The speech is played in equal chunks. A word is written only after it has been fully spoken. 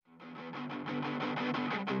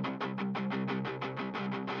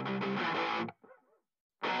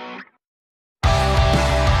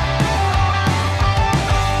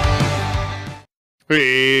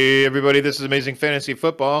Hey, everybody, this is Amazing Fantasy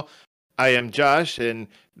Football. I am Josh, and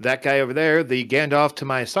that guy over there, the Gandalf to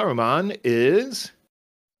my Saruman, is...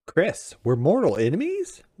 Chris, we're mortal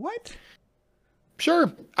enemies? What? Sure,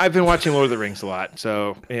 I've been watching Lord of the Rings a lot,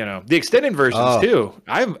 so, the extended versions, too.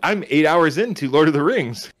 I'm 8 hours into Lord of the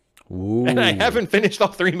Rings, Ooh. and I haven't finished all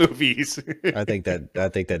 3 movies. I think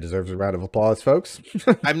that deserves a round of applause, folks.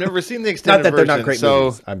 I've never seen the extended Not that they're versions, not great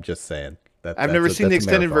movies. I'm just saying. I've never seen the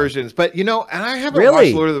extended versions, but and I haven't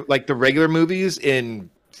Really? watched the regular movies in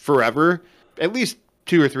forever, at least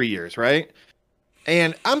 2 or 3 years, right?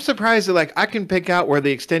 And I'm surprised that I can pick out where the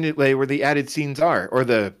extended where the added scenes are, or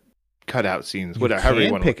the cutout scenes, whatever. However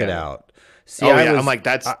you want to pick it out. See, I'm like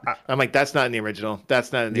that's not in the original.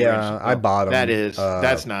 That's not in the original. Yeah, I bought them.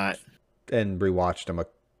 That's not. And rewatched them a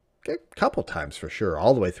couple times for sure,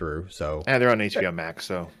 all the way through. So they're on HBO Max,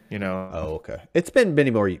 so Oh, okay. It's been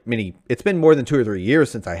It's been more than 2 or 3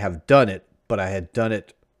 years since I have done it, but I had done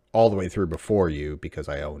it all the way through before you because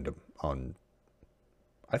I owned them on.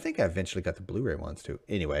 I think I eventually got the Blu-ray ones too.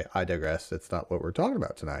 Anyway, I digress. That's not what we're talking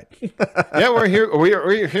about tonight. Yeah, we're here.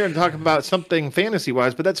 We're here to talk about something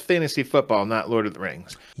fantasy-wise, but that's fantasy football, not Lord of the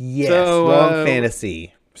Rings. Yes, so, wrong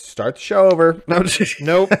fantasy. Start the show over. No,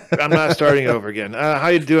 nope, I'm not starting over again. How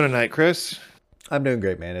you doing tonight, Chris? I'm doing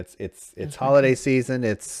great, man. It's holiday season.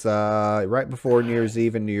 It's right before New Year's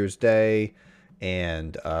Eve and New Year's Day,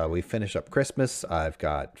 and we finish up Christmas. I've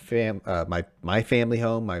got my family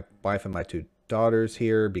home, my wife and my 2 daughters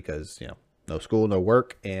here because no school, no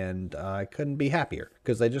work, and I couldn't be happier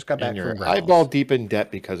because they just got back from grandma's. Eyeball deep in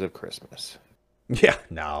debt because of Christmas. Yeah,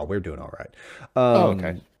 no, we're doing all right.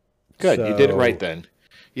 Okay, good. So, you did it right then.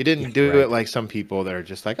 You didn't do it like some people that are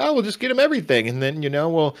just like, oh, we'll just get them everything, and then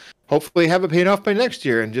we'll hopefully have it paid off by next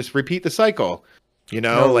year and just repeat the cycle.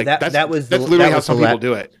 No, that's literally how some people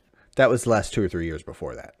do it. That was the last 2 or 3 years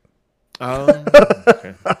before that.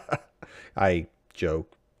 Okay. I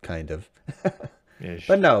joke, kind of.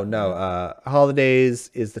 But no.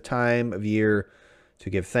 Holidays is the time of year to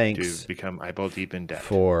give thanks. To become eyeball deep in debt.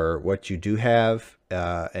 For what you do have.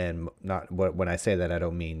 And not when I say that, I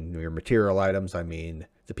don't mean your material items. I mean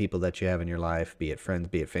the people that you have in your life, be it friends,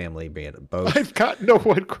 be it family, be it both. I've got no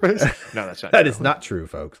one, Chris. No, that's not that is not true,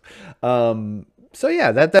 folks. So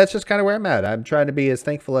yeah, that's just kind of where I'm at. I'm trying to be as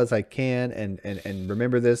thankful as I can and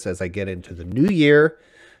remember this as I get into the new year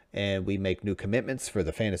and we make new commitments for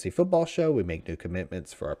the fantasy football show. We make new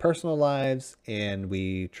commitments for our personal lives and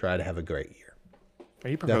we try to have a great year. Are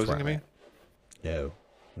you proposing to me? No.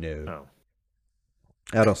 Oh.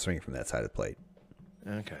 I don't swing from that side of the plate.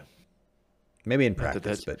 Okay. Maybe in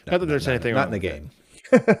practice, but not that there's anything not wrong in the game.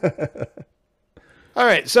 All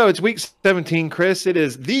right, so it's week 17, Chris. It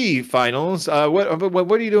is the finals. What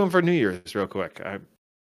are you doing for New Year's, real quick?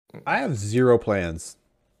 I have 0 plans.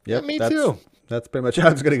 Yep, yeah, me too. That's pretty much how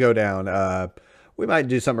it's going to go down. We might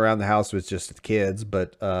do something around the house with just the kids,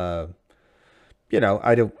 but I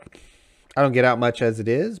don't get out much as it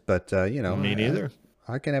is, but me neither.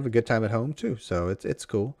 I can have a good time at home too, so it's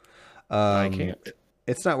cool. I can't.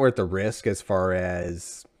 It's not worth the risk as far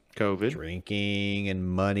as COVID, drinking and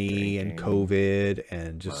money and COVID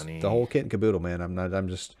and just the whole kit and caboodle, man.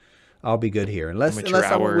 I'll be good here unless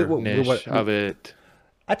of it.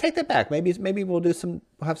 I take that back. Maybe we'll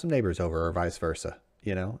have some neighbors over or vice versa,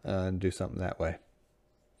 and do something that way.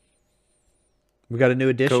 We got a new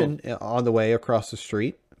addition on the way across the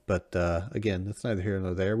street. But again, that's neither here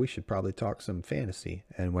nor there. We should probably talk some fantasy.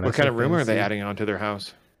 And what kind of rumor are they adding onto their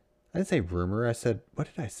house? I didn't say rumor. I said, what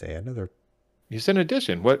did I say? Another. You said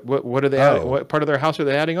addition. What are they adding? What part of their house are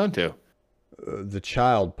they adding onto? The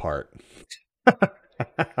child part. Oh,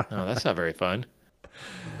 that's not very fun.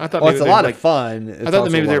 I thought it's a lot of fun. I thought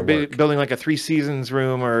that maybe they're building like a 3 seasons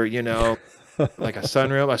room or like a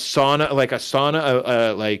sunroom, a sauna,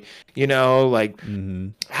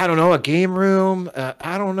 I don't know, a game room.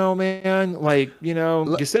 I don't know, man.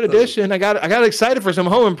 You said addition. I got excited for some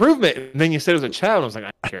home improvement. And then you said it was a child. I was like,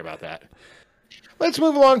 I don't care about that. Let's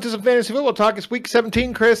move along to some fantasy football talk. It's week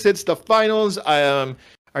 17, Chris. It's the finals. Are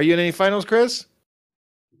you in any finals, Chris?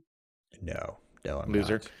 No, I'm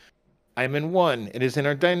loser. Not. I'm in one. It is in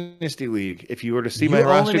our dynasty league. If you were to see my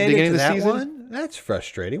roster at the beginning of the season, that's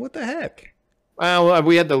frustrating. What the heck? Well,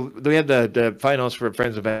 we had the finals for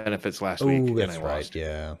Friends with Benefits last week. Oh, that's right.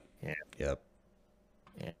 Yeah. Yep.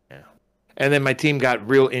 Yeah. And then my team got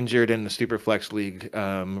real injured in the Superflex League,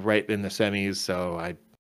 right in the semis. So I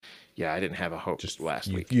didn't have a hope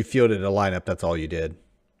last week. You fielded a lineup. That's all you did.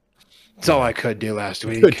 That's all I could do last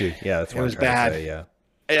week. Yeah, that's what it was bad. Say, yeah.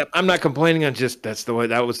 I'm not complaining.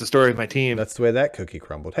 That was the story of my team. That's the way that cookie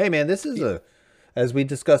crumbled. Hey, man, this is as we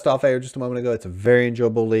discussed off air just a moment ago, it's a very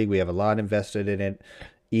enjoyable league. We have a lot invested in it.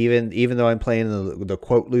 Even though I'm playing the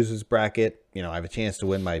quote losers bracket, you know, I have a chance to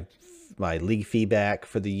win my league fee back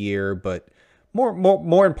for the year. But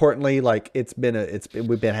more importantly, like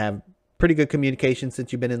we've been having pretty good communication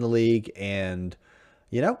since you've been in the league, and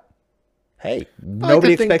you know, hey,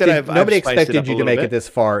 nobody expected you to make it this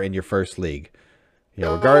far in your first league. You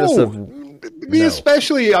know, regardless of me,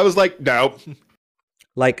 especially, I was like, no.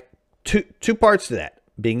 Like two parts to that: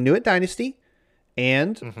 being new at Dynasty,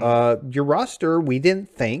 and your roster. We didn't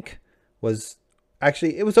think was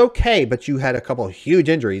actually it was okay, but you had a couple of huge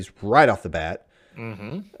injuries right off the bat,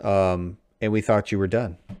 and we thought you were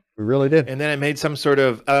done. We really did. And then I made some sort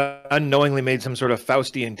of unknowingly made some sort of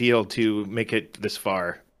Faustian deal to make it this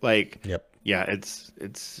far. Like, yep. Yeah,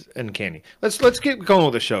 it's uncanny. Let's get going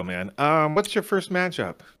with the show, man. What's your first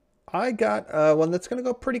matchup? I got one that's going to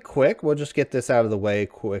go pretty quick. We'll just get this out of the way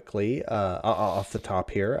quickly off the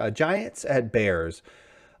top here. Giants at Bears.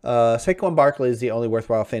 Saquon Barkley is the only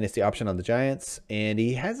worthwhile fantasy option on the Giants, and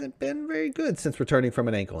he hasn't been very good since returning from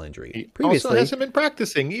an ankle injury. He previously also hasn't been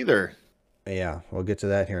practicing either. Yeah, we'll get to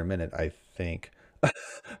that here in a minute, I think.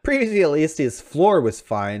 Previously, at least, his floor was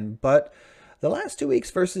fine, but the last 2 weeks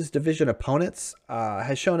versus division opponents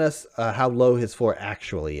has shown us how low his floor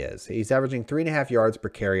actually is. He's averaging 3.5 yards per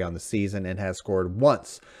carry on the season and has scored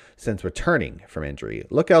once since returning from injury.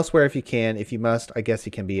 Look elsewhere if you can. If you must, I guess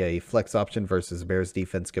he can be a flex option versus Bears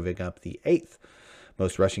defense giving up the 8th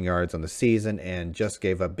most rushing yards on the season and just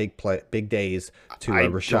gave up big days to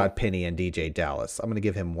Rashad Penny and DJ Dallas. I'm going to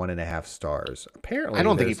give him 1.5 stars. Apparently, I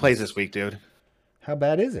don't think he plays this week, dude. How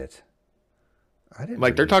bad is it? I didn't.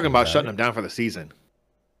 Like they're talking about shutting him down for the season.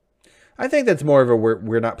 I think that's more of a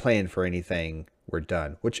we're not playing for anything. We're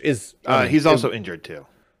done. Which is he's also injured too.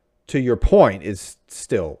 To your point, is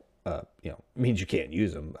still means you can't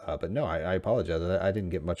use him. But no, I apologize. I didn't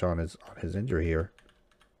get much on his injury here.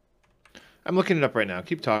 I'm looking it up right now.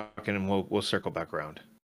 Keep talking, and we'll circle back around.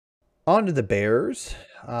 On to the Bears.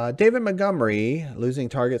 David Montgomery losing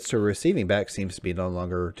targets to a receiving back seems to no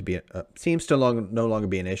longer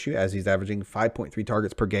be an issue, as he's averaging 5.3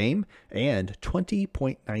 targets per game and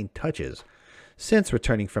 20.9 touches since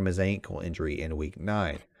returning from his ankle injury in Week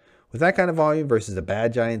 9. With that kind of volume versus a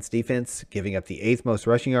bad Giants defense, giving up the 8th most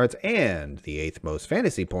rushing yards and the 8th most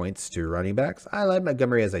fantasy points to running backs, I led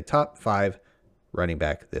Montgomery as a top 5 running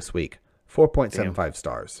back this week. 4.75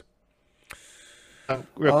 stars.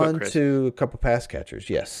 On to a couple pass catchers.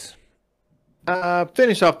 Yes.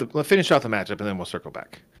 Finish off the matchup, and then we'll circle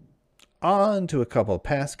back. On to a couple of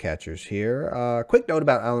pass catchers here. Quick note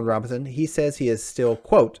about Allen Robinson. He says he is still,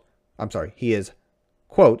 he is,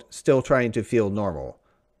 still trying to feel normal,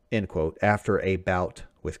 end quote, after a bout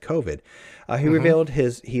with COVID. He revealed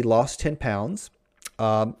he lost 10 pounds.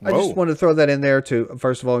 I just wanted to throw that in there to,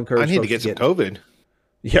 first of all, encourage folks to get some COVID.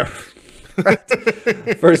 Yeah.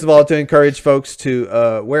 First of all, to encourage folks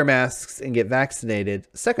to wear masks and get vaccinated.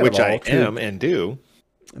 Second of all, I am and do.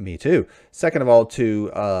 Me too. Second of all, to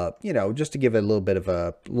just to give it a little bit of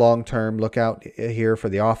a long-term lookout here for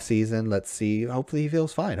the off season. Let's see. Hopefully he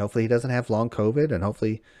feels fine. Hopefully he doesn't have long COVID, and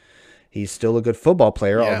hopefully he's still a good football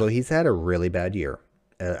player. Although he's had a really bad year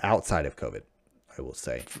outside of COVID, I will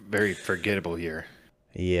say. Very forgettable year.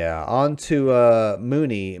 Yeah, on to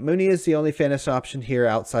Mooney. Mooney is the only fantasy option here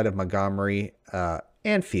outside of Montgomery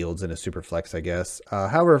and Fields in a super flex, I guess.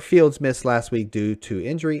 However, Fields missed last week due to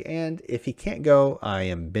injury, and if he can't go, I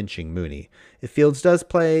am benching Mooney. If Fields does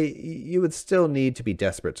play, you would still need to be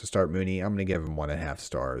desperate to start Mooney. I'm going to give him 1.5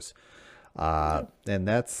 stars. And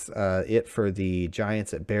that's it for the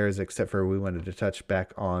Giants at Bears, except for we wanted to touch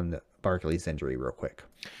back on Barkley's injury real quick.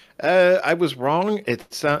 I was wrong.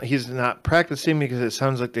 He's not practicing because it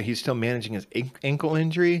sounds like that he's still managing his ankle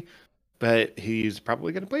injury, but he's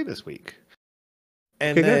probably going to play this week.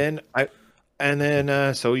 And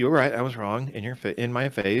then so you're right. I was wrong in my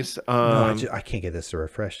face. No, I can't get this to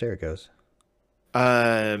refresh. There it goes.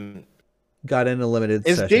 Got in a limited.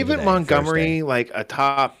 Is David Montgomery like a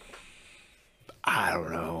top? I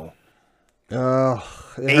don't know.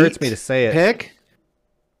 It hurts me to say it. Pick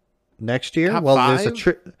next year. Top well,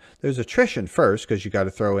 5? There's attrition first because you got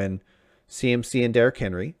to throw in CMC and Derrick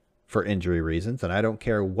Henry for injury reasons. And I don't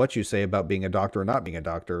care what you say about being a doctor or not being a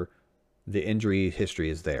doctor. The injury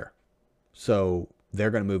history is there. So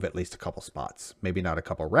they're going to move at least a couple spots. Maybe not a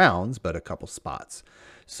couple rounds, but a couple spots.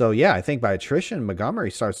 So, yeah, I think by attrition,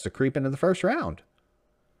 Montgomery starts to creep into the first round.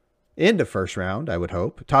 Into first round, I would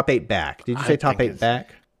hope. Top 8 back. Did you say top 8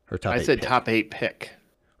 back? Or top 8 I said pick? top 8 pick.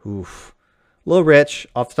 Oof. A little rich,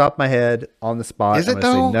 off the top of my head, on the spot. Is it I'm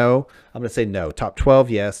though? Say no. I'm going to say no. Top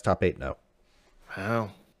 12, yes. Top 8, no.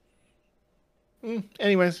 Wow.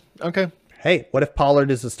 Anyways, okay. Hey, what if Pollard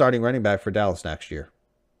is the starting running back for Dallas next year?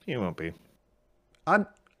 He won't be. I'm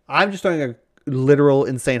just throwing a literal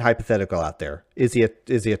insane hypothetical out there. Is he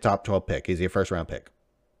a top 12 pick? Is he a first round pick?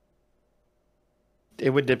 It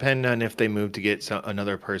would depend on if they move to get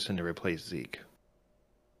another person to replace Zeke.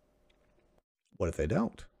 What if they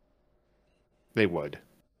don't? They would.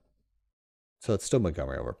 So it's still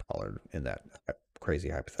Montgomery over Pollard in that crazy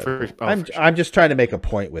hypothetical. Sure. I'm just trying to make a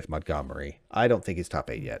point with Montgomery. I don't think he's top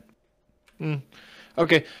 8 yet.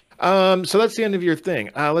 Okay. So that's the end of your thing.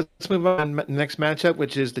 Let's move on to the next matchup,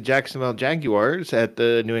 which is the Jacksonville Jaguars at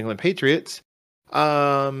the New England Patriots.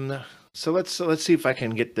 So let's see if I can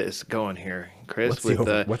get this going here, Chris.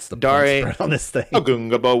 What's the Dare spread on this thing?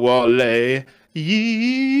 Agungabawale.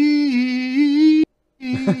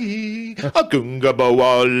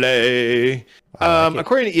 Agungabawale.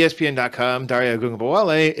 According to ESPN.com, Dare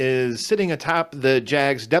Agungabawale is sitting atop the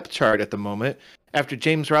Jags depth chart at the moment. After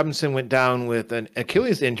James Robinson went down with an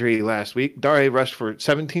Achilles injury last week, Dare rushed for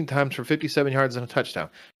 17 times for 57 yards and a touchdown.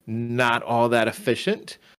 Not all that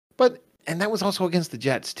efficient, and that was also against the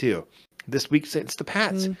Jets too. This week it's the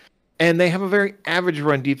Pats. And they have a very average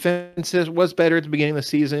run defense. It was better at the beginning of the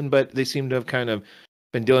season, but they seem to have kind of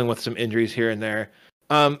been dealing with some injuries here and there.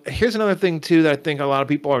 Here's another thing too that I think a lot of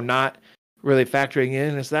people are not really factoring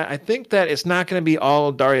in is that I think that it's not going to be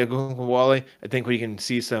all Dare Agungabawale. I think we can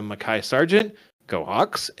see some Mekhi Sargent, go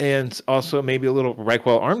Hawks, and also maybe a little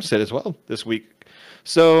Raekwon Armstead as well this week.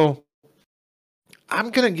 So I'm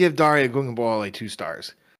going to give Dare Agungabawale 2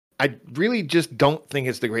 stars. I really just don't think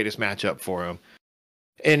it's the greatest matchup for him.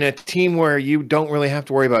 In a team where you don't really have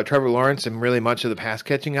to worry about Trevor Lawrence and really much of the pass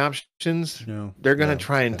catching options, they're going to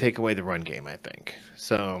try and take away the run game, I think.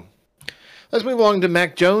 So let's move along to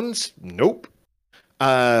Mac Jones. Nope.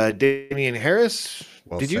 Damian Harris.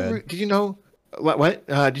 Did you know what?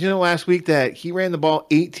 Did you know last week that he ran the ball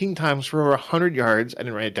 18 times for over 100 yards? I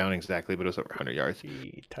didn't write it down exactly, but it was over 100 yards.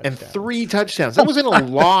 And 3 touchdowns. That was in a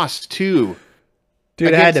loss too.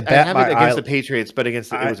 Dude, I had to bet my against the Patriots, but it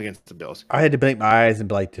was against the Bills. I had to blink my eyes and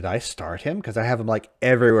be like, did I start him? Because I have him like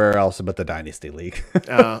everywhere else but the Dynasty League.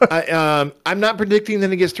 I'm not predicting that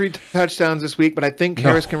he gets 3 touchdowns this week, but I think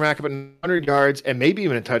Harris can rack up 100 yards and maybe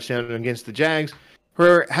even a touchdown against the Jags, who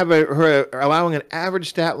are allowing an average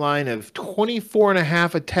stat line of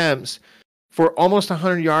 24.5 attempts for almost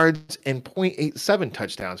 100 yards and 0.87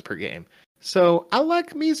 touchdowns per game. So I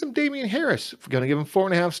like me some Damian Harris. I'm going to give him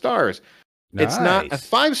 4.5 stars. Nice. It's not a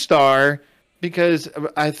 5-star because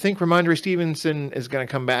I think Ramondre Stevenson is going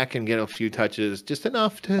to come back and get a few touches, just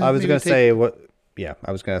enough to. I was going to say what. Yeah,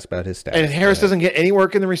 I was going to ask about his stats. And Harris doesn't get any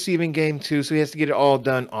work in the receiving game too, so he has to get it all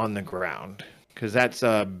done on the ground because that's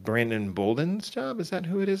Brandon Bolden's job. Is that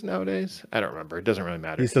who it is nowadays? I don't remember. It doesn't really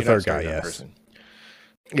matter. He's the third guy. Yes. Person.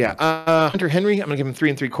 Yeah, Hunter Henry. I'm going to give him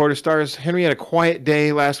 3 3/4 stars. Henry had a quiet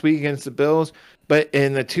day last week against the Bills, but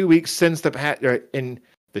in the 2 weeks since the Pats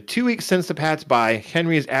bye,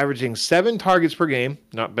 Henry is averaging 7 targets per game.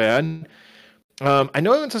 Not bad. I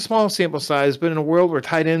know it's a small sample size, but in a world where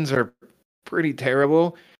tight ends are pretty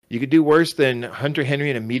terrible, you could do worse than Hunter Henry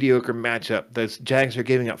in a mediocre matchup. The Jags are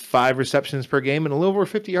giving up 5 receptions per game and a little over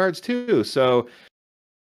 50 yards too. So,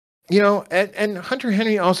 and Hunter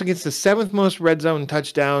Henry also gets the 7th most red zone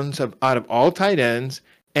touchdowns out of all tight ends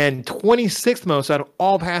and 26th most out of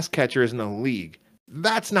all pass catchers in the league.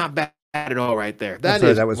 That's not bad at all right there. That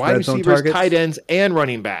was wide receivers, tight ends, and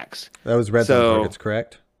running backs. That was red zone targets,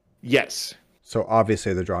 correct? Yes. So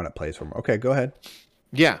obviously they're drawing up plays for him. Okay, go ahead.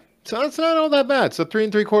 Yeah. So that's not all that bad. So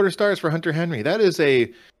 3 3/4 stars for Hunter Henry. That is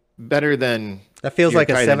a better than that feels like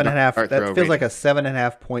a 7.5. That feels like a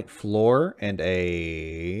 7.5 point floor and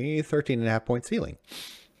a 13.5 point ceiling.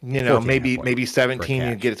 Maybe 17.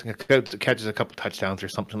 You catches a couple touchdowns or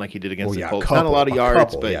something like he did against the Colts. Not a lot of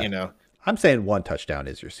yards, but I'm saying 1 touchdown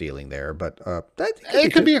is your ceiling there, but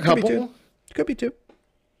it could be a couple. Could be 2.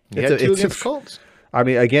 He had 2 against Colts. I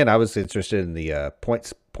mean, again, I was interested in the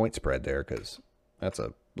point spread there because that's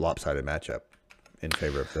a lopsided matchup in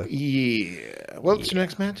favor of the. Yeah. What's your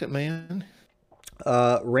next matchup, man?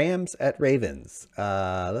 Rams at Ravens.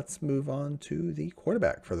 Let's move on to the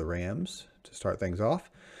quarterback for the Rams to start things off.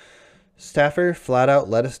 Stafford flat out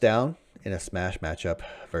let us down in a smash matchup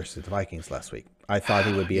versus the Vikings last week. I thought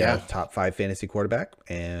he would be a top 5 fantasy quarterback,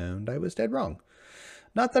 and I was dead wrong.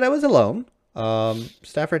 Not that I was alone.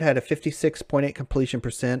 Stafford had a 56.8 completion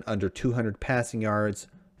percent, under 200 passing yards,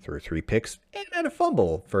 threw 3 picks, and had a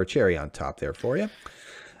fumble for a cherry on top there for you.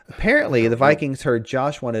 Apparently, the Vikings heard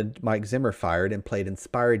Josh wanted Mike Zimmer fired and played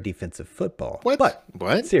inspired defensive football. What?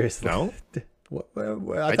 Seriously? No.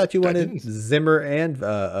 I thought you wanted Zimmer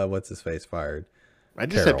and what's his face fired. I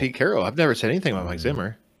just said Pete Carroll. I've never said anything about Mike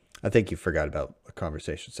Zimmer. I think you forgot about a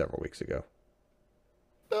conversation several weeks ago.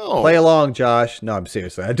 No. Play along, Josh. No, I'm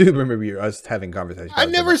seriously. I do remember us having conversations. I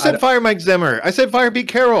never said fire Mike Zimmer. I said fire Pete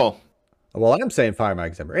Carroll. Well, I'm saying fire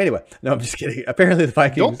Mike Zimmer. Anyway, no, I'm just kidding. Apparently, the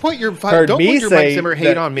Vikings don't put your Mike Zimmer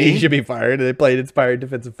hate on me. He should be fired. They played inspired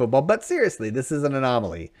defensive football. But seriously, this is an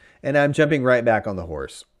anomaly. And I'm jumping right back on the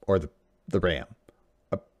horse or the Ram.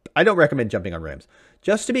 I don't recommend jumping on Rams.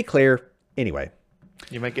 Just to be clear, anyway.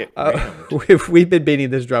 You might get we've been beating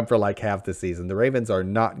this drum for like half the season. The Ravens are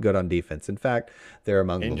not good on defense. In fact, they're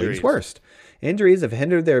among the league's worst. Injuries have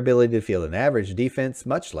hindered their ability to field an average defense,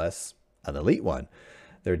 much less an elite one.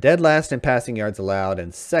 They're dead last in passing yards allowed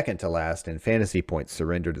and second to last in fantasy points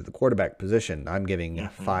surrendered to the quarterback position. I'm giving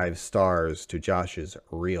 5 stars to Josh's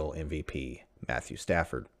real MVP, Matthew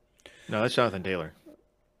Stafford. No, that's Jonathan Taylor.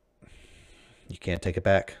 You can't take it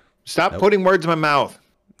back. Stop putting words in my mouth.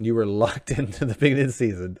 You were locked into the beginning of the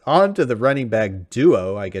season. On to the running back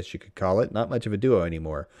duo, I guess you could call it. Not much of a duo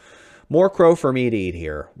anymore. More crow for me to eat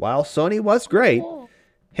here. While Sony was great,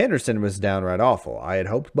 Henderson was downright awful. I had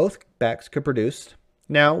hoped both backs could produce.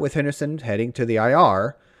 Now, with Henderson heading to the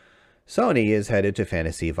IR, Sony is headed to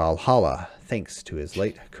Fantasy Valhalla, thanks to his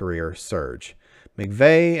late career surge.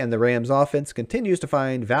 McVay and the Rams offense continues to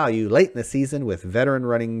find value late in the season with veteran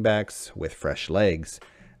running backs with fresh legs.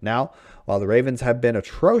 Now, while the Ravens have been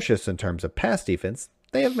atrocious in terms of pass defense,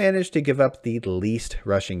 they have managed to give up the least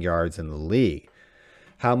rushing yards in the league.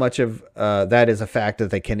 How much of that is a fact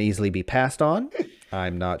that they can easily be passed on?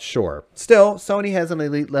 I'm not sure. Still, Sony has an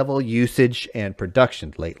elite level usage and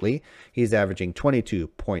production lately. He's averaging 22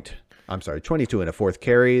 and a fourth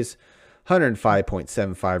carries,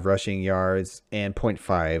 105.75 rushing yards, and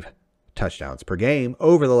 0.5 touchdowns per game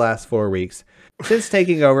over the last 4 weeks since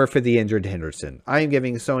taking over for the injured Henderson. I am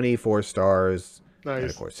giving Sony 4 stars. Nice.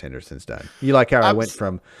 And of course, Henderson's done. You like how I went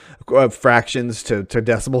from fractions to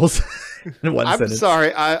decimals in one sentence? I'm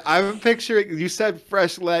sorry. I'm picturing, you said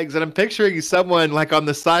fresh legs, and I'm picturing someone like on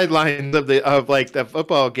the sidelines of the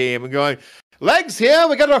football game and going, legs here.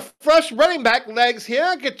 We got our fresh running back legs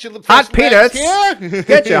here. Get your hot peanuts here.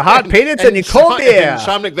 Get your hot peanuts and your cold beer. And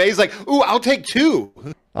Sean McVay's like, ooh, I'll take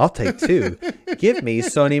 2. I'll take 2. Give me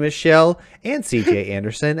Sony Michel and CJ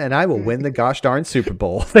Anderson, and I will win the gosh darn Super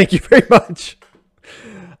Bowl. Thank you very much.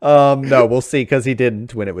 No, we'll see, because he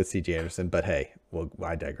didn't win it with CJ Anderson, but hey,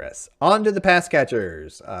 I digress. On to the pass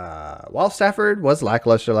catchers. While Stafford was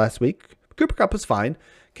lackluster last week, Cooper Kupp was fine,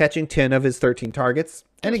 catching 10 of his 13 targets.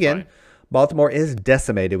 And again, Baltimore is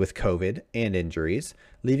decimated with COVID and injuries,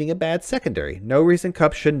 leaving a bad secondary. No reason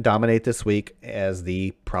Kupp shouldn't dominate this week as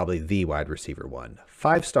probably the wide receiver one.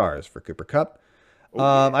 5 stars for Cooper Kupp.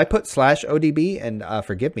 I put /ODB, and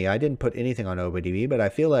forgive me, I didn't put anything on ODB, but I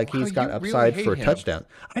feel like he's got upside for a touchdown.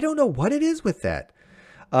 I don't know what it is with that.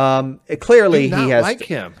 Clearly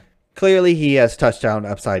he has touchdown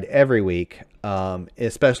upside every week,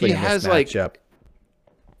 especially in this matchup.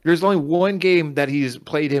 There's only one game that he's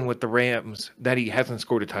played in with the Rams that he hasn't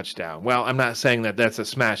scored a touchdown. Well, I'm not saying that that's a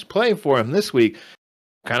smash play for him this week.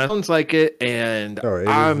 Kind of sounds like it, and it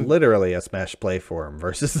was literally a smash play for him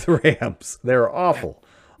versus the Rams. They're awful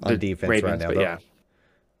on defense Ravens, right now. Yeah.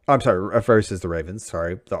 I'm sorry, versus the Ravens.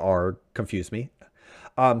 Sorry, the R confused me.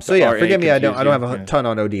 Forgive me. I don't have a ton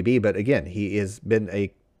on ODB, but again, he has been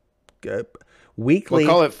a weekly.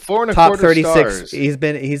 We'll call it 4.25 top 36.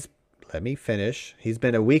 Stars. Let me finish. He's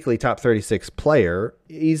been a weekly top 36 player,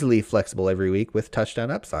 easily flexible every week with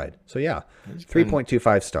touchdown upside. So yeah,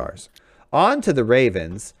 3.25 stars. On to the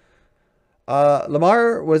Ravens.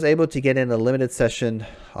 Lamar was able to get in a limited session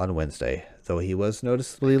on Wednesday, though he was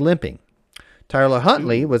noticeably limping. Tyler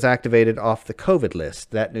Huntley was activated off the COVID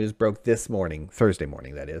list. That news broke this morning, Thursday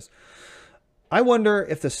morning, that is. I wonder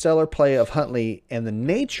if the stellar play of Huntley and the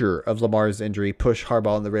nature of Lamar's injury push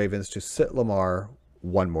Harbaugh and the Ravens to sit Lamar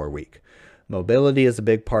one more week. Mobility is a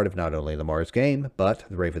big part of not only Lamar's game, but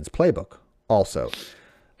the Ravens' playbook also.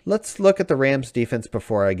 Let's look at the Rams defense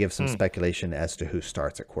before I give some speculation as to who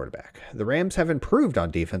starts at quarterback. The Rams have improved on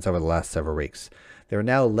defense over the last several weeks. They're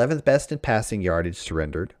now 11th best in passing yardage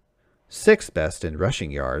surrendered, 6th best in rushing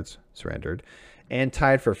yards surrendered, and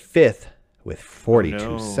tied for 5th with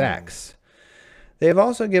 42 sacks. They have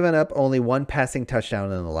also given up only 1 passing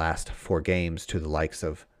touchdown in the last 4 games to the likes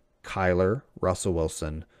of Kyler, Russell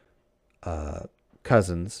Wilson,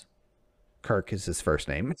 Cousins, Kirk is his first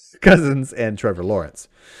name, Cousins, and Trevor Lawrence.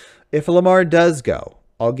 If Lamar does go,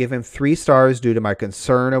 I'll give him 3 stars due to my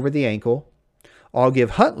concern over the ankle. I'll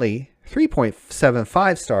give Huntley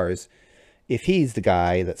 3.75 stars if he's the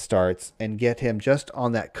guy that starts, and get him just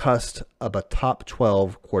on that cusp of a top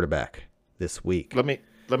 12 quarterback this week. Let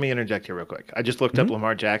let me interject here real quick. I just looked up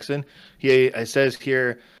Lamar Jackson. It says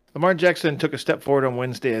here, Lamar Jackson took a step forward on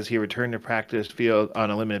Wednesday as he returned to practice field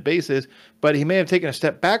on a limited basis, but he may have taken a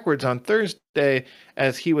step backwards on Thursday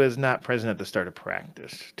as he was not present at the start of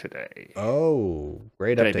practice today. Oh,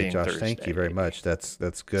 great update, Josh. Thursday. Thank you very much. That's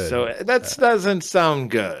good. So that doesn't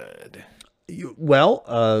sound good.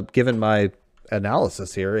 Given my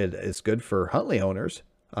analysis here, it's good for Huntley owners.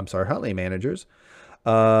 I'm sorry, Huntley managers.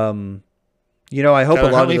 I hope a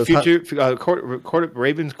lot Huntley, of those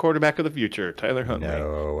Ravens quarterback of the future, Tyler Huntley.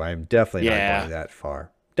 No, I'm definitely not going that far.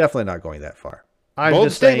 Definitely not going that far. I'm Bold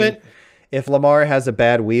just statement. saying, if Lamar has a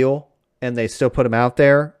bad wheel and they still put him out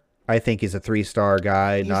there, I think he's a 3-star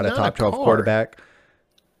guy, not a top 12 quarterback.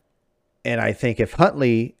 And I think if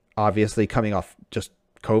Huntley, obviously coming off just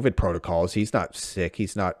COVID protocols, he's not sick,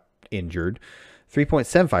 he's not injured.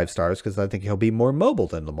 3.75 stars because I think he'll be more mobile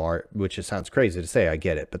than Lamar, which sounds crazy to say. I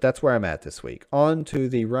get it, but that's where I'm at this week. On to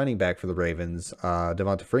the running back for the Ravens,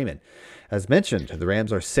 Devonta Freeman. As mentioned, the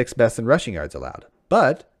Rams are 6th best in rushing yards allowed,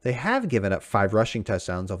 but they have given up 5 rushing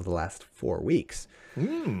touchdowns over the last 4 weeks.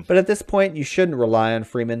 But at this point, you shouldn't rely on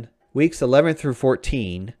Freeman. Weeks 11 through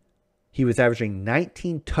 14, he was averaging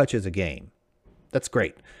 19 touches a game. That's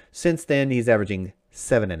great. Since then, he's averaging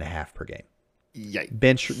 7.5 per game.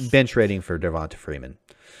 Yikes. Bench rating for Devonta Freeman.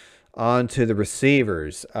 On to the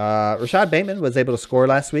receivers. Rashad Bateman was able to score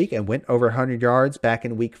last week and went over 100 yards back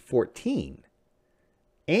in week 14.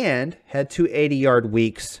 And had 2 80-yard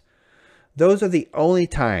weeks. Those are the only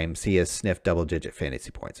times he has sniffed double-digit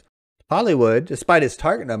fantasy points. Hollywood, despite his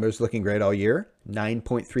target numbers looking great all year,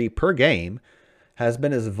 9.3 per game, has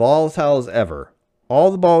been as volatile as ever. All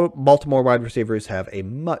the Baltimore wide receivers have a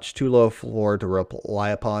much too low floor to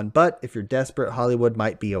rely upon, but if you're desperate, Hollywood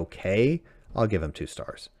might be okay. I'll give him 2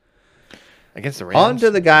 stars. Against the Rams. On to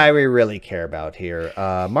the guy we really care about here,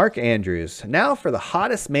 Mark Andrews. Now for the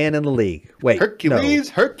hottest man in the league. Wait,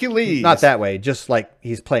 Hercules. Not that way. Just like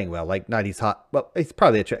he's playing well. Like not he's hot. Well, he's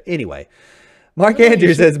probably anyway. Mark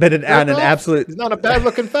Andrews has been an absolute. He's not a bad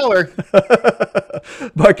looking feller.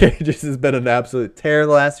 Mark Andrews has been an absolute tear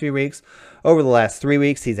the last few weeks. Over the last 3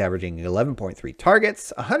 weeks, he's averaging 11.3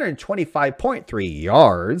 targets, 125.3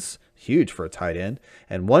 yards, huge for a tight end,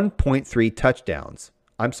 and 1.3 touchdowns.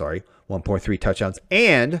 I'm sorry, 1.3 touchdowns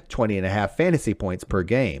and 20.5 fantasy points per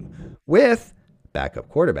game with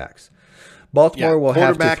backup quarterbacks. Baltimore will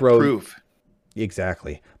have to throw. Proof.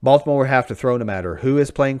 Exactly. Baltimore will have to throw no matter who is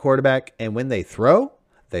playing quarterback, and when they throw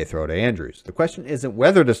to Andrews. The question isn't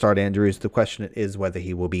whether to start Andrews. The question is whether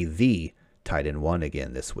he will be the tight end 1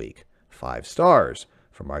 again this week. 5 stars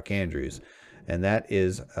for Mark Andrews. And that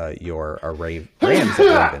is your Rams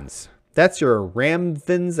Ravens. That's your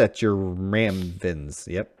Ramvins. That's your Ramvins.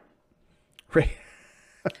 Yep.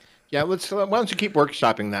 Yeah, why don't you keep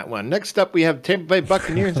workshopping that one? Next up, we have Tampa Bay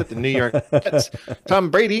Buccaneers at the New York Jets.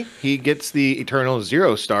 Tom Brady, he gets the eternal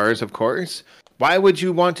 0 stars, of course. Why would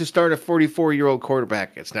you want to start a 44-year-old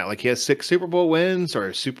quarterback? It's not like he has 6 Super Bowl wins or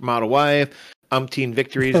a supermodel wife, umpteen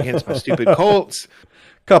victories against my stupid Colts.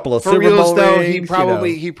 Couple of For Super Bowl though, rings,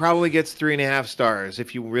 he probably gets 3.5 stars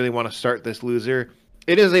if you really want to start this loser.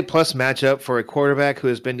 It is a plus matchup for a quarterback who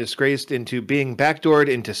has been disgraced into being backdoored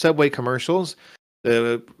into Subway commercials.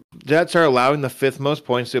 The Jets are allowing the 5th most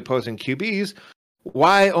points to opposing QBs.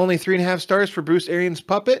 Why only 3.5 stars for Bruce Arians'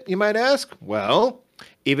 puppet, you might ask? Well,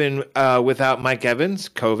 even without Mike Evans,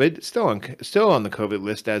 COVID, still on the COVID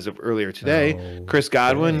list as of earlier today. Chris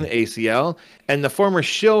Godwin, ACL, and the former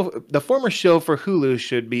shill for Hulu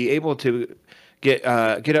should be able to get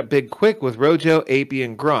up big quick with Rojo, AP,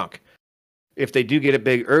 and Gronk. If they do get it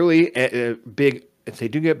big early, if they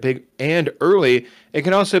do get big and early, it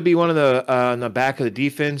can also be one of the on the back of the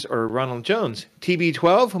defense or Ronald Jones.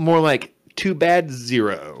 TB12, more like too bad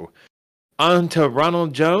 0. On to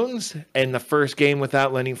Ronald Jones, and the first game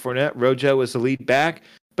without Lenny Fournette, Rojo was the lead back,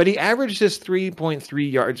 but he averaged just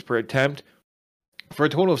 3.3 yards per attempt for a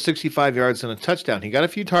total of 65 yards and a touchdown. He got a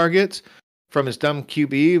few targets from his dumb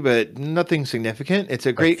QB, but nothing significant. It's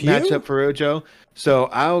a great matchup for Rojo, so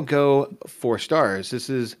I'll go 4 stars. This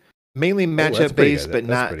is mainly matchup based, but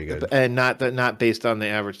not based on the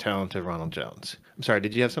average talent of Ronald Jones. I'm sorry,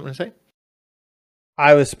 did you have something to say?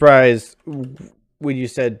 I was surprised when you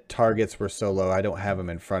said targets were so low. I don't have them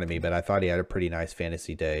in front of me, but I thought he had a pretty nice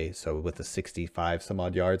fantasy day. So with the 65 some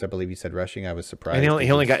odd yards, I believe you said rushing, I was surprised. And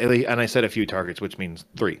he only got, and I said a few targets, which means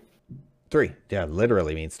 3. 3. Yeah,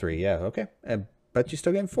 literally means 3. Yeah, okay. But you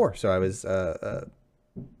still gave him 4. So I was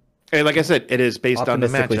hey, like I said, it is based on the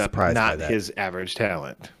matchup, not his average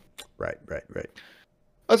talent. Right.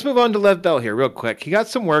 Let's move on to Lev Bell here real quick. He got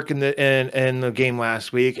some work in the game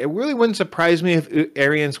last week. It really wouldn't surprise me if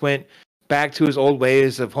Arians went back to his old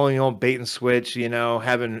ways of pulling old bait and switch,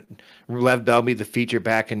 having Lev Bell be the feature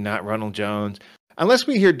back and not Ronald Jones. Unless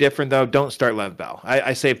we hear different, though, don't start Lev Bell.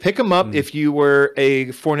 I say pick him up if you were a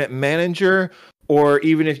Fournette manager, or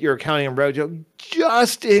even if you're counting on Rojo,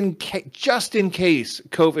 just in case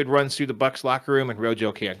COVID runs through the Bucs locker room and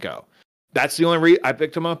Rojo can't go. That's the only reason I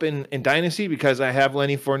picked him up in Dynasty, because I have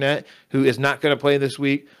Lenny Fournette, who is not going to play this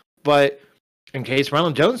week. But in case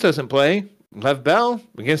Ronald Jones doesn't play, Lev Bell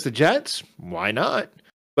against the Jets, why not?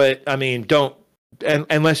 But I mean, don't,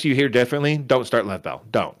 unless you hear differently, don't start Lev Bell.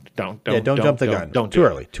 Don't jump the gun. Don't too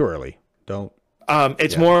early. Don't.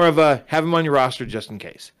 It's more of a have him on your roster just in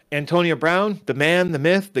case. Antonio Brown, the man, the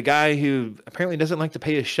myth, the guy who apparently doesn't like to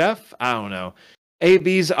pay his chef. I don't know.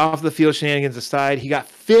 AB's off the field shenanigans aside, he got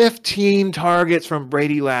 15 targets from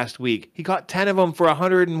Brady last week. He got 10 of them for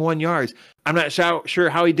 101 yards. I'm not sure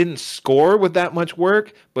how he didn't score with that much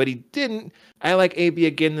work, but he didn't. I like AB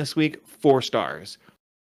again this week, 4 stars.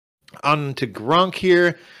 On to Gronk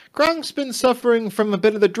here. Gronk's been suffering from a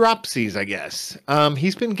bit of the dropsies, I guess.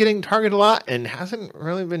 He's been getting targeted a lot and hasn't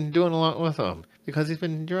really been doing a lot with them because he's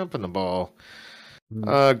been dropping the ball.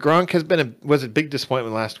 Gronk was a big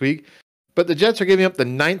disappointment last week. But the Jets are giving up the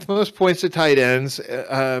 9th most points to tight ends.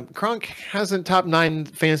 Gronk hasn't topped 9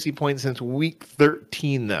 fantasy points since week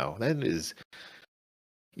 13, though. That's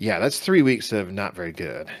 3 weeks of not very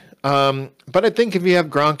good. But I think if you have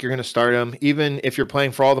Gronk, you're going to start him. Even if you're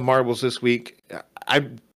playing for all the marbles this week,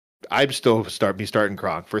 I'd still be starting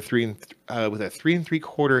Gronk for with a 3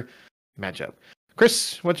 3/4 matchup.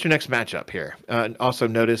 Chris, what's your next matchup here? Also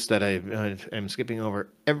notice that I am skipping over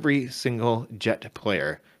every single Jet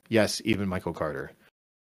player. Yes, even Michael Carter.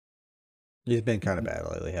 He's been kind of bad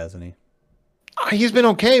lately, hasn't he? He's been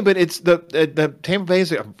okay, but it's the Tampa Bay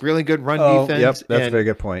is a really good run defense. Yep, that's a very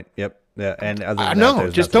good point. Yep, yeah, and other than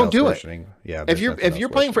that, just don't do it. Yeah, if you're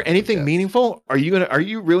playing for anything meaningful, are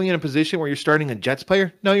you really in a position where you're starting a Jets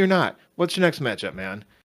player? No, you're not. What's your next matchup, man?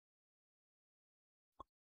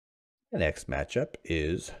 The next matchup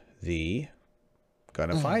is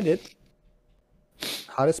gonna find it,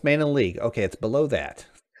 hottest man in the league. Okay, it's below that.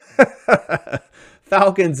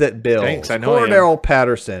 Falcons at Bills. Thanks, I know. Cordell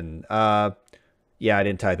Patterson. I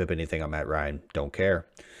didn't type up anything on Matt Ryan. Don't care.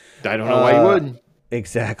 I don't know why you would.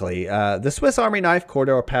 Exactly. The Swiss Army knife,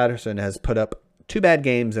 Cordell Patterson, has put up 2 bad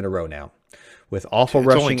games in a row now, with awful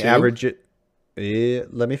rushing average.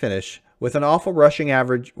 Let me finish. With awful rushing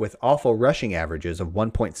averages of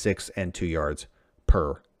 1.6 and 2 yards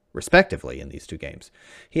per, respectively, in these 2 games.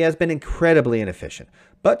 He has been incredibly inefficient.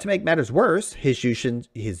 But to make matters worse, his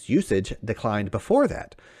usage declined before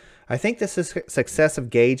that. I think the success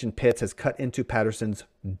of Gage and Pitts has cut into Patterson's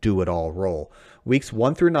do-it-all role. Weeks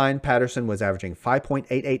 1 through 9, Patterson was averaging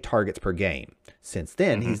 5.88 targets per game. Since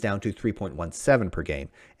then, he's down to 3.17 per game.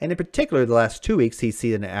 And in particular, the last 2 weeks, he's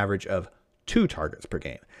seen an average of 2 targets per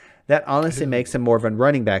game. That honestly makes him more of a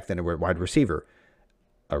running back than a wide receiver.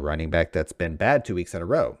 A running back that's been bad 2 weeks in a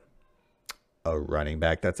row. A running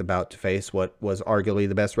back that's about to face what was arguably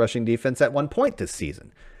the best rushing defense at one point this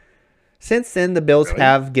season. Since then, the Bills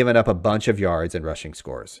have given up a bunch of yards and rushing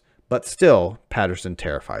scores. But still, Patterson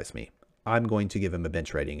terrifies me. I'm going to give him a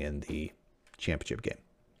bench rating in the championship game.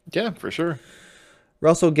 Yeah, for sure.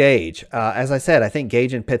 Russell Gage. As I said, I think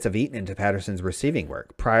Gage and Pitts have eaten into Patterson's receiving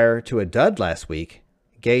work. Prior to a dud last week,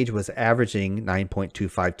 Gage was averaging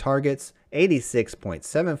 9.25 targets,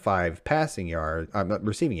 86.75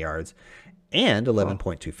 receiving yards, and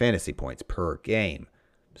 11.2 fantasy points per game.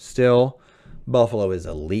 Still, Buffalo is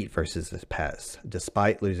elite versus the pass,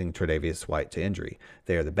 despite losing Tre'Davious White to injury.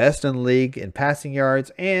 They are the best in the league in passing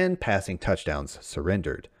yards and passing touchdowns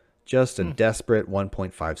surrendered. Just a desperate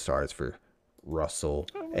 1.5 stars for Russell,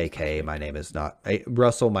 a.k.a. my name is not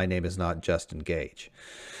Justin Gage.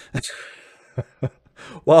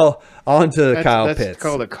 Well, on to Kyle Pitts. That's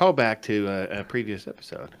called a callback to a previous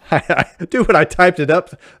episode. Dude, when I typed it up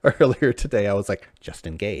earlier today, I was like,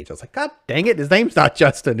 Justin Gage. I was like, God dang it, his name's not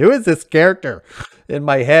Justin. Who is this character in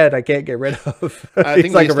my head I can't get rid of? I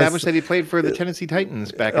think we established that he played for the Tennessee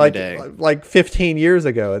Titans back in the day. Like 15 years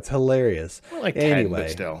ago. It's hilarious. Well, like 10, but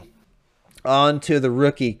still. On to the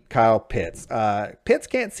rookie, Kyle Pitts. Pitts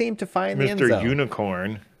can't seem to find the end zone. Mr.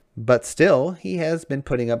 Unicorn. But still, he has been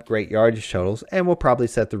putting up great yardage totals and will probably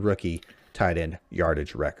set the rookie tight end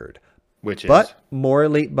yardage record. But more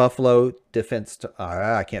elite Buffalo defense.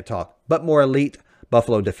 More elite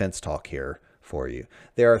Buffalo defense talk here for you.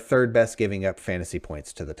 They are third best giving up fantasy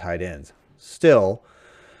points to the tight ends. Still,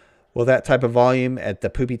 will that type of volume at the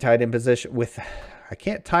poopy tight end position I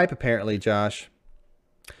can't type apparently, Josh.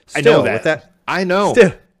 Still, I know that. I know.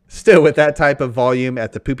 Still, with that type of volume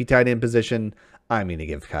at the poopy tight end position, I'm going to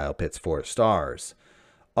give Kyle Pitts 4 stars.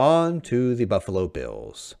 On to the Buffalo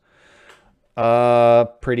Bills.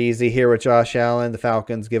 Pretty easy here with Josh Allen. The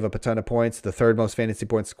Falcons give up a ton of points. The third most fantasy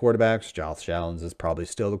points to quarterbacks. Josh Allen is probably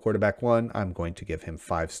still the quarterback one. I'm going to give him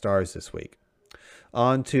 5 stars this week.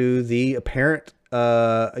 On to the apparent,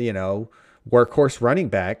 workhorse running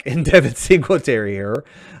back in Devin Singletary here.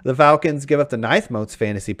 The Falcons give up the 9th most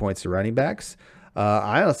fantasy points to running backs.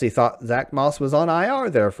 I honestly thought Zach Moss was on IR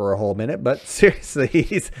there for a whole minute, but seriously,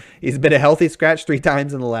 he's been a healthy scratch 3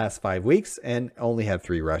 times in the last 5 weeks and only had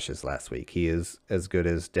 3 rushes last week. He is as good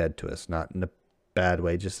as dead to us, not in a bad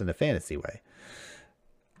way, just in a fantasy way.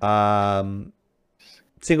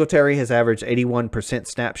 Singletary has averaged 81%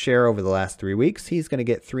 snap share over the last 3 weeks. He's going to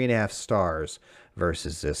get 3.5 stars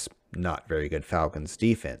versus this not very good Falcons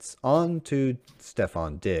defense. On to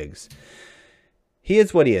Stephon Diggs. He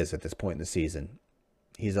is what he is at this point in the season.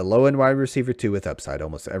 He's a low-end wide receiver 2 with upside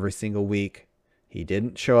almost every single week. He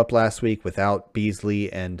didn't show up last week without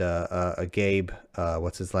Beasley and Gabe.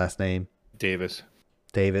 What's his last name? Davis.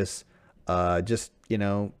 Just,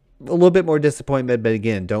 a little bit more disappointment. But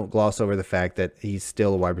again, don't gloss over the fact that he's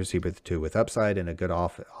still a wide receiver 2 with upside and a good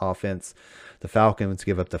offense. The Falcons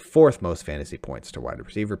give up the 4th most fantasy points to wide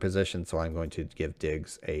receiver position. So I'm going to give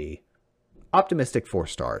Diggs a optimistic 4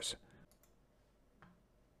 stars.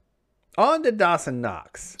 On to Dawson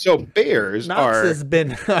Knox. So Bears Knox has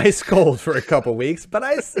been ice cold for a couple weeks, but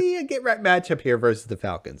I see a get right matchup here versus the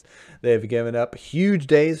Falcons. They've given up huge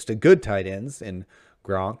days to good tight ends in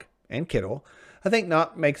Gronk and Kittle. I think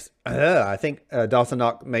Dawson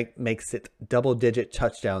Knox makes it double-digit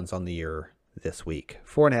touchdowns on the year this week.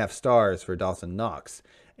 4.5 stars for Dawson Knox,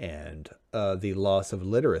 and the loss of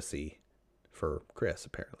literacy for Chris.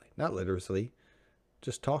 Apparently, not literacy,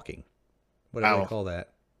 just talking. What do they call that?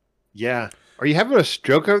 Yeah. Are you having a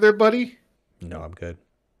stroke over there, buddy? No, I'm good.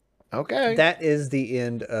 Okay. That is the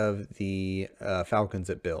end of the Falcons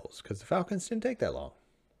at Bills, because the Falcons didn't take that long.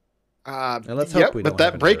 And let's hope we don't. But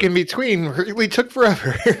that break in between really took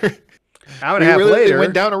forever. Hour and a half later,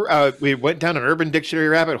 we went down an Urban Dictionary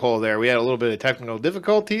rabbit hole there. We had a little bit of technical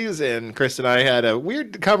difficulties, and Chris and I had a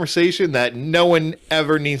weird conversation that no one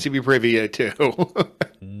ever needs to be privy to.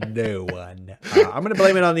 No one. I'm going to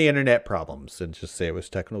blame it on the internet problems and just say it was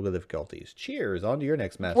technical difficulties. Cheers. On to your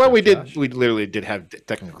next match. Well, we literally did have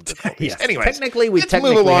technical difficulties. Yes. Anyways, technically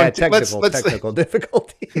had technical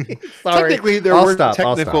difficulties. Sorry. Technically, there were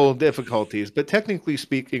technical difficulties, but technically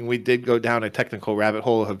speaking, we did go down a technical rabbit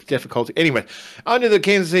hole of difficulty. Anyway, on to the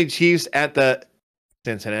Kansas City Chiefs at the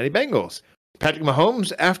Cincinnati Bengals. Patrick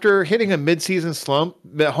Mahomes, after hitting a midseason slump,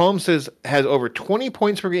 Mahomes has over 20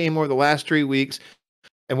 points per game over the last 3 weeks.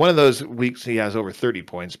 And one of those weeks, he has over 30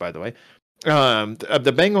 points, by the way.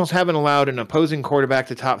 The Bengals haven't allowed an opposing quarterback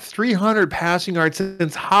to top 300 passing yards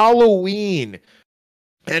since Halloween.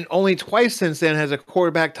 And only twice since then has a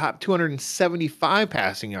quarterback top 275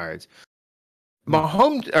 passing yards.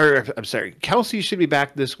 Kelsey should be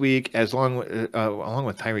back this week along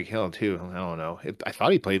with Tyreek Hill too. I don't know. I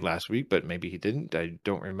thought he played last week, but maybe he didn't. I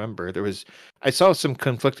don't remember. I saw some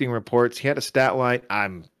conflicting reports. He had a stat line.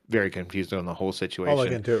 I'm very confused on the whole situation. I'll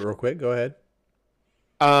look into it real quick. Go ahead.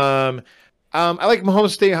 I like Mahomes to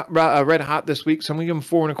stay red hot this week, so I'm going to give him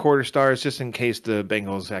 4.25 stars just in case the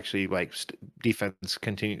Bengals actually defense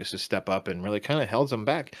continues to step up and really kind of holds them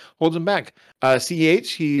back.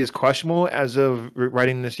 CEH, he is questionable as of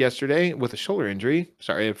writing this yesterday with a shoulder injury.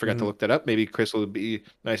 Sorry, I forgot to look that up. Maybe Chris will be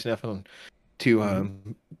nice enough to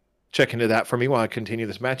check into that for me while I continue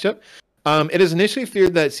this matchup. It is initially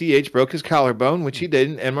feared that CH broke his collarbone, which he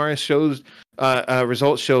didn't. MRI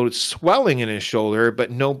results showed swelling in his shoulder,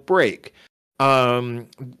 but no break.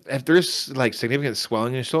 If there's significant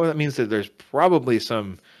swelling in his shoulder, that means that there's probably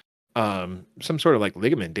some sort of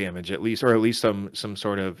ligament damage at least, or at least some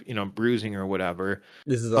sort of bruising or whatever.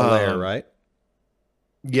 This is Allaire, right?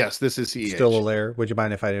 Yes, this is CH. Still Allaire. Would you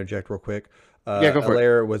mind if I interject real quick? Yeah, go for it.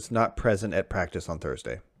 Allaire was not present at practice on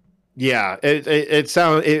Thursday. Yeah,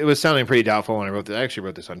 it was sounding pretty doubtful when I wrote this. I actually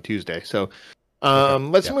wrote this on Tuesday. So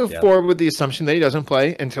let's move forward with the assumption that he doesn't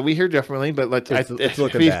play until we hear differently. But if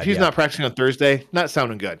he's not practicing on Thursday, not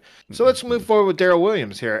sounding good. So let's move forward with Darrell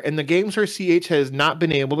Williams here. In the games where CH has not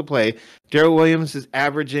been able to play, Darrell Williams is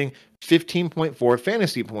averaging 15.4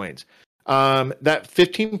 fantasy points. That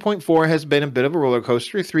 15.4 has been a bit of a roller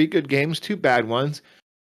coaster. 3 good games, 2 bad ones.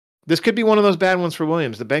 This could be one of those bad ones for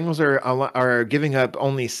Williams. The Bengals are giving up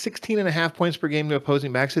only 16.5 points per game to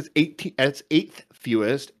opposing backs. It's 8th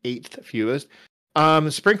fewest.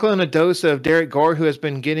 Sprinkle in a dose of Derek Gore, who has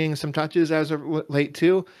been getting some touches as of late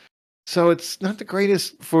too. So it's not the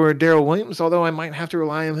greatest for Darrell Williams, although I might have to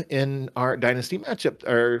rely on him in our dynasty matchup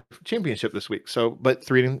or championship this week. So, but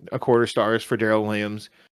 3.25 stars for Darrell Williams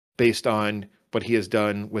based on what he has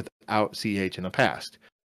done without CH in the past.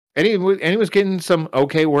 And he was getting some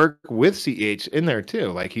okay work with CH in there too.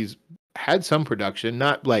 Like he's had some production,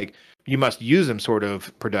 not like you must use him sort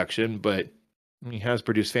of production, but he has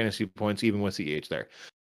produced fantasy points even with CH there.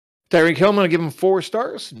 Tyreek Hill, I'm going to give him 4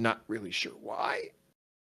 stars. Not really sure why.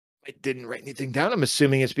 I didn't write anything down. I'm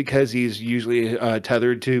assuming it's because he's usually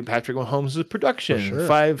tethered to Patrick Mahomes' production. Sure.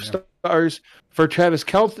 5 stars for Travis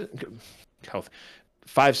Kelce.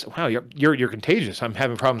 5. Wow, you're contagious. I'm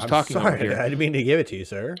having problems talking. Sorry, over here. I didn't mean to give it to you,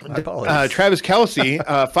 sir. My apologies. Travis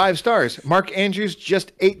Kelce, 5 stars. Mark Andrews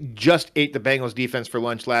just ate the Bengals defense for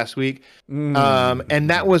lunch last week, and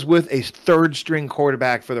that was with a 3rd-string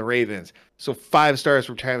quarterback for the Ravens. So 5 stars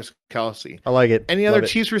for Travis Kelce. I like it. Any other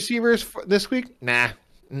Chiefs receivers this week? Nah.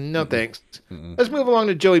 No thanks. Let's move along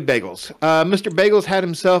to Joey Bagels. Mr. Bagels had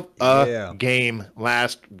himself a game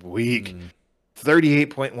last week.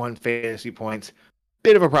 38.1 fantasy points.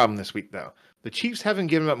 Bit of a problem this week, though. The Chiefs haven't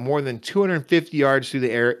given up more than 250 yards through the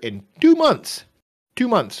air in 2 months. 2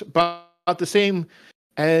 months. About the same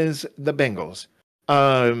as the Bengals.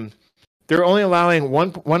 They're only allowing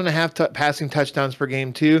 1.5 passing touchdowns per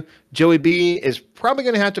game, too. Joey B is probably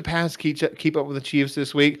going to have to keep up with the Chiefs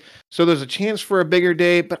this week. So there's a chance for a bigger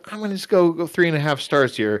day, but I'm going to just go 3.5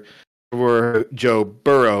 stars here for Joe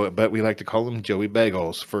Burrow, but we like to call him Joey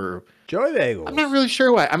Bagels for Joey Bagels. I'm not really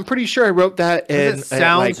sure why. I'm pretty sure I wrote that in it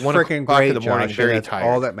sounds at like freaking great in the morning. Josh, very that's tired.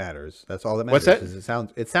 all that matters. That's all that matters. What's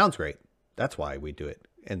that? It sounds great. That's why we do it,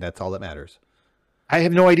 and that's all that matters. I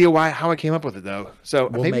have no idea how I came up with it though. So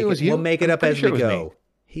maybe it was you. We'll make it up as we go. Me.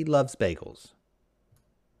 He loves bagels.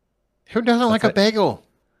 Who doesn't like a bagel?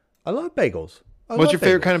 I love bagels. What's your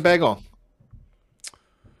favorite kind of bagel?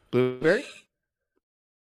 Blueberry?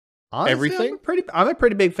 Honestly, everything? I'm a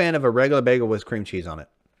pretty big fan of a regular bagel with cream cheese on it.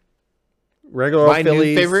 Regular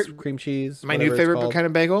Phillies, cream cheese. My new favorite kind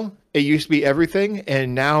of bagel. It used to be everything,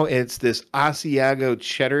 and now it's this Asiago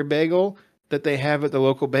cheddar bagel that they have at the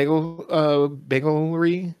local bagelry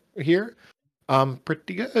here.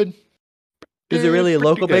 Pretty good. Is it really a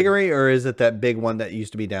local bakery, or is it that big one that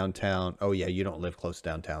used to be downtown? Oh yeah, you don't live close to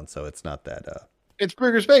downtown, so it's not that. It's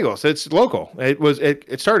Burgers Bagels. It's local.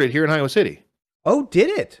 It started here in Iowa City. Oh, did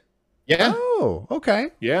it? Yeah. Oh, okay.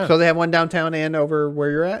 Yeah. So they have one downtown and over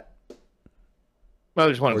where you're at. Well,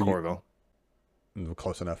 there's one in Coralville.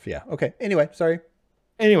 Close enough. Yeah. Okay. Anyway, sorry.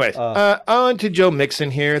 Anyways, on to Joe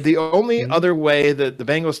Mixon here. The only other way that the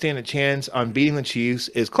Bengals stand a chance on beating the Chiefs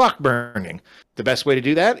is clock burning. The best way to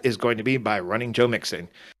do that is going to be by running Joe Mixon.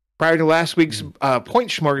 Prior to last week's point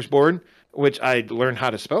smorgasbord, which I learned how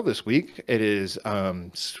to spell this week, it is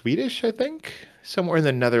Swedish, I think, somewhere in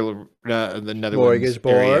the Netherlands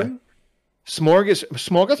area.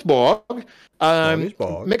 Smorgasbord.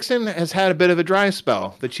 Mixon has had a bit of a dry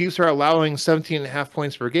spell. The Chiefs are allowing 17.5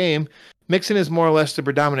 points per game. Mixon is more or less the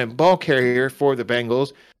predominant ball carrier for the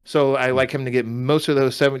Bengals, so I like him to get most of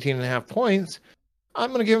those 17.5 points. I'm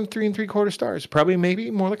going to give him 3.75 stars. Probably maybe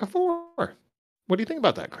more like a 4. What do you think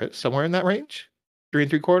about that, Chris? Somewhere in that range?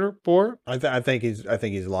 3.75, 4? I think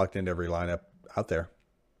he's locked into every lineup out there.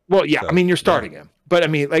 Well, yeah, so, I mean you're starting him, but I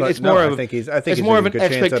mean like it's more of it's more of an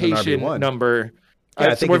expectation number.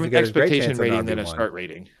 Yeah, it's more of an expectation rating than a start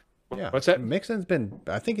rating. Yeah, what's that? Mixon's been.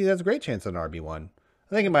 I think he has a great chance on RB1.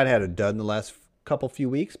 I think he might have had a dud in the last few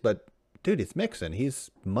weeks, but dude, it's Mixon.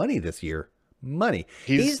 He's money this year. Money.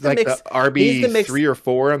 He's like the RB 3 or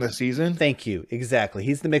 4 on the season. Thank you. Exactly.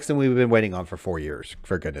 He's the Mixon we've been waiting on for 4 years.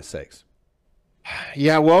 For goodness sakes.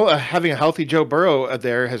 Yeah, well, having a healthy Joe Burrow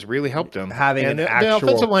there has really helped him. The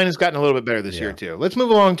offensive line has gotten a little bit better this year too. Let's move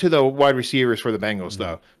along to the wide receivers for the Bengals,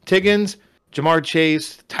 though. Tiggins, Jamar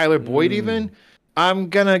Chase, Tyler Boyd. Even I'm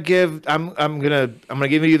gonna give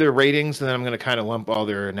you their ratings, and then I'm gonna kind of lump all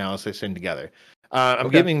their analysis in together. I'm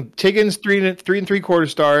giving Tiggins 3.75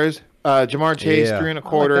 stars, Jamar Chase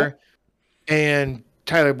 3.25, and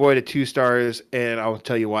Tyler Boyd at 2 stars. And I'll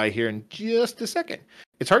tell you why here in just a second.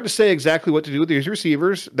 It's hard to say exactly what to do with these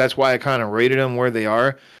receivers. That's why I kind of rated them where they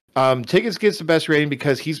are. Tiggins gets the best rating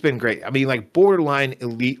because he's been great. I mean, like borderline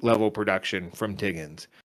elite level production from Tiggins.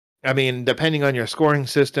 I mean, depending on your scoring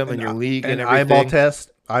system and your league and everything.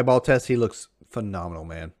 Eyeball test, he looks phenomenal,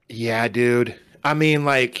 man. Yeah, dude. I mean,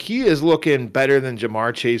 like he is looking better than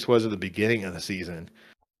Jamar Chase was at the beginning of the season.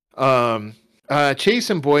 Chase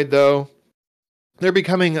and Boyd, though, they're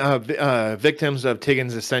becoming victims of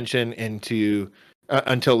Tiggins' ascension into.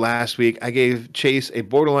 Until last week, I gave Chase a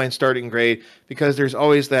borderline starting grade because there's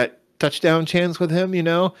always that touchdown chance with him, you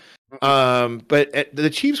know. But the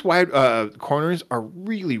Chiefs wide corners are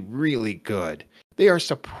really, really good. They are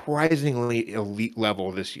surprisingly elite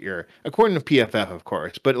level this year, according to PFF, of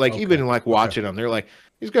course. But like even like watching them, they're like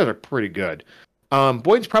these guys are pretty good.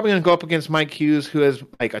 Boyd's probably going to go up against Mike Hughes, who is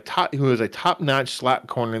a top-notch slot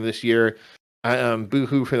corner this year.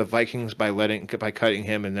 Boo-hoo for the Vikings by cutting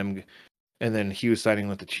him, and then Hughes signing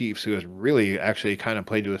with the Chiefs, who has really actually kind of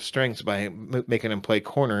played to his strengths by making him play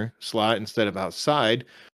corner slot instead of outside.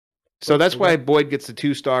 So that's why Boyd gets the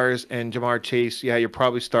 2 stars, and Jamar Chase, yeah, you're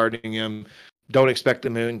probably starting him. Don't expect the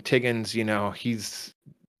moon. Tiggins, he's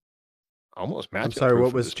almost matchup. I'm sorry,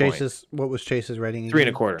 what was Chase's rating?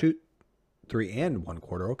 3.25. 3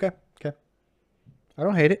 1/4. Okay. I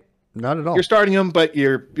don't hate it. Not at all. You're starting him, but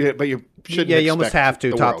you shouldn't. Yeah, you almost have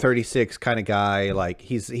to. Top world. 36 kind of guy. Like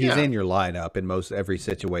he's in your lineup in most every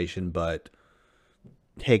situation. But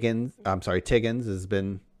Tiggins has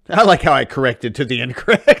been. I like how I corrected to the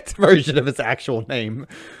incorrect version of his actual name.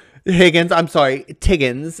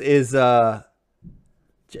 Tiggins is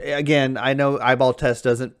again, I know eyeball test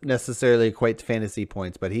doesn't necessarily equate to fantasy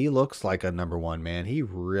points, but he looks like a number 1 man. He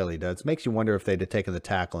really does. Makes you wonder if they'd have taken the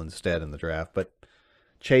tackle instead in the draft. But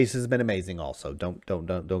Chase has been amazing also. Don't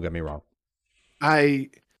get me wrong. I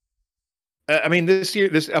mean,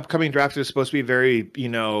 this upcoming draft is supposed to be very,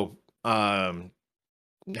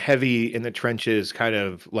 heavy in the trenches kind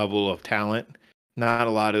of level of talent. Not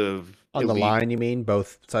a lot of on the line, you mean,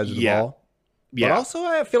 both sides of the ball? Yeah. But also,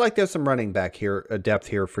 I feel like there's some running back here, a depth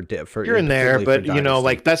here for here and there. But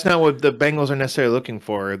like that's not what the Bengals are necessarily looking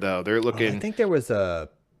for, though. They're looking. I think there was it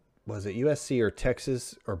USC or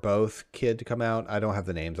Texas or both kid to come out? I don't have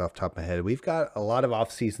the names off the top of my head. We've got a lot of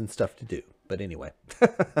off-season stuff to do. But anyway.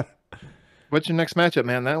 What's your next matchup,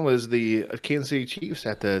 man? That was the Kansas City Chiefs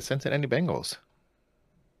at the Cincinnati Bengals.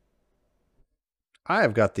 I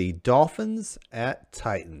have got the Dolphins at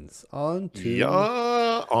Titans.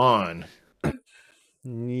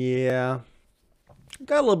 Yeah.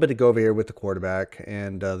 Got a little bit to go over here with the quarterback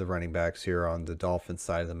and the running backs here on the Dolphins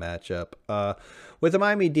side of the matchup. With the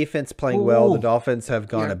Miami defense playing well, the Dolphins have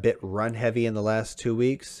gone a bit run heavy in the last 2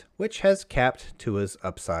 weeks, which has capped Tua's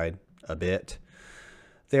upside a bit.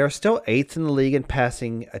 They are still 8th in the league in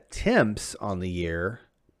passing attempts on the year,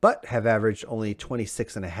 but have averaged only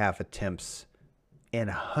 26.5 attempts and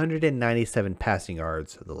 197 passing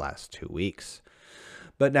yards the last 2 weeks.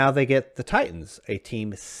 But now they get the Titans, a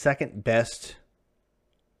team second best,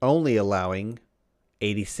 only allowing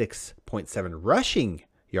 86.7 rushing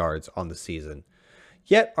yards on the season,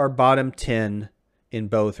 yet are bottom 10 in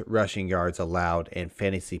both rushing yards allowed and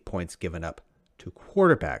fantasy points given up to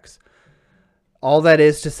quarterbacks. All that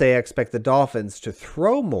is to say, I expect the Dolphins to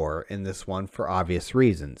throw more in this one for obvious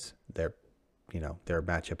reasons. Their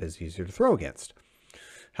matchup is easier to throw against.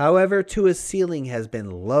 However, Tua's ceiling has been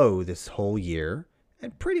low this whole year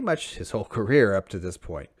and pretty much his whole career up to this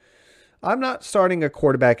point. I'm not starting a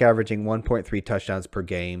quarterback averaging 1.3 touchdowns per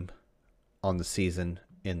game on the season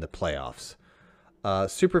in the playoffs.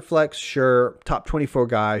 Superflex, sure. Top 24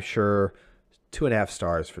 guy, sure. 2.5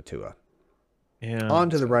 stars for Tua. Yeah. On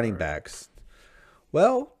to the running backs.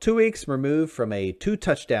 Well, 2 weeks removed from a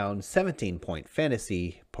 2-touchdown, 17-point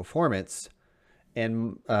fantasy performance,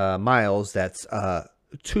 and Miles, that's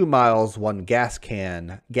 2 miles, 1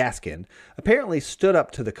 Gaskin, apparently stood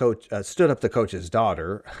up the coach's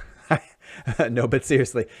daughter. No, but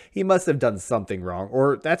seriously, he must have done something wrong,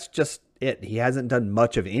 or that's just it. He hasn't done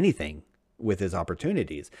much of anything with his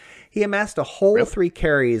opportunities. He amassed a whole 3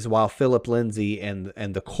 carries while Phillip Lindsay and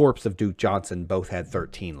the corpse of Duke Johnson both had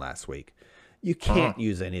 13 last week. You can't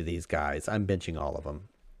use any of these guys. I'm benching all of them.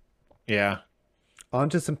 Yeah. On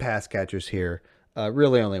to some pass catchers here.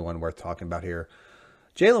 Really only one worth talking about here.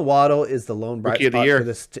 Jalen Waddle is the lone bright spot for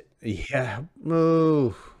this.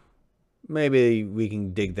 Maybe we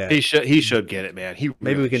can dig that. He should get it, man.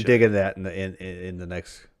 Maybe we can dig into that in the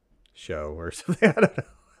next show or something. I don't know.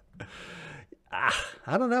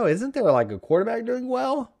 I don't know. Isn't there like a quarterback doing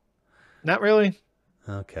well? Not really.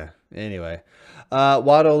 Okay. Anyway,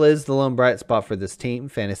 Waddle is the lone bright spot for this team,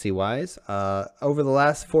 fantasy-wise. Over the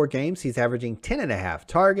last 4 games, he's averaging 10.5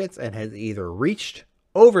 targets and has either reached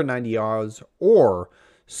over 90 yards or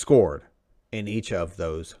scored in each of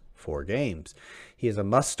those 4 games. He is a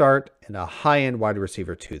must-start and a high-end wide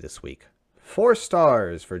receiver 2 this week. 4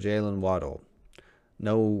 stars for Jalen Waddle.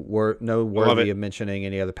 No worthy of mentioning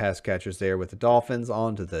any other pass catchers there with the Dolphins.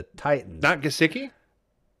 On to the Titans. Not Gesicki?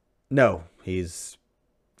 No, he's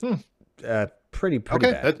pretty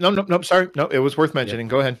okay. bad. No, sorry. No, it was worth mentioning.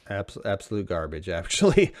 Go ahead. Absolute garbage,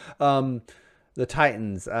 actually. The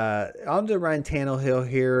Titans. On to Ryan Tannehill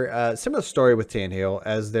here. Similar story with Tannehill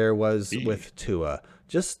as there was with Tua.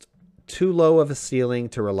 Just too low of a ceiling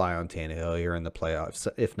to rely on Tannehill here in the playoffs,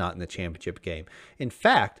 if not in the championship game. In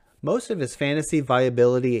fact, most of his fantasy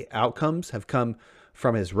viability outcomes have come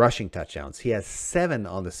from his rushing touchdowns. He has 7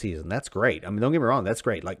 on the season. That's great. I mean, don't get me wrong. That's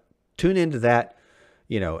great. Like, tune into that,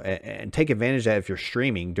 and take advantage of that if you're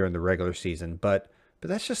streaming during the regular season. But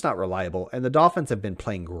that's just not reliable. And the Dolphins have been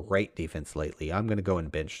playing great defense lately. I'm going to go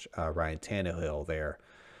and bench Ryan Tannehill there.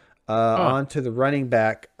 On to the running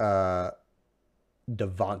back,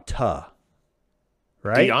 Devonta.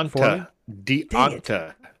 Right? Deonta.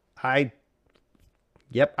 I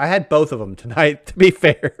had both of them tonight, to be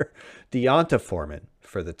fair. Deonta Foreman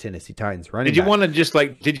for the Tennessee Titans running back. Did you want to just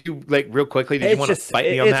real quickly, did you want to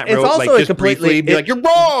fight me on that road? Also just briefly be like, you're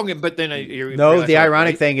wrong, but then no, the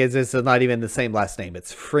ironic thing is it's not even the same last name.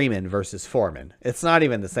 It's Freeman versus Foreman. It's not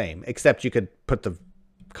even the same, except you could put the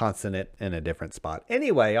consonant in a different spot.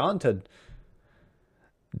 Anyway, on to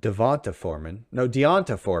Deonta Foreman.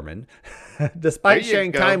 Despite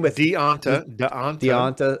sharing time with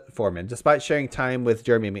Deonta Foreman, despite sharing time with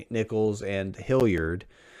Jeremy McNichols and Hilliard,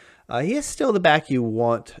 he is still the back you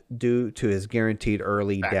want due to his guaranteed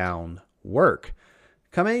early down work.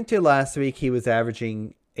 Coming into last week, he was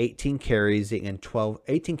averaging 18 carries and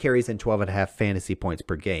 12.5 fantasy points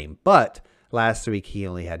per game. But last week, he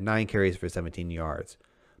only had 9 carries for 17 yards.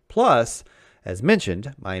 Plus, as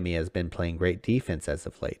mentioned, Miami has been playing great defense as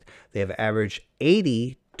of late. They have averaged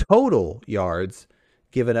 80 total yards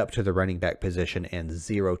given up to the running back position and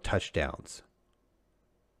 0 touchdowns.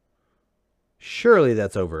 Surely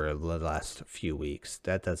that's over the last few weeks.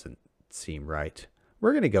 That doesn't seem right.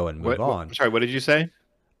 We're going to go and move on. Sorry, what did you say?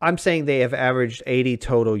 I'm saying they have averaged 80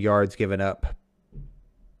 total yards given up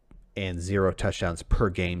and 0 touchdowns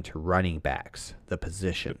per game to running backs, the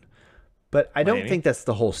position. But I don't think that's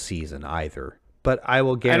the whole season either. But I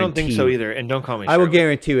will guarantee... I don't think so either, and don't call me I will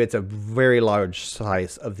guarantee you it's a very large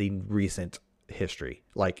slice of the recent history.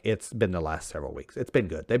 Like, it's been the last several weeks. It's been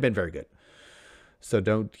good. They've been very good. So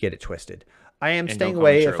don't get it twisted. I am staying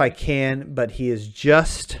away if I can, but he is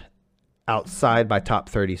just outside my top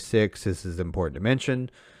 36. This is important to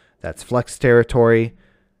mention. That's flex territory.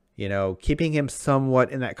 Keeping him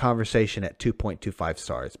somewhat in that conversation at 2.25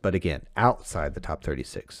 stars. But again, outside the top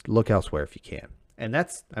 36. Look elsewhere if you can. And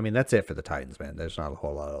that's it for the Titans, man. There's not a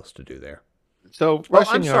whole lot else to do there. So,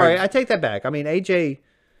 I'm sorry. I take that back. I mean, AJ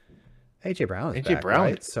Brown is back,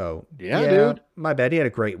 right? So, yeah, dude. My bad. He had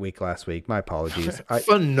a great week last week. My apologies.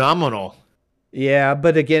 Phenomenal. Yeah,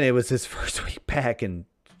 but again, it was his first week back in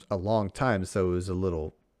a long time, so I was a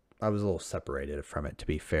little separated from it, to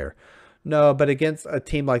be fair. No, but against a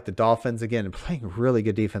team like the Dolphins, again, playing really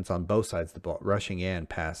good defense on both sides of the ball, rushing and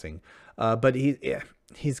passing. But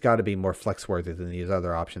he's got to be more flex-worthy than these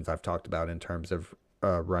other options I've talked about in terms of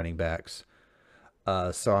running backs.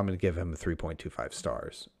 So I'm going to give him a 3.25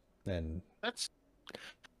 stars. And that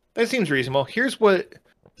seems reasonable. Here's what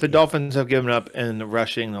the Dolphins have given up in the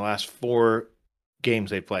rushing the last 4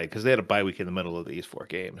 games they played, because they had a bye week in the middle of these 4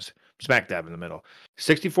 games. Smack dab in the middle.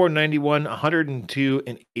 64, 91, 102,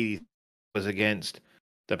 and 80 was against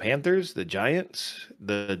the Panthers, the Giants,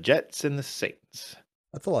 the Jets, and the Saints.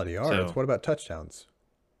 That's a lot of yards. So, what about touchdowns?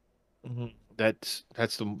 That's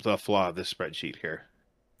the flaw of this spreadsheet here.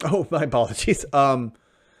 Oh, my apologies. I'm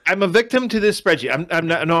a victim to this spreadsheet. I'm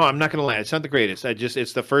not going to lie. It's not the greatest.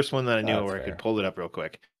 It's the first one that I knew where I could pull it up real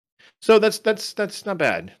quick. So that's not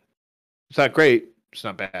bad. It's not great. It's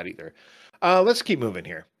not bad either. Let's keep moving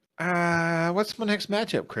here. What's my next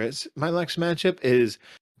matchup, Chris? My next matchup is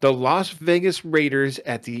the Las Vegas Raiders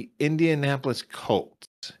at the Indianapolis Colts.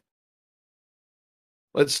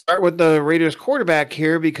 Let's start with the Raiders quarterback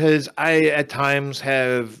here, because I at times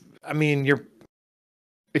have,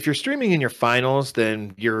 if you're streaming in your finals,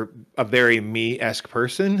 then you're a very me-esque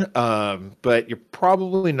person, but you're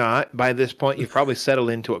probably not by this point. You've probably settled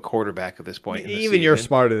into a quarterback at this point. Even you're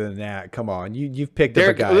smarter than that. Come on, you've picked up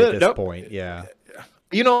a guy at this point. Yeah.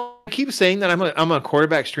 I keep saying that I'm a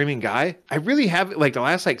quarterback streaming guy. I really have, like, the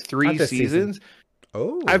last 3 seasons.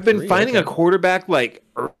 Oh, I've been finding a quarterback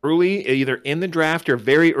early, either in the draft or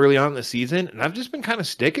very early on in the season, and I've just been kind of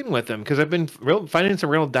sticking with them because I've been finding some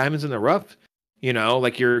real diamonds in the rough.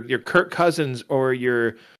 Like your Kirk Cousins or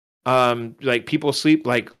your people sleep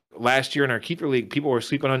last year in our keeper league. People were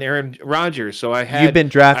sleeping on Aaron Rodgers, so you've been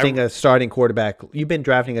drafting a starting quarterback. You've been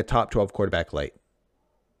drafting a top 12 quarterback late,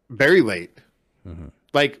 very late. Mm-hmm.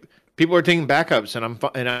 People are taking backups, and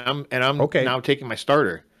I'm okay. Now taking my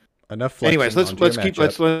starter. Enough. Anyways, let's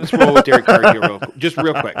roll with Derek Carr here real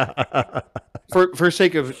quick. For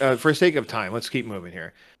sake of time, let's keep moving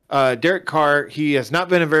here. Derek Carr, he has not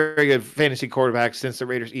been a very good fantasy quarterback since the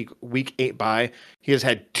Raiders week 8 bye. He has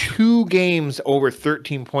had 2 games over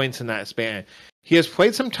 13 points in that span. He has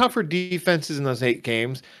played some tougher defenses in those 8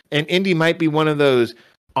 games, and Indy might be one of those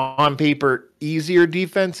on paper easier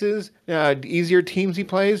defenses, easier teams he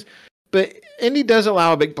plays. But Indy does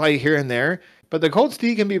allow a big play here and there. But the Colts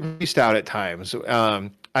D can be pretty stout at times,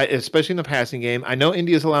 especially in the passing game. I know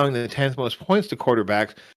Indy is allowing the 10th most points to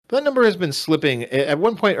quarterbacks, but that number has been slipping. At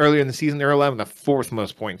one point earlier in the season, they were allowing the 4th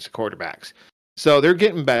most points to quarterbacks. So they're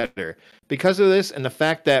getting better. Because of this and the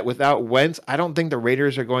fact that without Wentz, I don't think the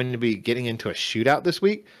Raiders are going to be getting into a shootout this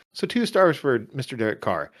week. So 2 stars for Mr. Derek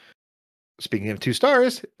Carr. Speaking of 2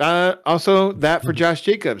 stars, also that for Josh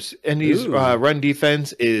Jacobs. Indy's run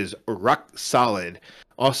defense is rock solid.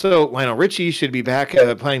 Also, Lionel Richie should be back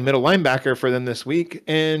playing middle linebacker for them this week.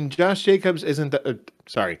 And Josh Jacobs isn't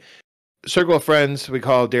circle of friends, we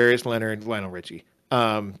call Darius Leonard Lionel Richie.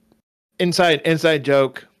 Inside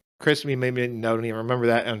joke. Chris, maybe don't even remember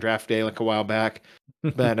that on draft day like a while back.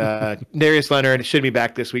 But Darius Leonard should be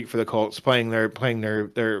back this week for the Colts, playing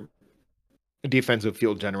their defensive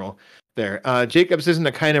field general there. Jacobs isn't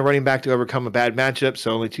the kind of running back to overcome a bad matchup,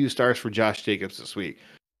 so only 2 stars for Josh Jacobs this week.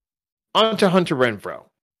 On to Hunter Renfrow.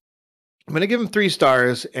 I'm going to give him 3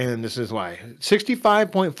 stars, and this is why.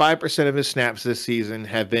 65.5% of his snaps this season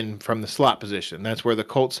have been from the slot position. That's where the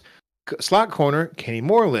Colts slot corner, Kenny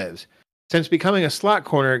Moore, lives. Since becoming a slot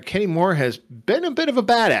corner, Kenny Moore has been a bit of a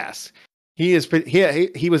badass. He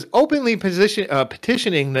was openly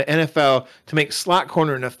petitioning the NFL to make slot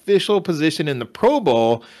corner an official position in the Pro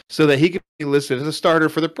Bowl so that he could be listed as a starter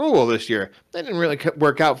for the Pro Bowl this year. That didn't really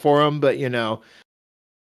work out for him, but,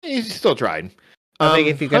 he still tried. I think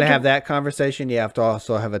if you're going to have that conversation, you have to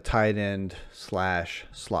also have a tight end /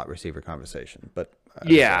 slot receiver conversation. But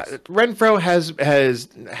Renfrow has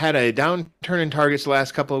had a downturn in targets the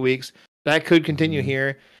last couple of weeks. That could continue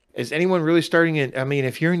here. Is anyone really starting it? I mean,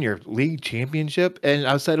 if you're in your league championship and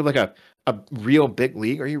outside of like a real big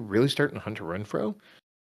league, are you really starting Hunter Renfrow?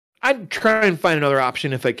 I'd try and find another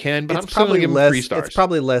option if I can, but I'm still going to give him 3 stars. It's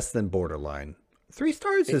probably less than borderline. 3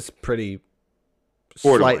 stars is pretty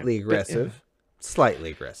slightly aggressive.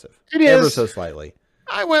 Slightly aggressive. It is. Ever so slightly.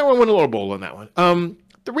 I went a little bold on that one.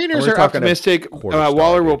 The Raiders are optimistic.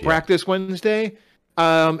 Waller will practice Wednesday.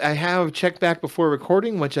 I have checked back before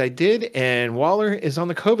recording, which I did, and Waller is on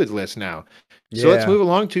the COVID list now. So let's move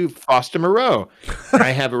along to Foster Moreau. I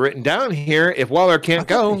have it written down here. If Waller can't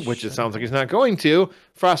go, which it sounds like he's not going to,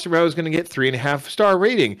 Foster Moreau is going to get 3.5-star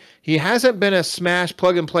rating. He hasn't been a smash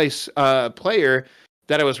plug-and-play player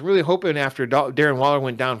that I was really hoping after Darren Waller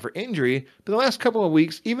went down for injury. But the last couple of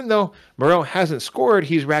weeks, even though Moreau hasn't scored,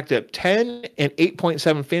 he's racked up 10 and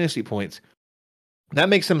 8.7 fantasy points. That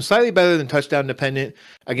makes him slightly better than touchdown dependent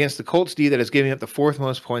against the Colts D that is giving up the 4th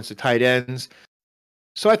most points to tight ends.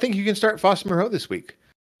 So I think you can start Foster Moreau this week.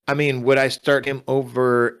 I mean, would I start him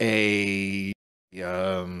over a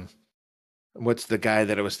what's the guy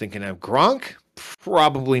that I was thinking of? Gronk?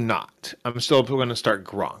 Probably not. I'm still going to start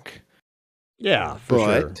Gronk. Yeah,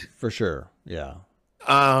 for sure. Yeah.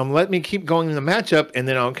 Let me keep going in the matchup, and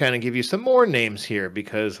then I'll kind of give you some more names here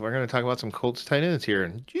because we're going to talk about some Colts tight ends here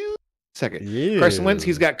in just a second. Ew. Carson Wentz,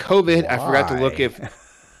 he's got COVID. Why? I forgot to look if.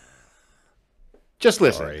 Just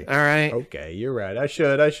listen. Sorry. All right. Okay, you're right.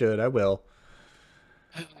 I will.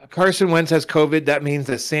 Carson Wentz has COVID. That means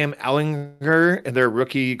that Sam Ehlinger, their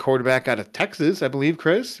rookie quarterback out of Texas, I believe,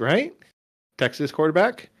 Chris, right? Texas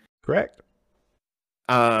quarterback. Correct.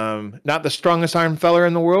 Not the strongest arm feller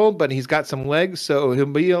in the world, but he's got some legs, so he'll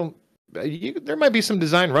be. There might be some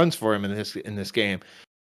design runs for him in this game.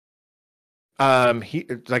 He,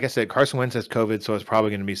 like I said, Carson Wentz has COVID, so it's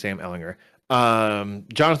probably going to be Sam Ehlinger.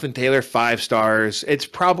 Jonathan Taylor, 5 stars. It's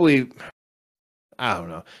probably, I don't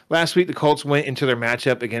know. Last week, the Colts went into their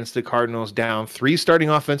matchup against the Cardinals down 3 starting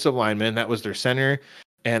offensive linemen. That was their center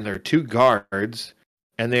and their 2 guards,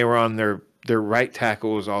 and they were on their right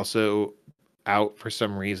tackle was also out for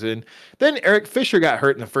some reason. Then Eric Fisher got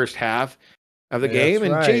hurt in the first half of the game,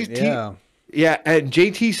 and right. and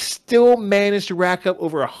JT still managed to rack up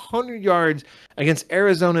over 100 yards against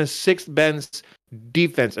Arizona's 6th best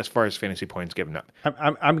defense as far as fantasy points given up.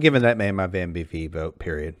 I'm giving that man my MVP vote.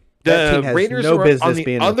 Period. The team has Raiders no are business on the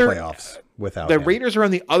being other, in the playoffs without the him. Raiders are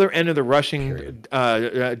on the other end of the rushing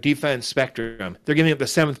defense spectrum. They're giving up the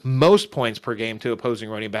 7th most points per game to opposing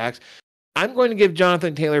running backs. I'm going to give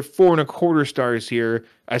Jonathan Taylor 4.25 stars here.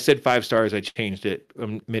 I said 5 stars. I changed it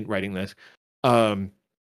mid writing this.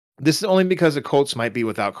 This is only because the Colts might be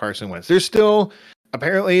without Carson Wentz. There's still,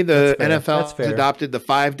 apparently the NFL has adopted the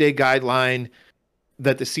 5-day guideline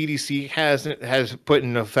that the CDC has put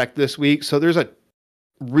in effect this week. So there's a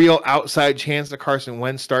real outside chance that Carson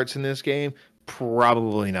Wentz starts in this game?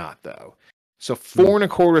 Probably not, though. So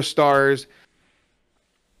 4.25 stars.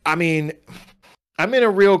 I mean, I'm in a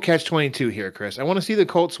real catch-22 here, Chris. I want to see the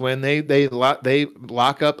Colts win. They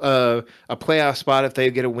lock up a playoff spot if they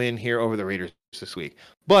get a win here over the Raiders this week.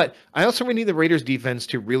 But I also need the Raiders defense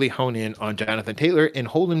to really hone in on Jonathan Taylor and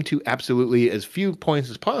hold him to absolutely as few points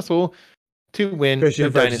as possible to win the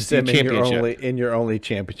Dynasty Championship. In your only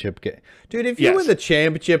championship game. Dude, if you win the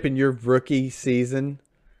championship in your rookie season,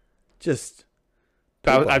 just...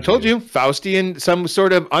 I've told you, Faustian, some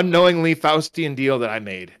sort of unknowingly Faustian deal that I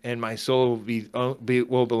made, and my soul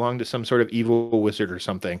will belong to some sort of evil wizard or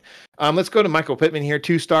something. Let's go to Michael Pittman here.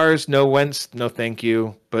 2 stars, no Wentz, no thank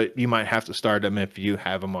you, but you might have to start him if you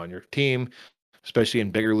have him on your team, especially in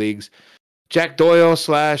bigger leagues. Jack Doyle /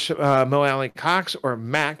 Mo Alley Cox, or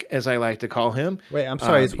Mac, as I like to call him. Wait, I'm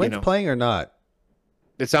sorry, is Wentz playing or not?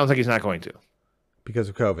 It sounds like he's not going to. Because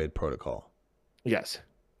of COVID protocol. Yes.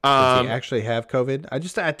 Does he actually have COVID?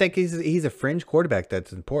 I think he's a fringe quarterback.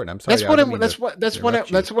 That's important. I'm sorry. That's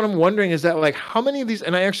what I'm wondering is that, like, how many of these,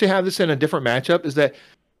 and I actually have this in a different matchup, is that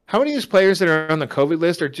how many of these players that are on the COVID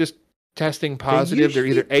list are just testing positive? They're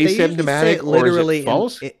either asymptomatic or is it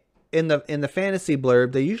false? In the fantasy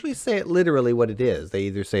blurb, they usually say it literally what it is. They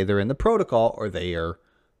either say they're in the protocol or they are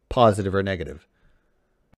positive or negative.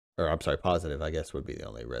 Or I'm sorry, positive, I guess would be the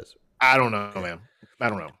only res. I don't know, man. I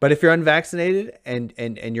don't know. But if you're unvaccinated and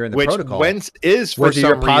you're in the protocol, Wentz is for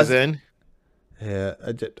some reason. Yeah,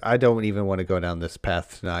 I don't even want to go down this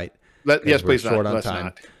path tonight. Yes, please. Short on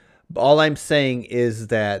time. All I'm saying is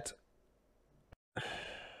that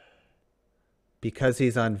because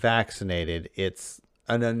he's unvaccinated, it's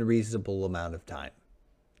an unreasonable amount of time,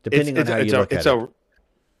 depending on how you look at it.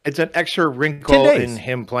 It's an extra wrinkle in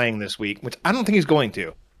him playing this week, which I don't think he's going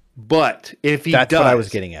to. But if he That's what I was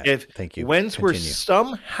getting at. If Thank you. Wentz were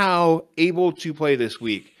somehow able to play this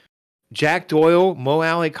week, Jack Doyle, Mo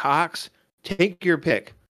Alley Cox, take your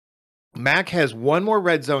pick. Mac has 1 more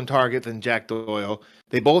red zone target than Jack Doyle.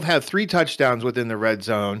 They both have 3 touchdowns within the red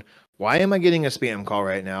zone. Why am I getting a spam call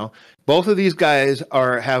right now? Both of these guys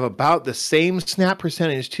have about the same snap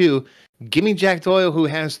percentage too. Give me Jack Doyle, who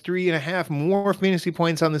has 3.5 more fantasy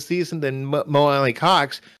points on the season than Mo Alley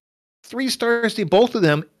Cox. 3 stars to both of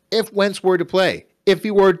them if Wentz were to play. If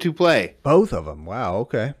he were to play. Both of them. Wow,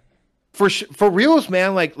 okay. For reals,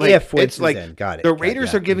 man, like if it's like the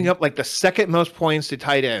Raiders are giving up like the second most points to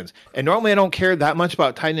tight ends. And normally I don't care that much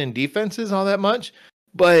about tight end defenses all that much.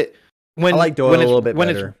 But when I like Doyle a little bit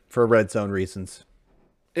better for red zone reasons.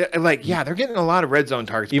 Like, yeah, they're getting a lot of red zone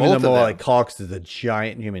targets. Even though like Cox is a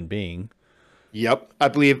giant human being. Yep, I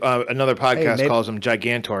believe another podcast calls him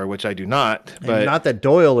Gigantor, which I do not. But not that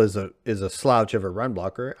Doyle is a slouch of a run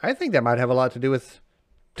blocker. I think that might have a lot to do with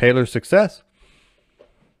Taylor's success.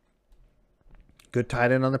 Good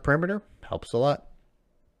tight end on the perimeter helps a lot.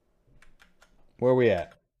 Where are we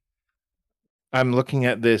at? I'm looking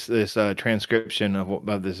at this transcription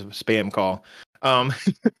of this spam call.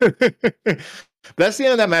 That's the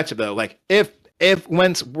end of that matchup, though. Like, if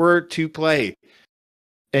Wentz were to play,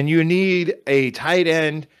 and you need a tight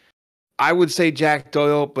end, I would say Jack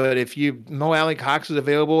Doyle. But if Mo Alley Cox is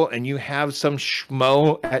available and you have some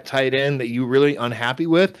schmo at tight end that you're really unhappy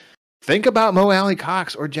with, think about Mo Alley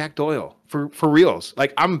Cox or Jack Doyle for reals.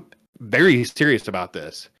 Like, I'm very serious about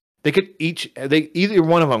this. They could either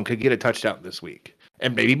one of them could get a touchdown this week,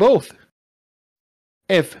 and maybe both,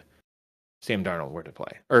 if Sam Darnold were to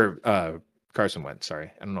play, or Carson Wentz. Sorry,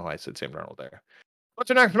 I don't know why I said Sam Darnold there. What's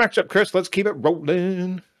our next matchup, Chris? Let's keep it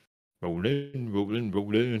rolling.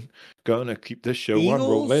 Rolling. Gonna keep this show on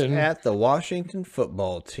rolling. Eagles at the Washington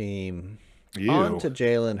football team. On to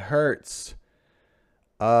Jalen Hurts.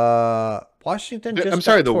 Washington just I'm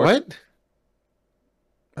sorry, the what?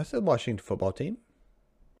 I said Washington football team.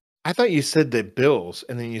 I thought you said the Bills,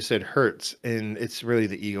 and then you said Hurts, and it's really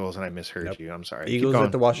the Eagles, and I misheard you. I'm sorry. Eagles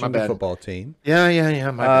at the Washington football team.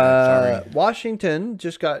 Yeah. My bad. Sorry. Washington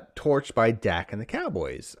just got torched by Dak and the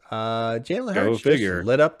Cowboys. Jalen Hurts just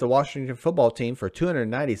lit up the Washington football team for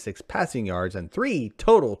 296 passing yards and 3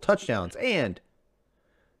 total touchdowns and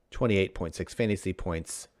 28.6 fantasy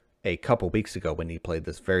points a couple weeks ago when he played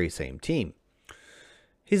this very same team.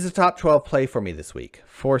 He's a top 12 play for me this week.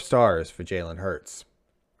 4 stars for Jalen Hurts.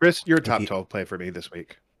 Chris, your top 12 play for me this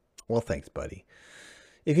week. Well, thanks, buddy.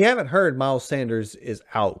 If you haven't heard, Miles Sanders is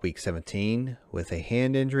out week 17 with a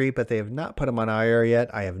hand injury, but they have not put him on IR yet.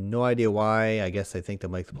 I have no idea why. I guess they think they'll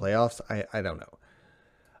make the playoffs. I don't know.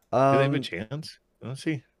 Do they have a chance? Let's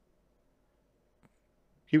see.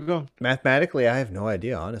 Keep going. Mathematically, I have no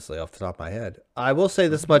idea, honestly, off the top of my head. I will say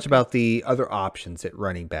this much about the other options at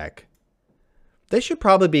running back. They should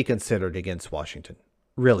probably be considered against Washington.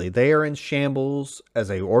 Really, they are in shambles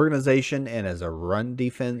as a organization and as a run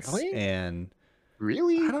defense. Really? And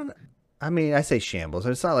Really? I don't. I mean, I say shambles.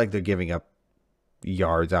 It's not like they're giving up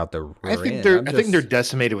yards out the I rear think end. I think they're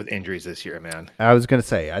decimated with injuries this year, man. I was going to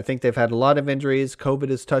say, I think they've had a lot of injuries. COVID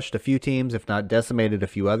has touched a few teams, if not decimated a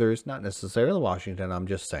few others. Not necessarily Washington. I'm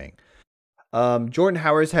just saying. Jordan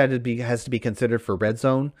Howard has to be considered for red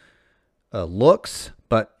zone looks,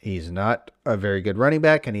 but he's not a very good running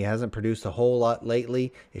back, and he hasn't produced a whole lot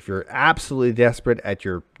lately. If you're absolutely desperate at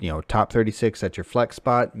your top 36 at your flex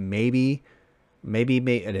spot, maybe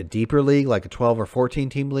in a deeper league like a 12 or 14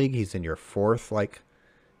 team league, he's in your fourth. Like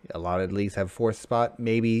a lot of leagues have fourth spot.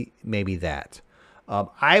 Maybe that.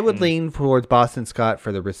 I would lean towards Boston Scott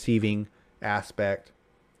for the receiving aspect.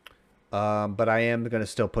 But I am going to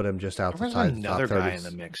still put him just outside the top 30s. Another guy in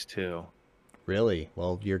the mix too. Really?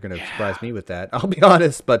 Well, you're going to surprise me with that. I'll be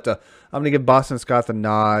honest, but I'm going to give Boston Scott the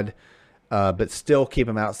nod, but still keep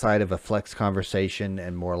him outside of a flex conversation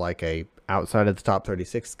and more like a outside of the top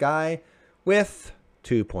 36 guy with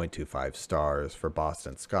 2.25 stars for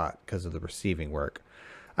Boston Scott because of the receiving work.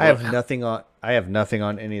 I have nothing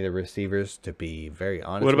on any of the receivers, to be very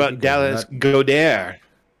honest. What about Dallas Goedert?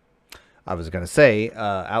 I was going to say,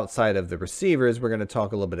 outside of the receivers, we're going to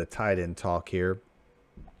talk a little bit of tight end talk here.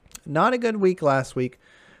 Not a good week last week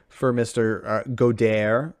for Mr.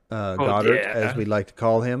 Goddard, as we'd like to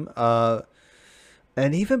call him.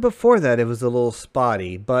 And even before that, it was a little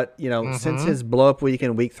spotty. But, since his blow-up week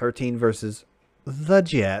in Week 13 versus the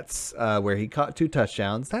Jets, where he caught 2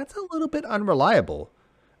 touchdowns, that's a little bit unreliable.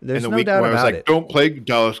 There's no doubt about it. Don't play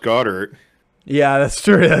Dallas Goedert. Yeah, that's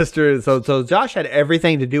true. That's true. So Josh had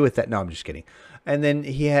everything to do with that. No, I'm just kidding. And then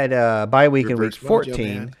he had a bye week in Week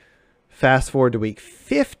 14. Fast forward to Week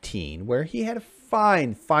 15, where he had a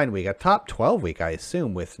fine week, a top 12 week, I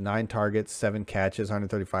assume, with 9 targets, 7 catches,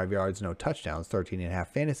 135 yards, no touchdowns, 13.5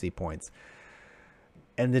 fantasy points.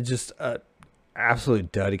 And then just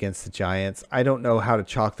absolute dud against the Giants. I don't know how to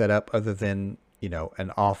chalk that up other than,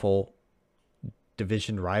 an awful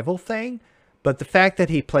division rival thing. But the fact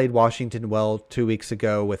that he played Washington well 2 weeks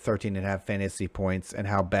ago with 13.5 fantasy points and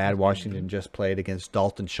how bad Washington just played against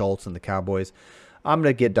Dalton Schultz and the Cowboys, I'm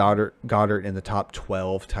going to get Goddard in the top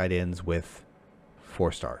 12 tight ends with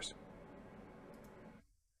 4 stars.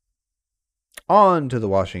 On to the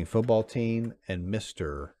Washington football team and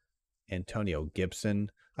Mr. Antonio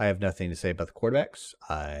Gibson. I have nothing to say about the quarterbacks.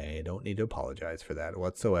 I don't need to apologize for that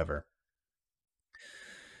whatsoever.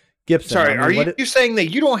 Gibson. Sorry, are you saying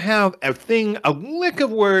that you don't have a lick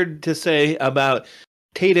of word to say about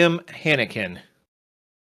Tatum Hannikin?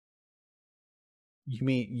 You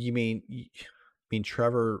mean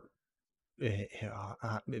Trevor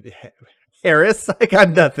Harris? I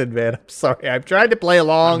got nothing, man. I'm sorry. I've tried to play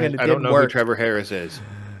along and it didn't work. I don't know who Trevor Harris is.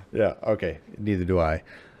 Yeah, okay. Neither do I.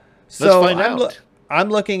 So let's find out. I'm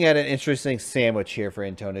looking at an interesting sandwich here for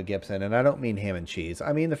Antonio Gibson, and I don't mean ham and cheese.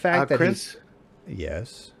 I mean the fact that Chris?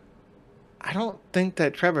 Yes. I don't think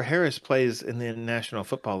that Trevor Harris plays in the National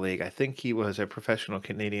Football League. I think he was a professional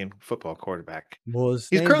Canadian football quarterback. He's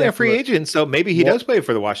currently a free agent, so maybe he does play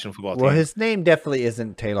for the Washington football team. Well, his name definitely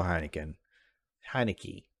isn't Taylor Heineke.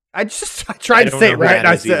 I tried to say it right, and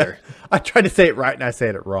I tried to say it right, and I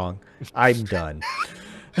said it wrong. I'm done.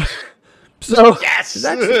 So yes,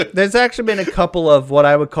 there's actually been a couple of what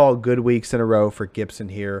I would call good weeks in a row for Gibson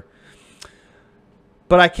here.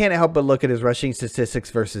 But I can't help but look at his rushing statistics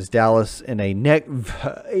versus Dallas in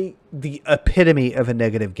the epitome of a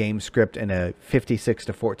negative game script in a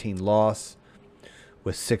 56-14 loss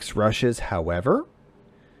with 6 rushes. However,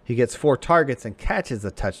 he gets 4 targets and catches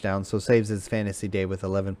a touchdown, so saves his fantasy day with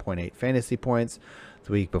 11.8 fantasy points.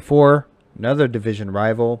 The week before, another division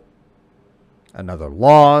rival, another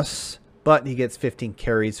loss, but he gets 15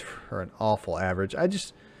 carries for an awful average.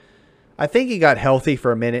 I think he got healthy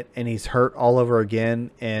for a minute and he's hurt all over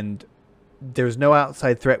again. And there's no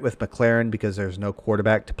outside threat with McLaurin because there's no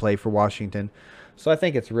quarterback to play for Washington. So I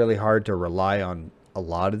think it's really hard to rely on a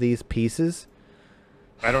lot of these pieces.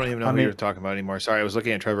 I don't even know who you're talking about anymore. Sorry, I was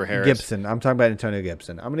looking at Trevor Harris. Gibson. I'm talking about Antonio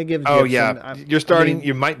Gibson. I'm going to give Gibson. Oh, yeah. You're starting.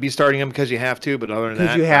 You might be starting him because you have to, but other than that.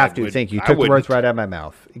 Because you have to. Thank you. You took the words right out of my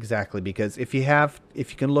mouth. Exactly. Because if you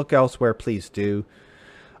can look elsewhere, please do.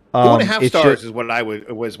 2.5 stars is what I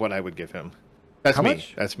would give him. That's How me.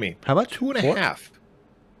 much? That's me. How much? 2.5.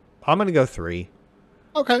 I'm going to go 3.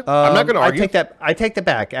 Okay. I'm not going to argue. I take that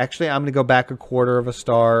back. Actually, I'm going to go back 1/4 of a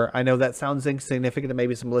star. I know that sounds insignificant to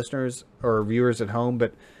maybe some listeners or viewers at home,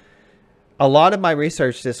 but a lot of my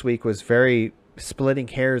research this week was very splitting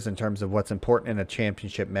hairs in terms of what's important in a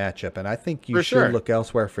championship matchup, and I think you should look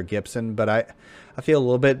elsewhere for Gibson. But I feel a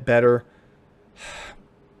little bit better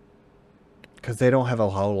Because they don't have a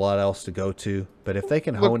whole lot else to go to. But if they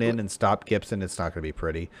can hone in and stop Gibson, it's not going to be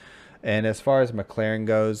pretty. And as far as McLaurin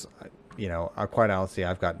goes, quite honestly,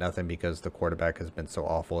 I've got nothing because the quarterback has been so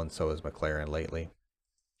awful, and so has McLaurin lately.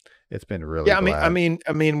 It's been really I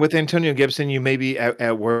mean, with Antonio Gibson, you maybe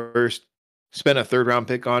at worst spend a 3rd-round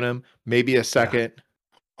pick on him, maybe a 2nd,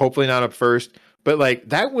 hopefully not a 1st. But like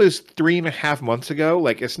that was 3.5 months ago.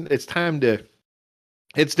 Like it's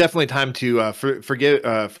definitely time to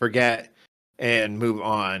forget and move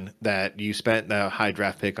on that you spent the high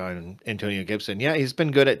draft pick on Antonio Gibson. Yeah, he's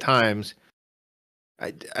been good at times.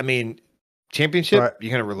 I mean, championship, you're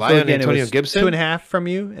going to rely on Antonio Gibson? 2.5 from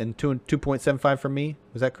you and 2.75 from me.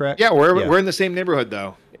 Was that correct? Yeah, we're in the same neighborhood,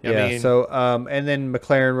 though. Yeah, I mean, so, and then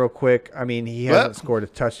McLaurin real quick. I mean, he hasn't scored a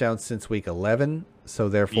touchdown since week 11. So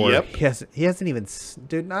therefore, he hasn't even,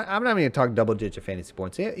 dude. I'm not even talking double-digit fantasy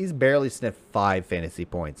points. He's barely sniffed 5 fantasy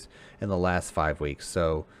points in the last 5 weeks.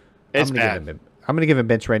 So it's I'm bad. I'm going to give him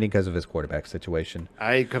bench rating because of his quarterback situation.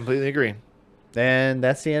 I completely agree. And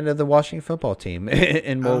that's the end of the Washington football team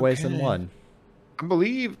in more ways than one. I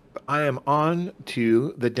believe I am on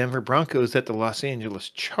to the Denver Broncos at the Los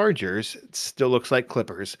Angeles Chargers. It still looks like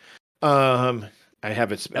Clippers. I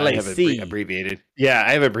have it abbreviated. Yeah,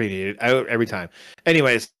 I have abbreviated every time.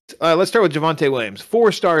 Anyways, let's start with Javonte Williams.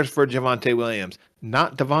 4 stars for Javonte Williams.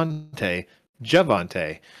 Not Devontae,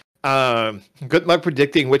 Javonte. Good luck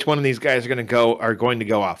predicting which one of these guys are going to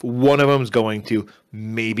go off. One of them's going to,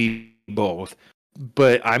 maybe both.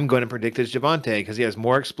 But I'm going to predict it's Javonte because he has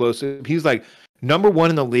more explosive. He's like number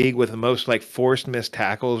 1 in the league with the most like forced missed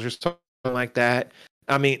tackles or something like that.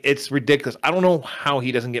 I mean, it's ridiculous. I don't know how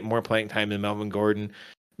he doesn't get more playing time than Melvin Gordon.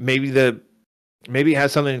 Maybe he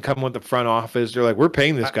has something in common with the front office. They're like, we're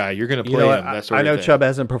paying this guy. You're going to play him. That sort I know of thing. Chubb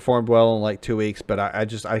hasn't performed well in like 2 weeks, but I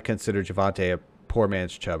consider Javonte a poor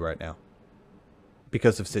man's Chubb right now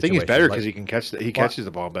because of situations. I think he's better because he can catch. He catches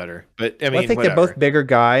the ball better. But I mean, I think they're both bigger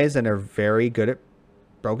guys and are very good at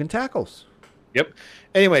broken tackles. Yep.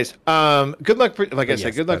 Anyways, good luck. Like I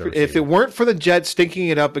said, good luck. If it weren't for the Jets stinking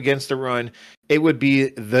it up against the run, it would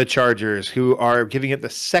be the Chargers who are giving it the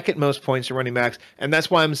 2nd most points to running backs, and that's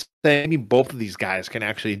why I'm saying maybe both of these guys can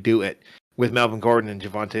actually do it with Melvin Gordon and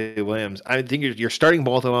Javonte Williams. I think you're starting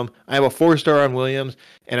both of them. I have a 4-star on Williams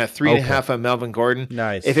and a 3.5 on Melvin Gordon.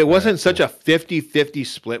 Nice. If it wasn't such a 50-50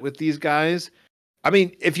 split with these guys, I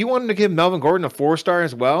mean, if you wanted to give Melvin Gordon a 4-star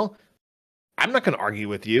as well, I'm not going to argue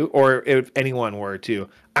with you, or if anyone were to.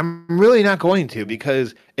 I'm really not going to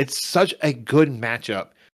because it's such a good matchup.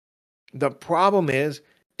 The problem is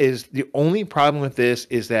the only problem with this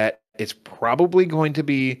is that it's probably going to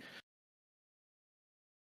be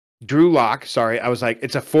Drew Lock. Sorry, I was like,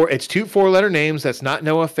 it's 2 4-letter names. That's not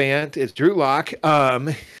Noah Fant. It's Drew Lock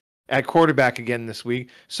at quarterback again this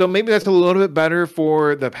week. So maybe that's a little bit better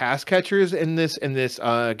for the pass catchers in this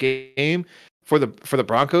game. For the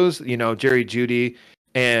Broncos, Jerry Jeudy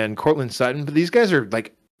and Cortland Sutton, but these guys are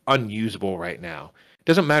like unusable right now. It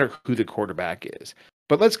doesn't matter who the quarterback is.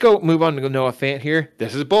 But let's move on to Noah Fant here.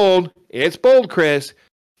 This is bold. It's bold, Chris.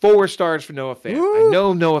 4 stars for Noah Fant. Woo! I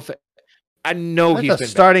know Noah Fant. I know he's been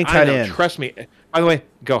starting tight end. Trust me. By the way,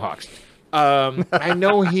 go Hawks. I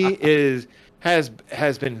know he has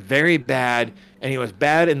been very bad, and he was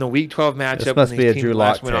bad in the Week 12 matchup. This must be a Drew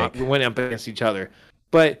Lock take. Went up against each other,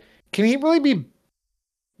 but. Can he really be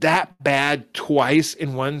that bad twice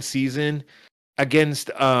in one season against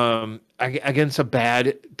a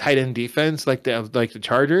bad tight end defense like the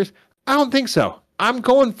Chargers? I don't think so. I'm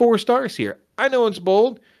going 4 stars here. I know it's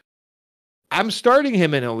bold. I'm starting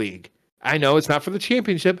him in a league. I know it's not for the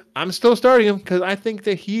championship. I'm still starting him because I think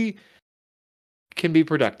that he can be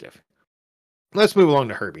productive. Let's move along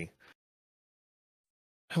to Herbie.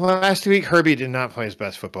 Last week, Herbie did not play his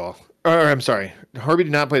best football. Herbie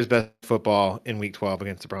did not play his best football in Week 12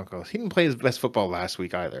 against the Broncos. He didn't play his best football last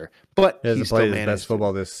week either. But he hasn't played his best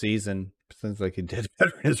football this season. Seems like he did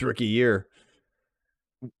better in his rookie year.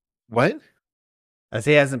 What? I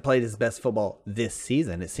say he hasn't played his best football this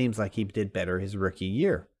season. It seems like he did better his rookie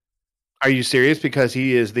year. Are you serious? Because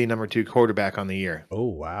he is the number 2 quarterback on the year. Oh,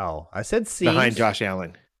 wow. I said seems. Behind Josh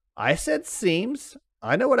Allen. I said seems.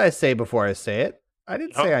 I know what I say before I say it. I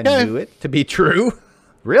didn't say I knew it to be true.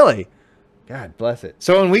 Really? God bless it.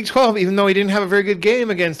 So in Week 12, even though he didn't have a very good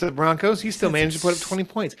game against the Broncos, he still managed to put up 20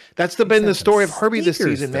 points. That's been the story of Herbie this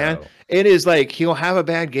season, man. It is like he'll have a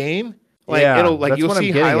bad game. Like you'll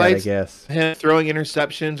see highlights, him throwing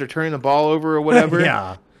interceptions or turning the ball over or whatever.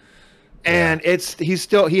 Yeah. And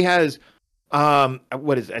he has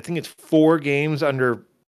what is it? I think it's 4 games under.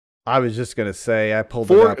 I was just gonna say I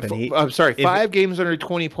pulled it up and I'm sorry, 5 games under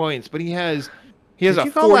 20 points, but he has He has Did a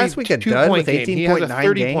you call last week a 42 dud point with game. He has a 18.9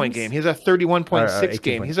 30 point games? game. He has a 31.6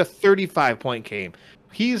 game. He's a 35 point game.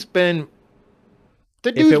 He's been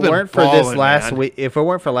the dude's If it been weren't for balling, this last man. week, if it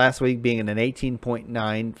weren't for last week being an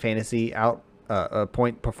 18.9 fantasy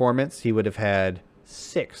point performance, he would have had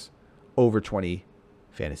 6 over 20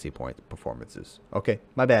 fantasy point performances. Okay,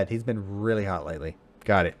 my bad. He's been really hot lately.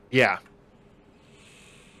 Got it. Yeah.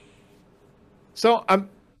 So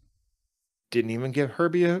didn't even give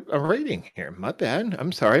Herbie a rating here. My bad.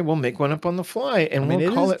 I'm sorry. We'll make one up on the fly, and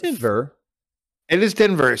we'll call it Denver. It is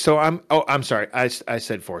Denver. So I'm sorry. I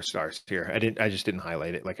said 4 stars here. I just didn't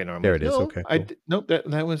highlight it like I normally. There it is. Okay. Cool. Nope.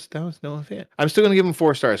 That was Noah Fant. I'm still gonna give him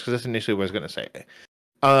 4 stars because that's initially what I was gonna say.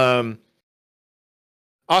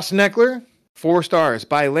 Austin Eckler, 4 stars.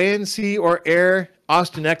 By land, sea, or air,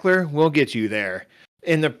 Austin Eckler will get you there.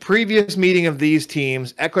 In the previous meeting of these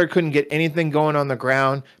teams, Eckler couldn't get anything going on the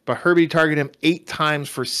ground, but Herbie targeted him 8 times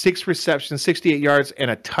for 6 receptions, 68 yards, and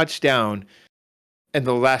a touchdown. And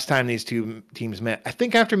the last time these two teams met, I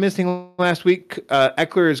think after missing last week,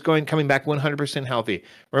 Eckler is coming back 100% healthy.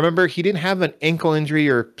 Remember, he didn't have an ankle injury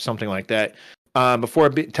or something like that before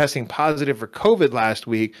testing positive for COVID last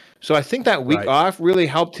week. So I think that week off really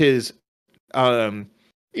helped his,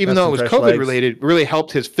 even though it was COVID related, really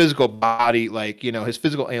helped his physical body, like, his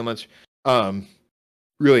physical ailments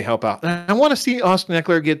really help out. And I want to see Austin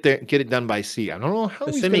Eckler get it done by sea. I don't know how.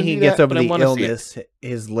 Assuming he gets over the illness,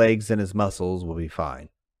 his legs and his muscles will be fine.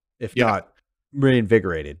 If not,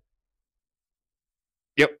 reinvigorated.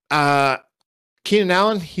 Yep. Keenan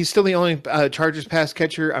Allen, he's still the only Chargers pass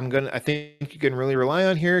catcher I think you can really rely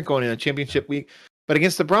on here going in a championship week. But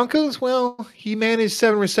against the Broncos, well, he managed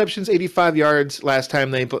 7 receptions, 85 yards last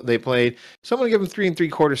time they played. So I'm going to give him 3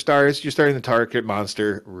 3/4 stars. You're starting the target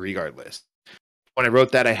monster regardless. When I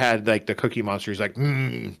wrote that, I had like the Cookie Monster. He's like,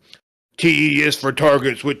 T is for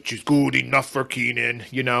targets, which is good enough for Keenan.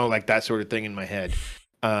 Like that sort of thing in my head.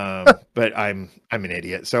 But I'm an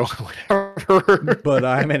idiot, so whatever. But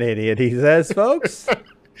I'm an idiot, he says, folks.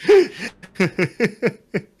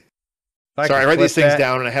 Sorry, I write these things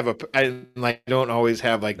down, and I don't always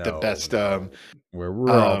have the best. We're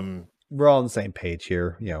all on the same page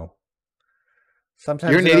here.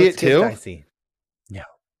 Sometimes you're an idiot too. Dicey. No,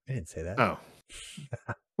 I didn't say that. Oh.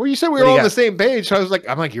 Well, you said we were all on the same page, so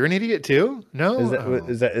I'm like, you're an idiot too? No,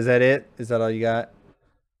 is that it? Is that all you got?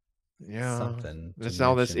 Yeah, something. That's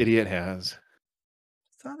all this idiot has.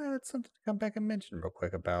 I thought I had something to come back and mention real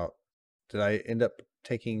quick about. Did I end up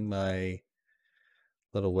taking my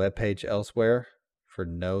little webpage elsewhere for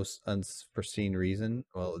no unforeseen reason?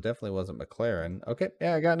 Well, it definitely wasn't McLaren. Okay,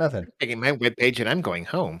 yeah, I got nothing. I'm taking my webpage and I'm going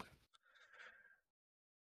home.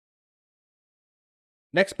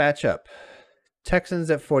 Next matchup. Texans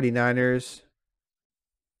at 49ers.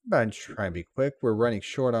 I'm trying to be quick. We're running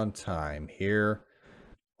short on time here.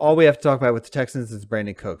 All we have to talk about with the Texans is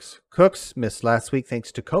Brandon Cooks. Cooks missed last week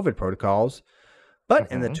thanks to COVID protocols,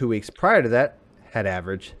 but in the 2 weeks prior to that, had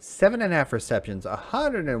averaged 7.5 receptions,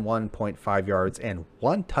 101.5 yards, and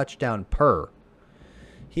 1 touchdown per.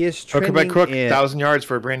 He is trending by Cook, 1,000 yards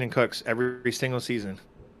for Brandon Cooks every single season.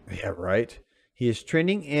 Yeah, right. He is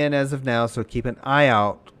trending in as of now, so keep an eye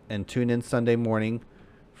out and tune in Sunday morning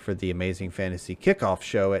for the Amazing Fantasy Kickoff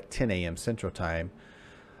Show at 10 a.m. Central Time.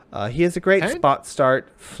 He has a great spot start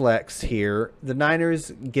flex here. The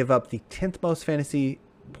Niners give up the 10th most fantasy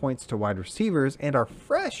points to wide receivers and are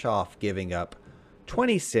fresh off giving up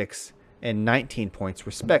 26 and 19 points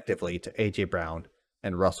respectively to A.J. Brown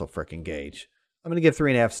and Russell frickin' Gage. I'm going to give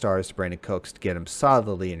 3.5 stars to Brandon Cooks to get him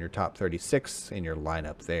solidly in your top 36 in your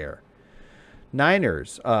lineup there.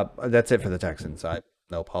 Niners, that's it for the Texans.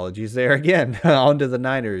 No apologies there again. On to the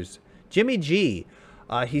Niners. Jimmy G,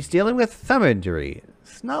 he's dealing with thumb injury.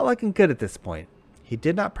 It's not looking good at this point. He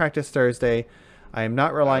did not practice Thursday. I am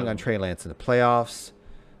not relying on Trey Lance in the playoffs.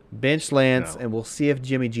 Bench Lance, and we'll see if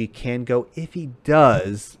Jimmy G can go. If he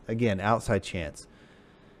does, again, outside chance.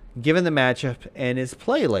 Given the matchup and his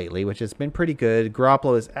play lately, which has been pretty good,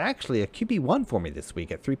 Garoppolo is actually a QB1 for me this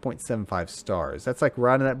week at 3.75 stars. That's like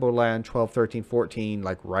right in that borderline, 12, 13, 14,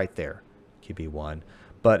 like right there, QB1.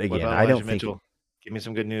 But again, I don't think... Give me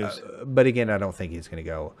some good news. But again, I don't think he's going to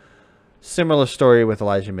go. Similar story with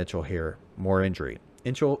Elijah Mitchell here. More injury.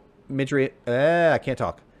 I can't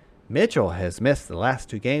talk. Mitchell has missed the last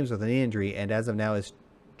 2 games with an injury and as of now is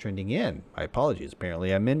trending in. My apologies.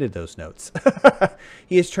 Apparently I amended those notes.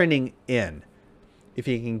 He is trending in. If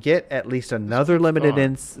he can get at least another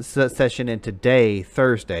limited session in today,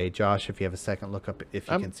 Thursday, Josh, if you have a second, look up if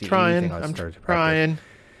you can see anything on Thursday. I'm trying.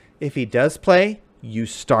 If he does play, you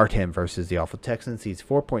start him versus the awful Texans. He's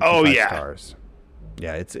 4.25 stars.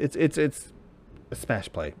 Yeah, it's a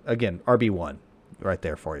smash play. Again, RB1. right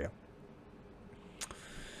there for you.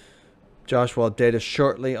 Josh will update us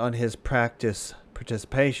shortly on his practice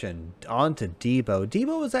participation. On to Debo.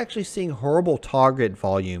 Debo was actually seeing horrible target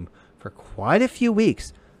volume for quite a few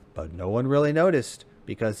weeks, but no one really noticed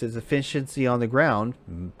because his efficiency on the ground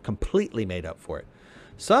completely made up for it.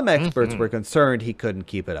 Some experts were concerned he couldn't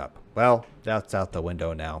keep it up. Well, that's out the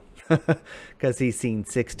window now because he's seen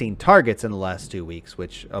 16 targets in the last 2 weeks,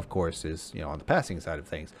 which of course is, on the passing side of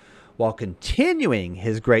things, while continuing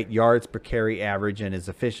his great yards per carry average and his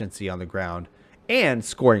efficiency on the ground and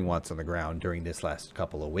scoring once on the ground during this last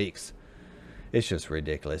couple of weeks. It's just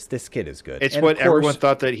ridiculous. This kid is good. It's what everyone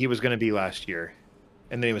thought that he was going to be last year.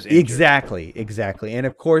 And then he was injured. Exactly. And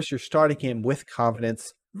of course, you're starting him with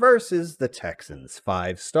confidence versus the Texans.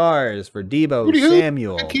 5 stars for Debo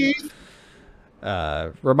Samuel.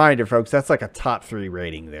 Reminder, folks, that's like a top 3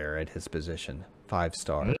 rating there at his position.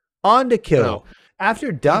 5-star. On to Kittle. No.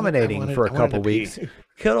 After dominating for a couple weeks,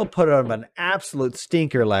 Kittle put up an absolute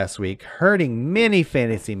stinker last week, hurting many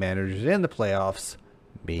fantasy managers in the playoffs,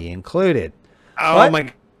 me included. Oh,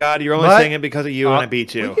 my God. You're only saying it because of you and I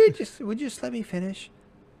beat you. Would you just let me finish?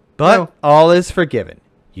 But all is forgiven.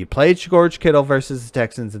 You played George Kittle versus the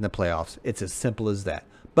Texans in the playoffs. It's as simple as that.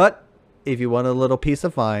 But if you want a little peace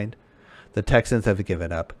of mind, the Texans have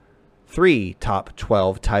given up 3 top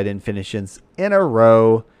 12 tight end finishes in a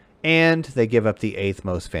row, and they give up the 8th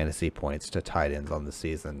most fantasy points to tight ends on the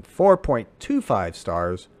season. 4.25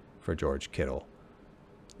 stars for George Kittle.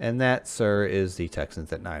 And that, sir, is the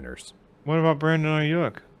Texans at Niners. What about Brandon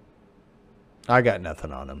Ayuk? I got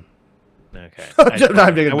nothing on him. Okay. I'm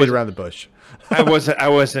going to beat around the bush. I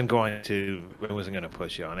wasn't going to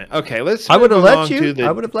push you on it. Okay, let's. I would have let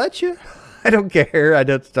you. I don't care. I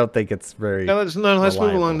don't think it's very. Let's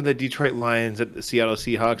move along to the Detroit Lions at the Seattle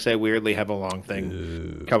Seahawks. I weirdly have a long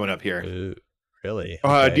thing coming up here. Really?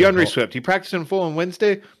 Okay. DeAndre Swift. He practiced in full on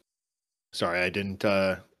Wednesday. Sorry, I didn't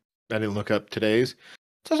look up today's.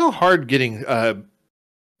 It's also hard getting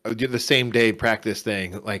the same day practice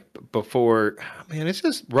thing like before. Man, it's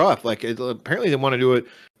just rough. Like apparently they want to do it.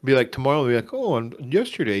 Be like tomorrow. Be like, oh, and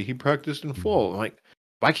yesterday he practiced in full. Like,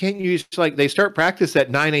 why can't you just they start practice at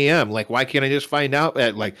 9 a.m. Like, why can't I just find out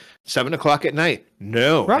at 7 o'clock at night?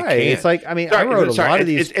 No, right. It's like, I wrote a lot of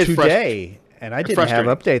these today, and I didn't have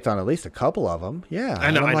updates on at least a couple of them. Yeah, I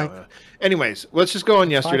know. Anyways, let's just go on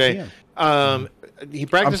yesterday. He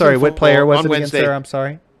practiced. I'm sorry. What player was it Wednesday. Against, sir? I'm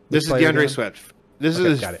sorry. This is DeAndre Swift. This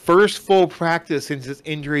is his first full practice since his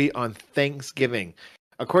injury on Thanksgiving.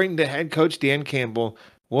 According to head coach Dan Campbell,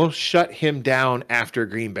 we'll shut him down after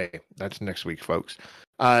Green Bay. That's next week, folks.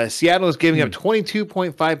 Seattle is giving up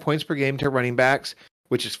 22.5 points per game to running backs,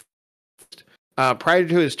 which is prior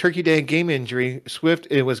to his Turkey Day game injury. Swift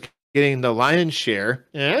was getting the lion's share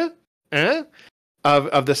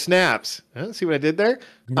of the snaps. See what I did there?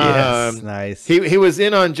 Yes, nice. He was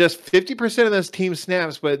in on just 50% of those team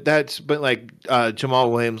snaps, but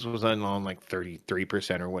Jamal Williams was on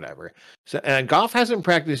 33% or whatever. So and Goff hasn't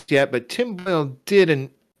practiced yet, but Tim Boyle did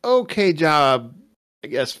an okay job, I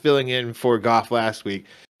guess, filling in for Goff last week.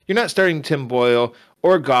 You're not starting Tim Boyle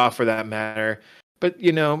or Goff for that matter, but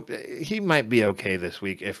he might be okay this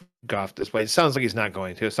week if Goff displays. It sounds like he's not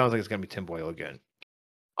going to. It sounds like it's going to be Tim Boyle again.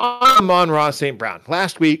 Amon-Ra St. Brown.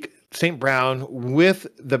 Last week, St. Brown, with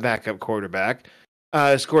the backup quarterback,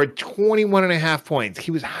 scored 21.5 points. He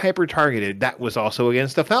was hyper-targeted. That was also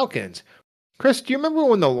against the Falcons. Chris, do you remember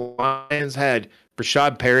when the Lions had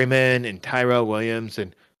Rashad Perryman and Tyrell Williams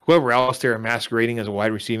and whoever else they were masquerading as a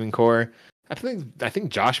wide receiving core? I think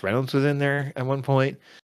Josh Reynolds was in there at one point.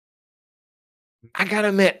 I gotta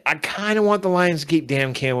admit, I kind of want the Lions to keep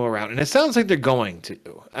Dan Campbell around, and it sounds like they're going to.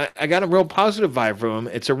 I got a real positive vibe from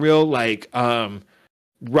him. It's a real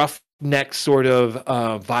roughneck sort of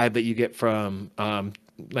vibe that you get from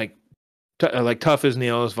tough as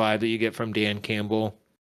nails vibe that you get from Dan Campbell,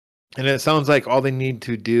 and it sounds like all they need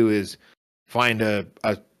to do is find a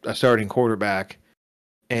starting quarterback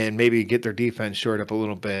and maybe get their defense shored up a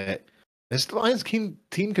little bit. This Lions team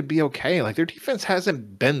could be okay. Their defense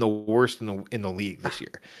hasn't been the worst in the league this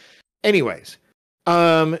year. Anyways,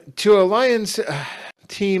 to a Lions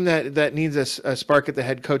team that needs a spark at the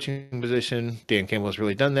head coaching position, Dan Campbell has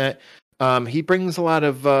really done that. He brings a lot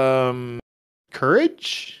of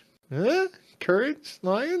courage,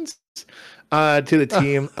 Lions, to the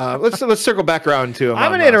team. Let's circle back around to him.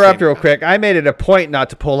 I'm going to interrupt real quick. I made it a point not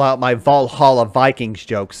to pull out my Valhalla Vikings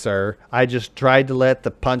joke, sir. I just tried to let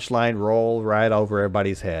the punchline roll right over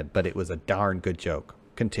everybody's head, but it was a darn good joke.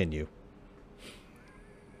 Continue.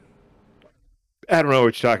 I don't know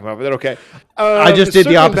what you're talking about, but okay. I just did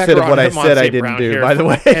the opposite of what I said I didn't do, by the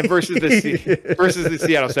way. And versus the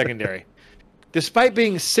Seattle secondary. Despite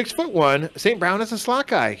being 6'1", St. Brown is a slot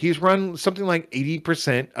guy. He's run something like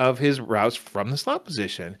 80% of his routes from the slot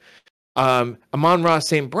position. Amon-Ra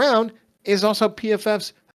St. Brown is also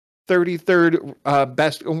PFF's 33rd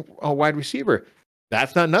best wide receiver.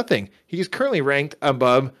 That's not nothing. He's currently ranked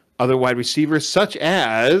above other wide receivers such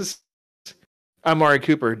as Amari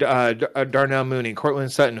Cooper, Darnell Mooney,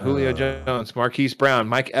 Cortland Sutton, Julio Jones, Marquise Brown,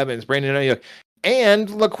 Mike Evans, Brandon Ayuk, and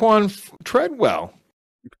Laquan Treadwell.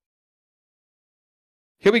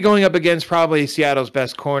 He'll be going up against probably Seattle's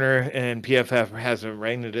best corner, and PFF has it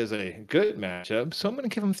rated as a good matchup. So I'm going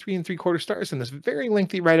to give him 3 3/4 stars in this very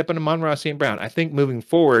lengthy write-up on Amon-Ra St. Brown. I think moving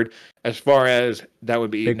forward, as far as that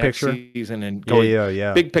would be big next picture season and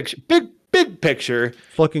going big picture, big picture.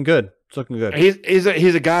 It's looking good. It's looking good. He's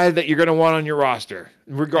a guy that you're going to want on your roster,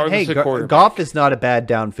 regardless of quarterback. Goff is not a bad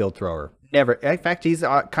downfield thrower. Never. In fact, he's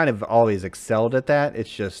kind of always excelled at that.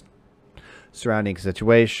 It's just surrounding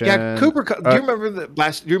situation. Yeah, Cooper Kupp. Do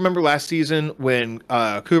you remember last season when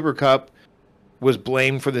Cooper Kupp was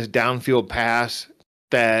blamed for this downfield pass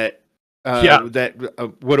that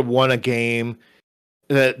would have won a game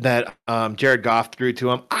that Jared Goff threw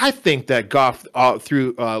to him? I think that Goff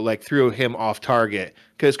threw him off target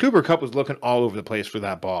because Cooper Kupp was looking all over the place for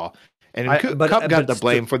that ball. And Kupp got the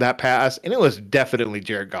blame for that pass, and it was definitely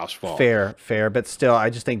Jared Goff's fault. Fair, but still, I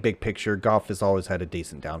just think big picture, Goff has always had a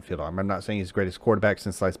decent downfield arm. I'm not saying he's the greatest quarterback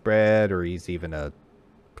since sliced bread, or he's even a.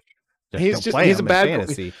 He's a bad.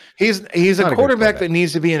 He's a quarterback that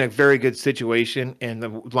needs to be in a very good situation, and the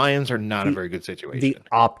Lions are not a very good situation. The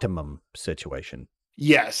optimum situation.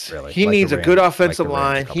 Yes, really. He needs a good offensive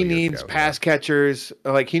line. He needs pass catchers.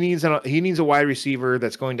 Like he needs a wide receiver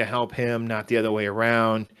that's going to help him, not the other way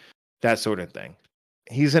around. That sort of thing.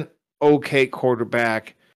 He's an okay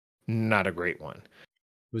quarterback, not a great one.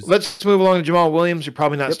 Let's move along to Jamal Williams. You're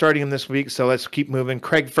probably not starting him this week, so let's keep moving.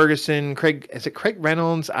 Craig Ferguson. Is it Craig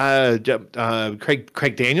Reynolds?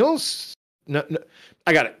 Craig Daniels? No,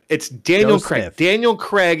 I got it. It's Daniel Joe Craig. Smith. Daniel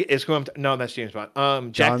Craig is going to. No, that's James Bond.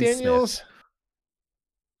 Jack John Daniels. Smith.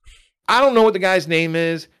 I don't know what the guy's name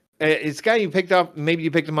is. It's a guy you picked up. Maybe you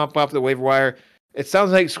picked him up off the waiver wire. It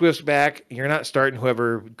sounds like Swift's back. You're not starting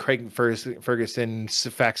whoever Craig Ferguson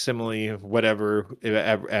facsimile, whatever,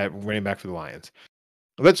 at running back for the Lions.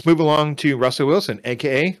 Let's move along to Russell Wilson,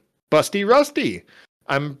 a.k.a. Busty Rusty.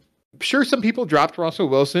 I'm sure some people dropped Russell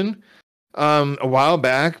Wilson a while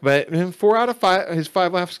back, but in 4 out of 5 his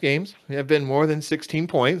 5 last games have been more than 16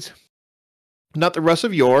 points. Not the Russ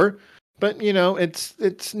of yore, but,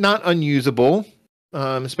 it's not unusable,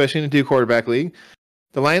 especially in a 2-quarterback league.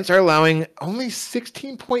 The Lions are allowing only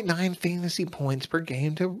 16.9 fantasy points per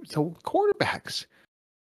game to quarterbacks.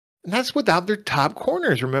 And that's without their top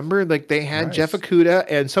corners. Remember, they had Jeff Okudah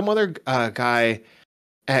and some other guy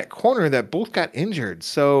at corner that both got injured.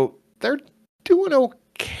 So they're doing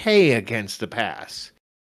okay against the pass.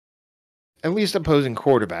 At least opposing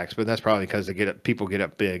quarterbacks, but that's probably because people get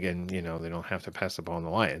up big and, they don't have to pass the ball on the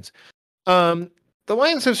Lions. The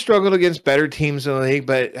Lions have struggled against better teams in the league,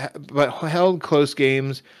 but held close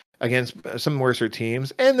games against some worser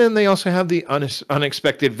teams. And then they also have the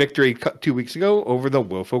unexpected victory 2 weeks ago over the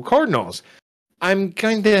Louisville Cardinals. I'm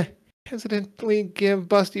going to hesitantly give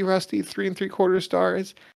Busty Rusty 3 3/4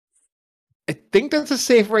 stars. I think that's a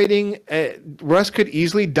safe rating. Russ could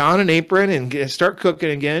easily don an apron and start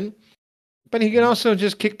cooking again, but he can also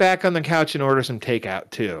just kick back on the couch and order some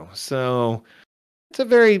takeout too. So it's a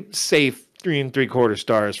very safe 3 3/4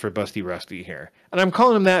 stars for Busty Rusty here. And I'm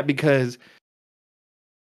calling him that because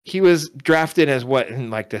he was drafted as in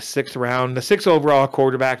the 6th round, the 6th overall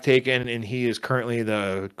quarterback taken, and he is currently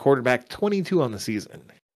the quarterback 22 on the season.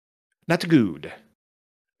 Not good.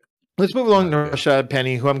 Let's move along to Rashad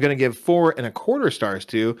Penny, who I'm going to give 4 1/4 stars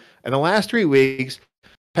to. In the last 3 weeks,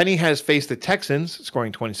 Penny has faced the Texans,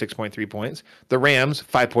 scoring 26.3 points. The Rams,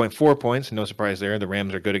 5.4 points. No surprise there. The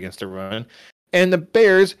Rams are good against the run. And the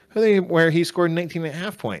Bears, where he scored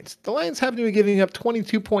 19.5 points. The Lions happen to be giving up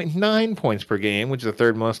 22.9 points per game, which is the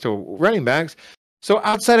 3rd most to running backs. So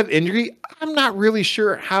outside of injury, I'm not really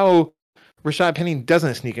sure how Rashad Penny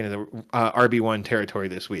doesn't sneak into the RB1 territory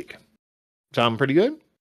this week. Sound pretty good?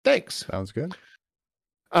 Thanks. Sounds good.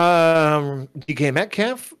 DK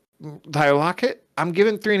Metcalf, Tyler Lockett. I'm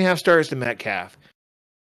giving 3.5 stars to Metcalf.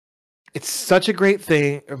 It's such a great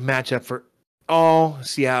matchup for all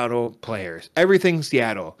Seattle players. Everything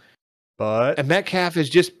Seattle. But Metcalf is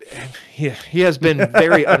just he has been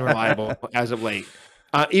very unreliable as of late.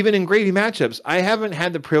 Even in gravy matchups, I haven't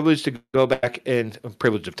had the privilege to go back and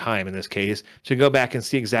privilege of time in this case to go back and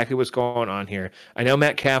see exactly what's going on here. I know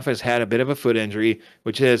Metcalf has had a bit of a foot injury,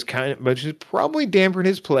 which has probably dampened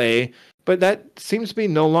his play. but that seems to be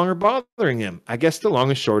no longer bothering him. I guess the long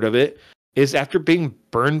and short of it is after being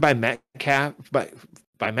burned by Metcalf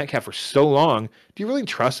by Metcalf for so long, do you really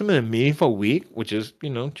trust him in a meaningful week, which is,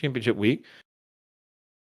 championship week?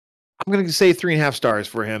 I'm going to say 3.5 stars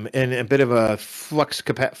for him in a bit of a flex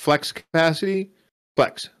capacity.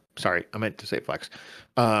 Flex. Sorry, I meant to say flex.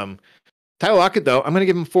 Tyler Lockett, though, I'm going to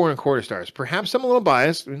give him 4.25 stars. Perhaps I'm a little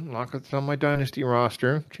biased. Lockett's on my dynasty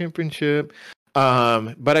roster, championship.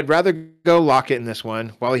 But I'd rather go Lockett in this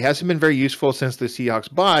one. While he hasn't been very useful since the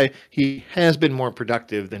Seahawks bye, he has been more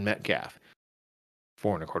productive than Metcalf.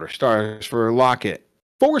 4.25 stars for Lockett.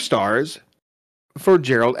 4 stars for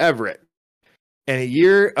Gerald Everett. And a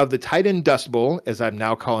year of the tight end Dust Bowl, as I'm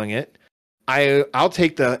now calling it, I'll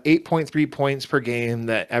take the 8.3 points per game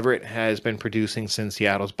that Everett has been producing since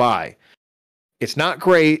Seattle's bye. It's not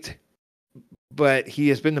great, but he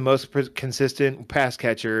has been the most consistent pass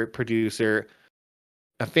catcher producer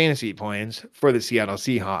of fantasy points for the Seattle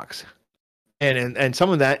Seahawks. And some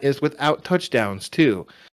of that is without touchdowns, too.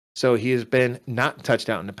 So he has been not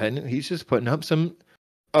touchdown dependent. He's just putting up some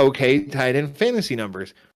okay tight end fantasy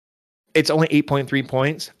numbers. It's only 8.3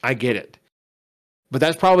 points. I get it. But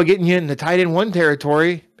that's probably getting you in the tight end 1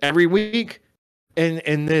 territory every week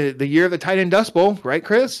in the year of the tight end Dust Bowl, right,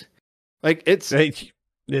 Chris? Like it's bleak.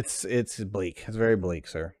 It's very bleak,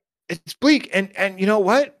 sir. It's bleak. And you know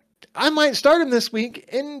what? I might start him this week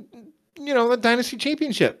in the Dynasty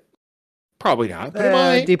Championship. Probably not, but I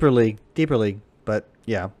might. Deeper league. But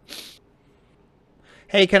yeah.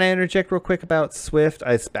 Hey, can I interject real quick about Swift?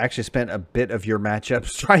 I actually spent a bit of your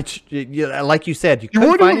matchups trying to, like you said, you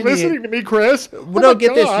weren't even listening to me, Chris. No,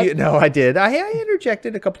 get this. No, I did. I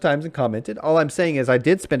interjected a couple times and commented. All I'm saying is I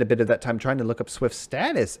did spend a bit of that time trying to look up Swift's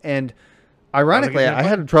status, and ironically, I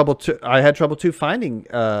had trouble too finding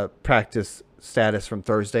practice status from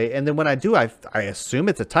Thursday. And then when I do, I assume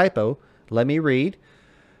it's a typo. Let me read.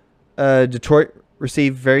 Detroit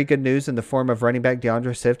received very good news in the form of running back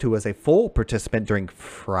DeAndre Swift, who was a full participant during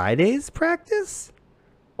Friday's practice.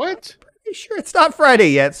 What? I'm pretty sure it's not Friday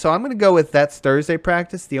yet, so I'm going to go with that's Thursday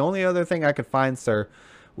practice. The only other thing I could find, sir,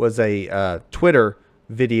 was a Twitter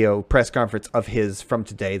video press conference of his from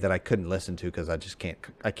today that I couldn't listen to because I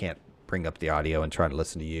can't bring up the audio and try to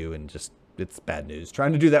listen to you, and just it's bad news.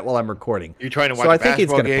 Trying to do that while I'm recording. You're trying to watch a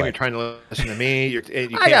basketball game. You're trying to listen to me.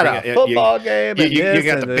 I got a football game. You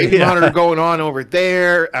got the big monitor going on over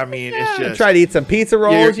there. I mean, it's just try to eat some pizza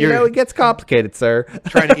rolls. It gets complicated, sir.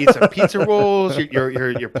 Trying to eat some pizza rolls.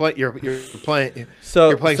 You're playing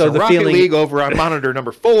some Rocket League over on monitor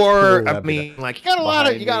number 4. I mean, like you got a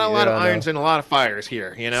lot of irons and a lot of fires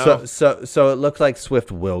here. So it looks like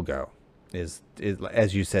Swift will go. Is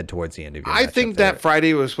as you said towards the end of your I think that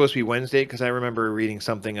Friday was supposed to be Wednesday because I remember reading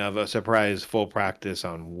something of a surprise full practice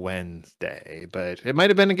on Wednesday, but it might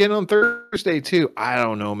have been again on Thursday too. I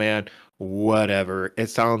don't know, man. Whatever. It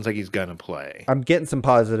sounds like he's gonna play. I'm getting some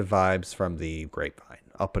positive vibes from the grapevine.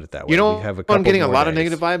 I'll put it that way. I'm getting a lot of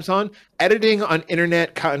negative vibes on editing on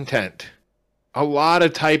internet content. A lot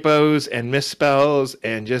of typos and misspells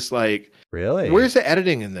and just like really. Where's the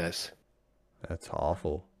editing in this? That's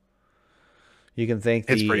awful. You can thank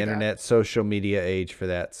the internet social media age for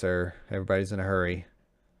that, sir. Everybody's in a hurry.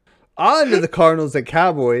 On to the Cardinals and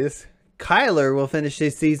Cowboys. Kyler will finish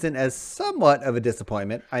his season as somewhat of a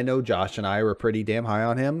disappointment. I know Josh and I were pretty damn high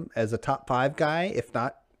on him as a top 5 guy, if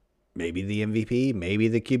not maybe the MVP, maybe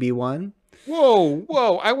the QB1.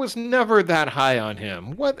 Whoa. I was never that high on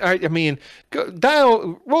him. What? I mean,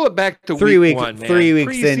 roll it back to week 1, man. 3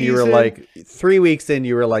 weeks in, you were like, 3 weeks in,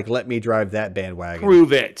 you were like, let me drive that bandwagon.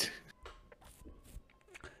 Prove it.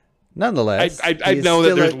 Nonetheless, I know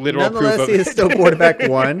that there's literal proof of it. Nonetheless, he is still quarterback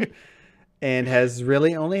 1 and has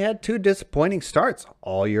really only had 2 disappointing starts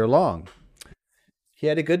all year long. He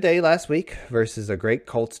had a good day last week versus a great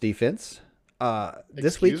Colts defense.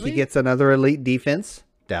 This week he gets another elite defense,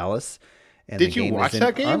 Dallas. And did you watch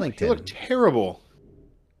that game? Arlington. He looked terrible.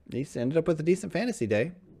 He ended up with a decent fantasy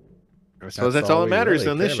day. I suppose that's all that matters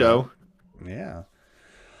on this show. Yeah.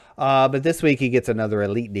 But this week he gets another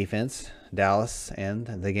elite defense, Dallas, and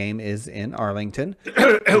the game is in Arlington.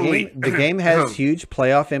 The game has huge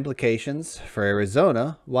playoff implications for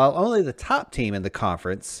Arizona. While only the top team in the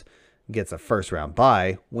conference gets a first-round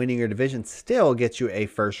bye, winning your division still gets you a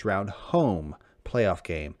first-round home playoff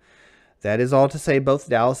game. That is all to say both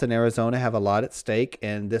Dallas and Arizona have a lot at stake,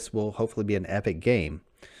 and this will hopefully be an epic game.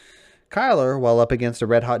 Kyler, while up against a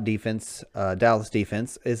red-hot defense, Dallas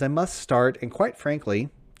defense, is a must-start, and quite frankly,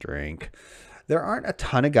 there aren't a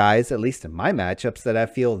ton of guys, at least in my matchups, that I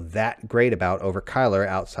feel that great about over Kyler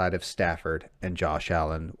outside of Stafford and Josh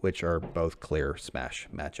Allen, which are both clear smash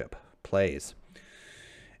matchup plays.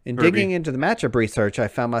 In Herbie. digging into the matchup research, I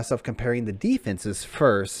found myself comparing the defenses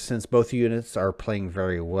first, since both units are playing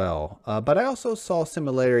very well. But I also saw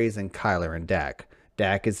similarities in Kyler and Dak.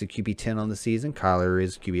 Dak is the QB10 on the season. Kyler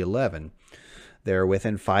is QB11. They're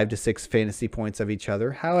within 5 to 6 fantasy points of each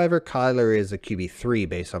other. However, Kyler is a QB3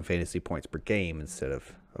 based on fantasy points per game instead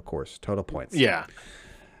of course, total points. Yeah.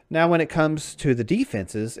 Now, when it comes to the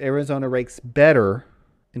defenses, Arizona ranks better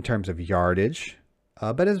in terms of yardage.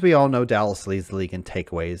 But as we all know, Dallas leads the league in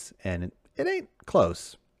takeaways, and it ain't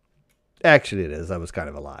close. Actually, it is. That was kind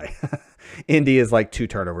of a lie. Indy is like 2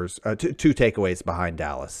 turnovers, two takeaways behind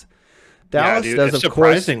Dallas. Dallas dude, does, of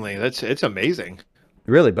surprisingly, it's amazing.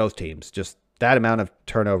 Really, both teams. Just that amount of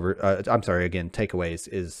turnover. Takeaways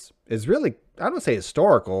is really, I don't say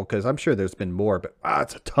historical, because I'm sure there's been more, but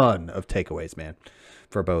it's a ton of takeaways, man,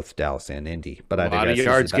 for both Dallas and Indy. But a lot of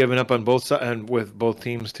yards given up on both sides, and with both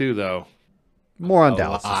teams too, though. More on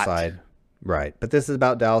Dallas' side. Right. But this is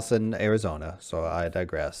about Dallas and Arizona, so I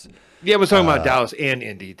digress. Yeah, we're talking about Dallas and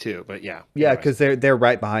Indy too, but yeah. Yeah, because they're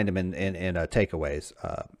right behind them in takeaways.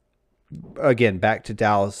 Again, back to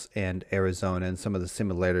Dallas and Arizona and some of the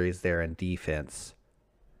similarities there in defense.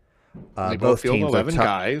 They both field 11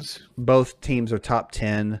 guys. Both teams are top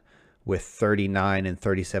 10 with 39 and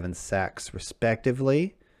 37 sacks,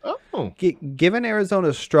 respectively. Oh. Given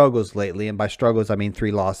Arizona's struggles lately, and by struggles I mean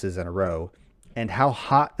 3 losses in a row, and how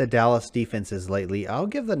hot the Dallas defense is lately, I'll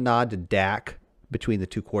give the nod to Dak between the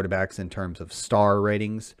 2 quarterbacks in terms of star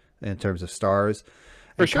ratings, in terms of stars.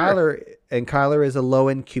 For sure. Kyler is a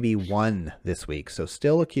low-end QB1 this week, so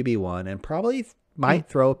still a QB1, and probably might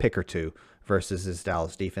throw a pick or 2 versus his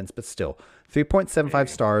Dallas defense, but still, 3.75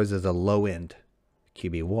 stars is a low-end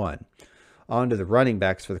QB1. On to the running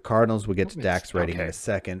backs for the Cardinals. We'll get to Dak's rating in a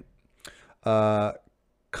second.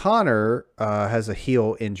 Connor has a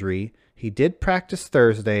heel injury. He did practice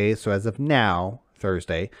Thursday, so as of now,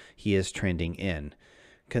 Thursday, he is trending in.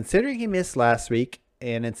 Considering he missed last week,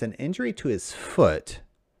 and it's an injury to his foot,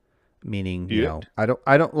 meaning, you know,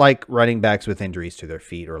 I don't like running backs with injuries to their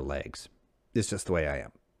feet or legs. It's just the way I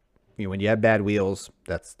am. You know, when you have bad wheels,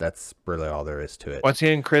 that's really all there is to it. Once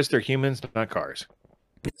again, Chris, they're humans, not cars.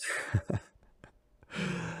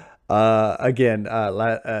 Where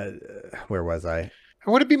was I?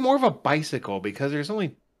 Or would it be more of a bicycle because there's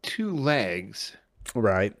only 2 legs?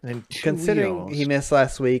 Right. And 2 Considering wheels. he missed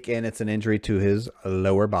last week and it's an injury to his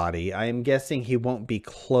lower body, I am guessing he won't be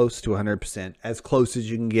close to 100%, as close as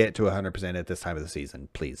you can get to 100% at this time of the season.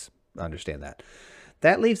 Please understand that.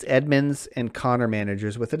 That leaves Edmonds and Connor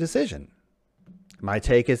managers with a decision. My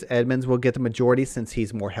take is Edmonds will get the majority since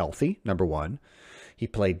he's more healthy, number 1. He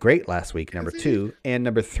played great last week, number 2. And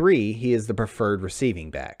number 3, he is the preferred receiving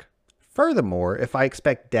back. Furthermore, if I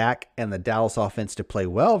expect Dak and the Dallas offense to play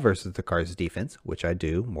well versus the Cardinals defense, which I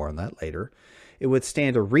do, more on that later, it would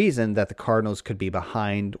stand to reason that the Cardinals could be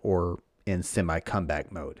behind or in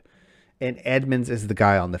semi-comeback mode. And Edmonds is the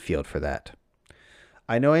guy on the field for that.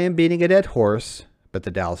 I know I am beating a dead horse, but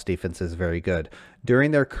the Dallas defense is very good.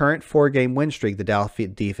 During their current 4-game win streak, the Dallas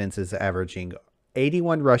defense is averaging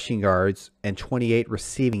 81 rushing yards and 28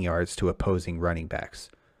 receiving yards to opposing running backs.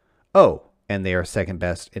 Oh, and they are second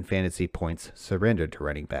best in fantasy points surrendered to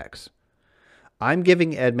running backs. I'm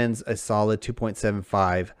giving Edmonds a solid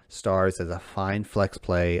 2.75 stars as a fine flex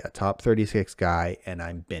play, a top 36 guy, and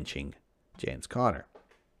I'm benching James Conner.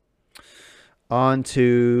 On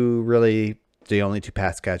to really the only 2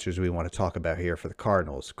 pass catchers we want to talk about here for the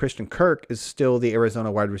Cardinals. Christian Kirk is still the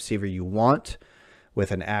Arizona wide receiver you want,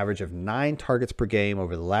 with an average of 9 targets per game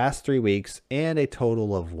over the last 3 weeks and a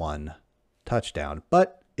total of 1 touchdown.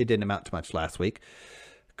 But it didn't amount to much last week.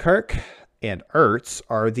 Kirk and Ertz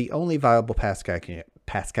are the only viable pass catching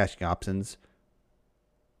options.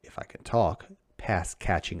 If I can talk, pass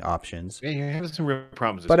catching options. Yeah, you're having some real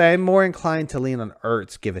problems. But I'm more inclined to lean on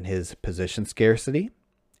Ertz given his position scarcity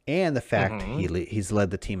and the fact he's led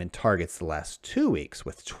the team in targets the last 2 weeks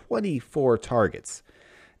with 24 targets.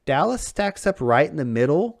 Dallas stacks up right in the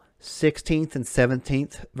middle, 16th and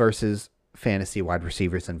 17th versus fantasy wide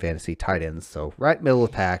receivers and fantasy tight ends. So right middle of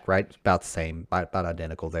the pack, right about the same, about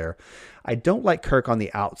identical there. I don't like Kirk on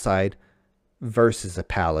the outside versus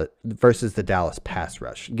the Dallas pass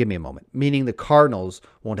rush. Give me a moment. Meaning the Cardinals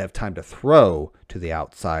won't have time to throw to the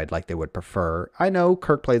outside like they would prefer. I know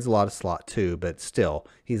Kirk plays a lot of slot too, but still,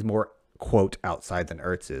 he's more, quote, outside than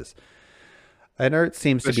Ertz is. And Ertz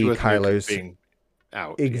seems to be Kyler's...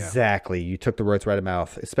 out. Exactly. You took the words right out of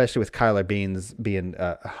mouth, especially with Kyler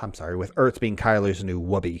with Ertz being Kyler's new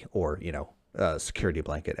whoopee or, security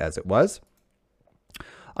blanket as it was.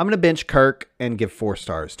 I'm going to bench Kirk and give 4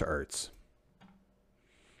 stars to Ertz.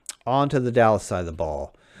 On to the Dallas side of the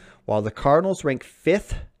ball. While the Cardinals rank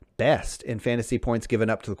 5th best in fantasy points given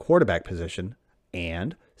up to the quarterback position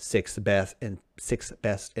and sixth best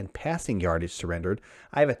in passing yardage surrendered.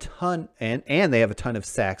 I have a ton, and they have a ton of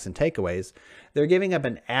sacks and takeaways. They're giving up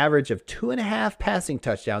an average of 2.5 passing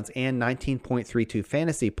touchdowns and 19.32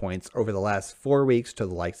 fantasy points over the last 4 weeks to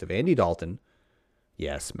the likes of Andy Dalton,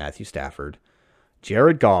 yes, Matthew Stafford,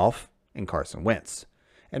 Jared Goff, and Carson Wentz.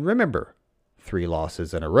 And remember, 3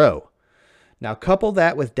 losses in a row. Now, couple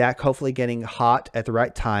that with Dak hopefully getting hot at the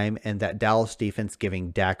right time and that Dallas defense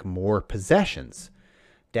giving Dak more possessions.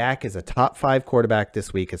 Dak is a top 5 quarterback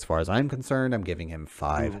this week as far as I'm concerned. I'm giving him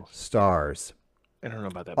 5 stars. I don't know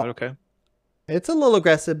about that, but okay. It's a little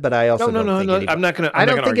aggressive, but I also no. I'm not gonna. I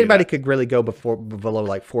don't think anybody could really go below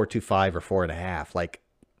like 4.25 or 4.5. Like,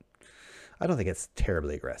 I don't think it's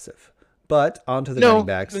terribly aggressive. But onto the running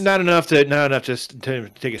backs. Not enough just to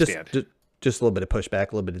take a stand. Just a little bit of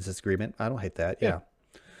pushback, a little bit of disagreement. I don't hate that. Yeah.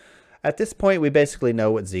 At this point, we basically know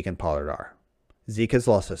what Zeke and Pollard are. Zeke has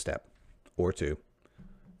lost a step or 2.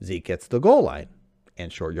 Zeke gets the goal line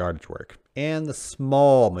and short yardage work and the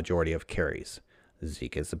small majority of carries.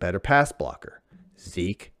 Zeke is a better pass blocker.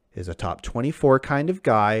 Zeke is a top 24 kind of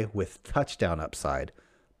guy with touchdown upside.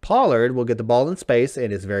 Pollard will get the ball in space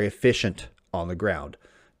and is very efficient on the ground.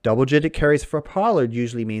 Double-digit carries for Pollard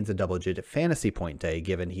usually means a double-digit fantasy point day,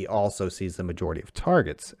 given he also sees the majority of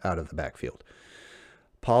targets out of the backfield.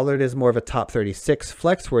 Pollard is more of a top 36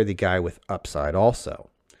 flex-worthy guy with upside also.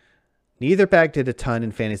 Neither back did a ton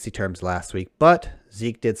in fantasy terms last week, but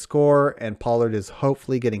Zeke did score, and Pollard is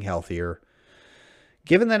hopefully getting healthier.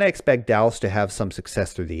 Given that I expect Dallas to have some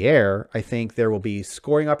success through the air, I think there will be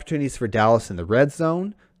scoring opportunities for Dallas in the red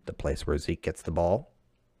zone, the place where Zeke gets the ball.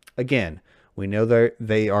 Again, we know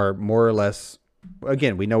they are more or less.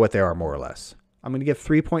 Again, we know what they are more or less. I'm going to give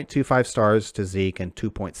 3.25 stars to Zeke and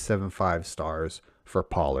 2.75 stars for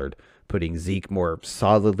Pollard, putting Zeke more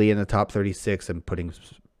solidly in the top 36 and putting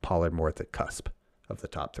Pollard more at the cusp of the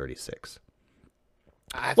top 36.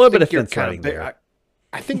 A little bit of fence riding there.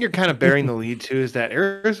 I think you're kind of bearing the lead too, is that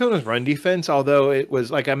Arizona's run defense, although it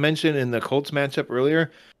was, like I mentioned in the Colts matchup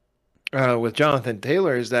earlier with Jonathan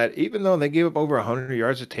Taylor, is that even though they gave up over 100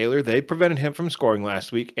 yards to Taylor, they prevented him from scoring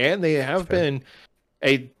last week, and they have been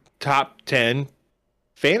a top 10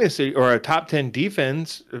 fantasy or a top 10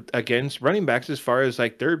 defense against running backs as far as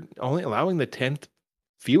like they're only allowing the 10th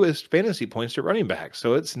fewest fantasy points to running backs.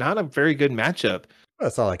 So it's not a very good matchup. Well,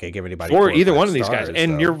 it's not like I give anybody for either one of these guys.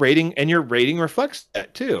 And your rating reflects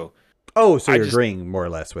that too. Oh, so you're agreeing more or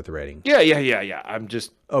less with the rating. Yeah. I'm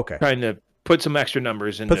just trying to put some extra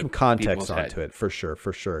numbers in. Put some context onto it for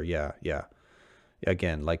sure. Yeah.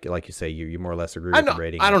 Again, like you say, you more or less agree with the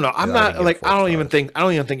rating. I don't know. I'm not like I don't even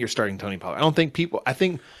think you're starting Tony Pollard. I don't think people. I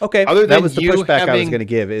think okay. Other than that was the you pushback having, I was going to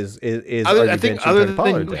give is I think other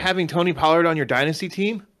than you having Tony Pollard on your dynasty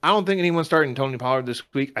team, I don't think anyone's starting Tony Pollard this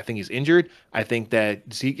week. I think he's injured. I think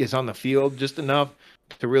that Zeke is on the field just enough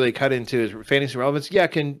to really cut into his fantasy relevance. Yeah,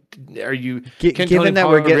 can Tony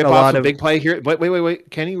Pollard rip off a big play here?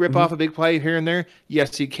 Wait. Can he rip off a big play here and there?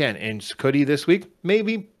 Yes, he can. And could he this week?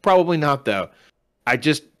 Maybe, probably not though. I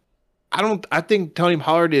think Tony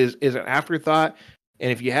Pollard is an afterthought.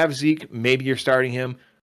 And if you have Zeke, maybe you're starting him.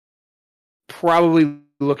 Probably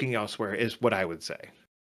looking elsewhere is what I would say.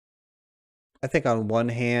 I think on one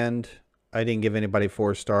hand, I didn't give anybody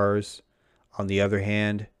 4 stars. On the other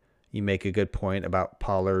hand, you make a good point about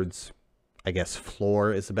Pollard's, I guess,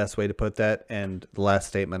 floor is the best way to put that. And the last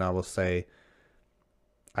statement I will say,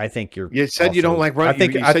 I think you're. You said also, you don't like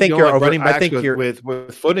running. I think you're over, running backs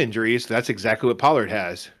with foot injuries. That's exactly what Pollard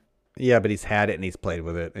has. Yeah, but he's had it and he's played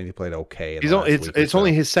with it and he played okay. It's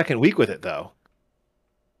only his second week with it though.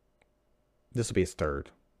 This will be his third.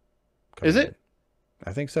 Is it?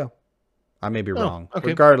 I think so. I may be wrong. Okay.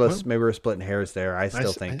 Regardless, maybe we're splitting hairs there. I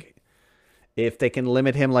still think if they can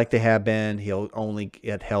limit him like they have been, he'll only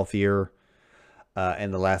get healthier.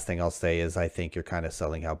 And the last thing I'll say is I think you're kind of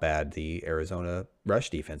selling how bad the Arizona rush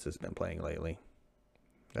defense has been playing lately.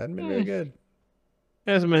 That hasn't been very good.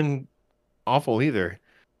 It hasn't been awful either.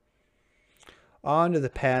 On to the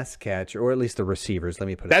pass catcher, or at least the receivers. Let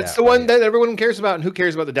me put it That's the one that everyone cares about. And who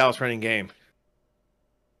cares about the Dallas running game?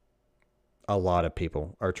 A lot of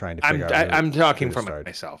people are trying to figure out. I'm talking for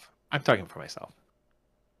myself.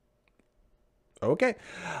 Okay.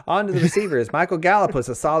 On to the receivers. Michael Gallup was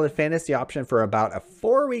a solid fantasy option for about a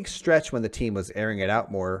 4-week stretch when the team was airing it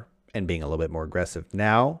out more and being a little bit more aggressive.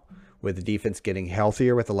 Now, with the defense getting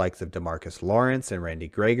healthier with the likes of DeMarcus Lawrence and Randy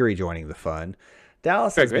Gregory joining the fun,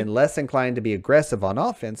 Dallas has been less inclined to be aggressive on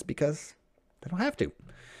offense because they don't have to.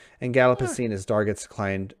 And Gallup has seen his targets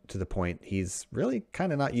decline to the point he's really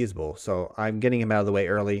kind of not usable. So I'm getting him out of the way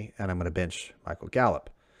early, and I'm going to bench Michael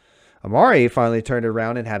Gallup. Amari finally turned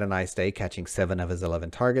around and had a nice day, catching 7 of his 11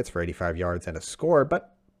 targets for 85 yards and a score,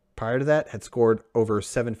 but prior to that had scored over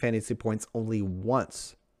 7 fantasy points only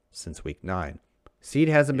once since week 9. Seed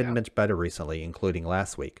hasn't been much better recently, including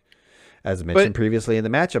last week. As mentioned previously in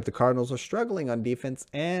the matchup, the Cardinals are struggling on defense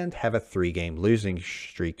and have a 3-game losing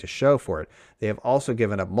streak to show for it. They have also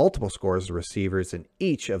given up multiple scores to receivers in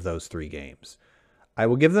each of those 3 games. I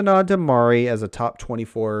will give the nod to Mari as a top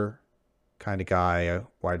 24 kind of guy, a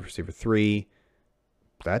wide receiver 3.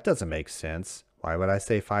 That doesn't make sense. Why would I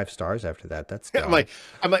say 5 stars after that? That's dumb.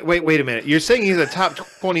 I'm like, wait a minute. You're saying he's a top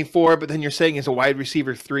 24, but then you're saying he's a wide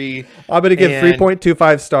receiver 3. I'm going to give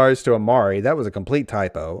 3.25 stars to Amari. That was a complete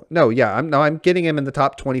typo. No, yeah, I'm getting him in the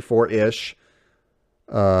top 24-ish.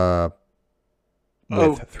 With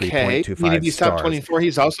 3.25 meaning he's top 24.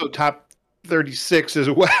 He's also top 36 as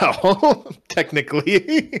well,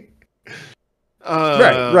 technically.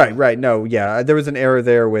 Right. No, yeah, there was an error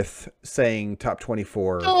there with saying top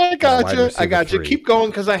 24. Oh, I got you. Keep going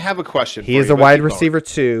because I have a question. He is a wide receiver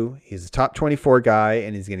 2. He's a top 24 guy,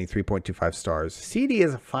 and he's getting 3.25 stars. CD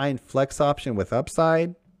is a fine flex option with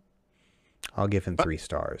upside. I'll give him 3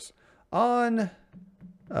 stars. On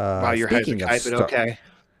wow, you're okay.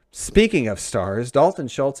 Speaking of stars, Dalton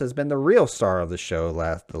Schultz has been the real star of the show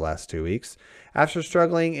the last 2 weeks. After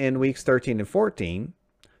struggling in weeks 13 and 14,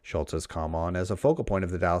 Schultz has come on as a focal point of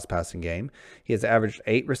the Dallas passing game. He has averaged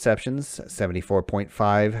 8 receptions,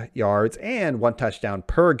 74.5 yards, and 1 touchdown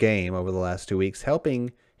per game over the last 2 weeks,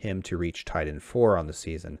 helping him to reach tight end 4 on the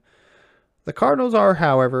season. The Cardinals are,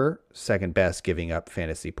 however, second best giving up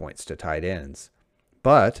fantasy points to tight ends.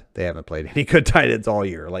 But they haven't played any good tight ends all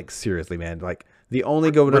year. Like, seriously, man. Like, the only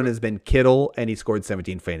good one has been Kittle, and he scored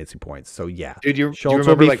 17 fantasy points. So, yeah. Dude, Schultz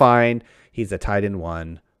will be fine. He's a tight end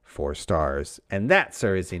 1. 4 stars. And that,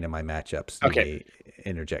 sir, is the end of my matchups. Okay.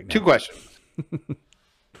 Interject now. 2 questions.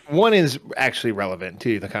 One is actually relevant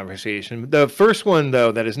to the conversation. The first one,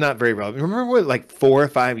 though, that is not very relevant. Remember what, like 4 or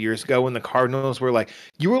 5 years ago when the Cardinals were like,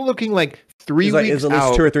 you were looking like 3 weeks out. It was at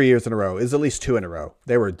least 2 or 3 years in a row. It was at least 2 in a row.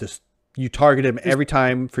 They were just, you targeted them every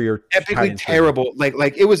time for your epically terrible.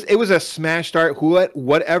 Like it was a smash start.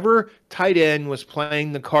 Whatever tight end was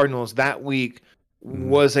playing the Cardinals that week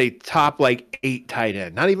was a top like 8 tight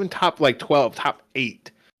end, not even top like 12, top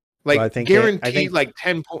 8, like well, guaranteed like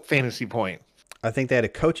 10 fantasy point. I think they had a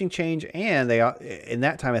coaching change, and they in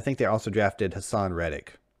that time I think they also drafted Hassan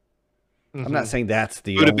Reddick. I'm not saying that's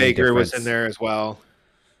the only Baker difference. Was in there as well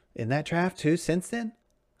in that draft too. Since then,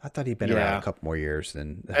 I thought he'd been around a couple more years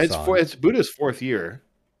than Hassan. It's Buddha's 4th year,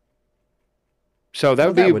 so that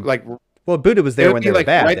would be like. Well, Buddha was there when they were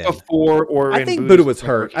bad. Right before, or I think Buddha was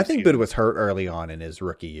hurt. I think Buddha was hurt early on in his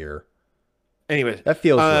rookie year. Anyways, that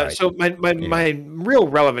feels right. So my real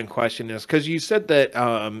relevant question is, because you said that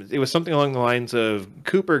it was something along the lines of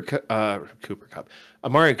Cooper Kupp.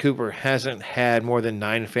 Amari Cooper hasn't had more than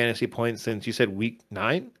 9 fantasy points since you said week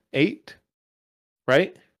 9, 8,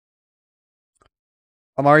 right?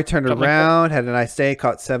 Amari turned around, had a nice day,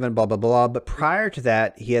 caught 7, blah blah blah. But prior to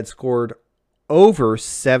that, he had scored over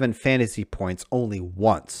 7 fantasy points only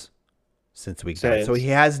once since week 9. So he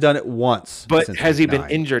has done it once. But has he been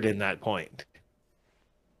injured in that point?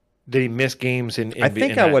 Did he miss games I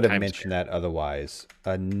think I would have mentioned that otherwise.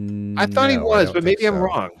 I thought he was, but maybe I'm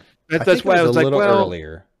wrong. That's why I was like, well,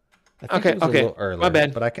 earlier. Okay. My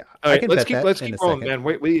bad. But I can let's keep rolling, man.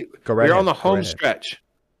 We're on the home stretch.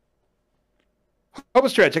 Home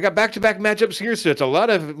stretch. I got back-to-back matchups here, so it's a lot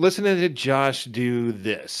of listening to Josh do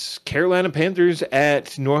this. Carolina Panthers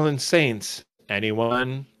at New Orleans Saints.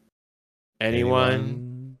 Anyone?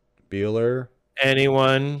 Bueller?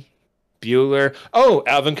 Anyone? Bueller? Oh,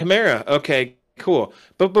 Alvin Kamara. Okay, cool.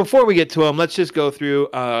 But before we get to him, let's just go through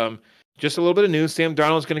just a little bit of news. Sam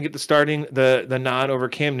Darnold's going to get the nod over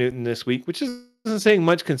Cam Newton this week, which isn't saying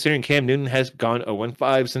much considering Cam Newton has gone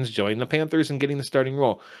 0-5 since joining the Panthers and getting the starting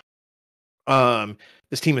role.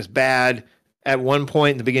 This team is bad. At one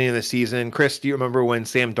point in the beginning of the season, Chris, do you remember when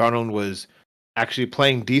Sam Darnold was actually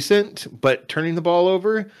playing decent but turning the ball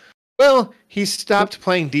over? Well, he stopped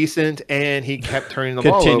playing decent and he kept turning the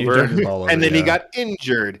ball over. And then he got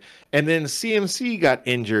injured. And then CMC got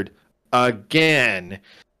injured again.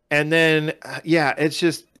 And then it's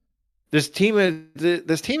just this team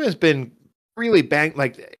has been really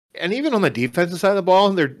banged, and even on the defensive side of the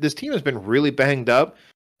ball, this team has been really banged up.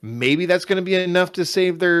 Maybe that's going to be enough to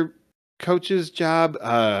save their coach's job.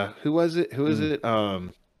 Who was it?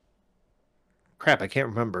 Crap, I can't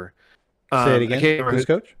remember. Say it again. Who's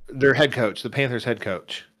coach? Their head coach, the Panthers head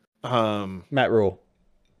coach. Matt Rule.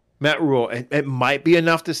 It might be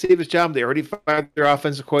enough to save his job. They already fired their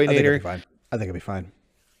offensive coordinator. I think it'll be fine.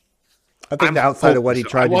 I think outside of what he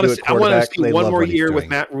tried to do at quarterback, I want to see one more year doing with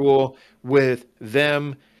Matt Rule with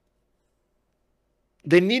them.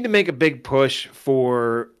 They need to make a big push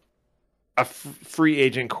for a free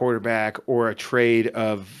agent quarterback or a trade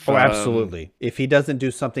of. Oh, absolutely. If he doesn't do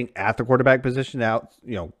something at the quarterback position out,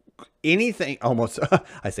 anything almost,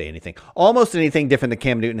 I say anything, almost anything different than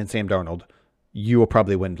Cam Newton and Sam Darnold, you will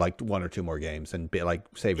probably win like 1 or 2 more games and be like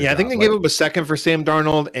save your job. I think they gave up a second for Sam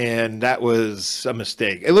Darnold, and that was a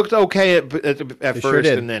mistake. It looked okay at first,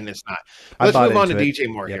 and then it's not. Let's move on to DJ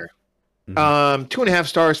Moore here. 2.5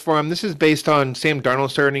 stars for him. This is based on Sam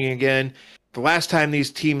Darnold starting again. The last time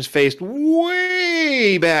these teams faced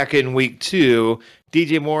way back in week 2,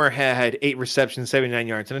 DJ Moore had 8 receptions, 79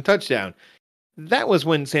 yards, and a touchdown. That was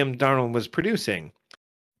when Sam Darnold was producing.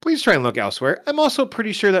 Please try and look elsewhere. I'm also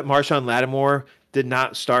pretty sure that Marshawn Lattimore did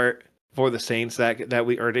not start for the Saints that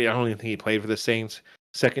week, or I don't even think he played for the Saints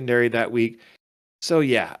secondary that week. So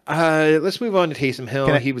yeah, let's move on to Taysom Hill.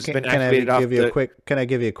 Can I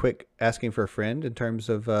give you a quick asking for a friend in terms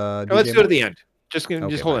of? Let's go to the end. Just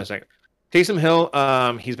hold on a second. Taysom Hill,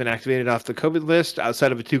 he's been activated off the COVID list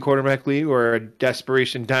outside of a 2 quarterback league or a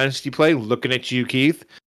desperation dynasty play. Looking at you, Keith.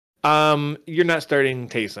 You're not starting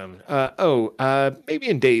Taysom. Maybe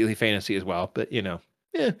in daily fantasy as well, but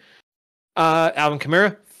Alvin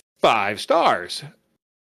Kamara, 5 stars.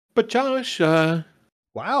 But Josh, wow,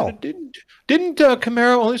 didn't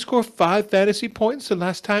Kamara only score 5 fantasy points the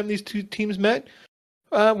last time these 2 teams met?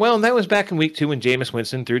 Well, and that was back in week 2 when Jameis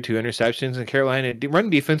Winston threw 2 interceptions, and Carolina run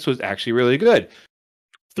defense was actually really good.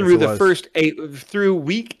 Through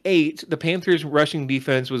week 8, the Panthers' rushing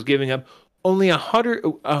defense was giving up only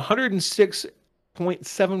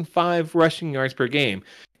 106.75 rushing yards per game.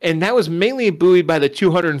 And that was mainly buoyed by the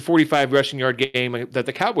 245 rushing yard game that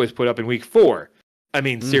the Cowboys put up in week 4. I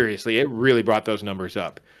mean, seriously, it really brought those numbers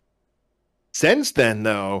up. Since then,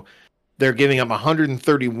 though, they're giving up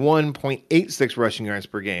 131.86 rushing yards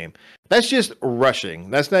per game. That's just rushing.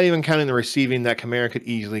 That's not even counting the receiving that Kamara could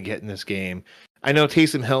easily get in this game. I know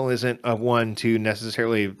Taysom Hill isn't a one to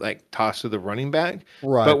necessarily toss to the running back,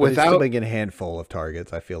 right? But without still making a handful of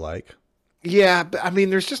targets, I feel like. Yeah, but I mean,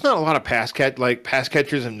 there's just not a lot of pass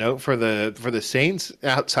catchers of note for the Saints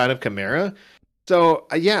outside of Kamara. So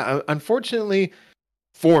unfortunately,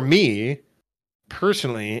 for me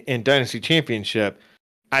personally in Dynasty Championship,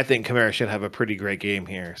 I think Kamara should have a pretty great game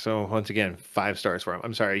here. So once again, 5 stars for him.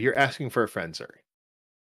 I'm sorry, you're asking for a friend, sir.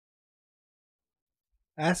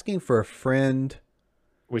 Asking for a friend,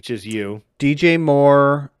 which is you. DJ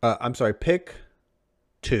Moore. Pick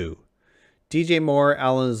 2. DJ Moore,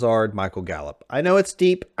 Alan Lazard, Michael Gallup. I know it's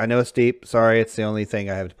deep. Sorry, it's the only thing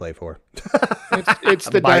I have to play for. it's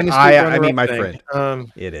the dynasty. My friend.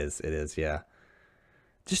 It is. Yeah.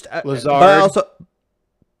 Just Lazard. But also,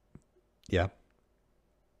 yeah.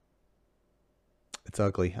 It's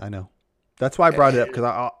ugly. I know. That's why I brought it up because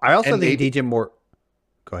I also think DJ Moore.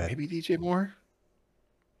 Go ahead. Maybe DJ Moore.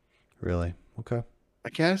 Really? Okay. I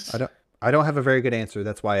guess. I don't have a very good answer.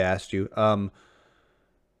 That's why I asked you.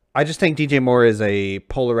 I just think DJ Moore is a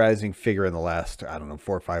polarizing figure in the last, 4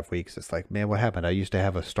 or 5 weeks. It's like, man, what happened? I used to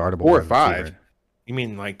have a startable 4 or 5. You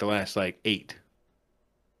mean like the last 8?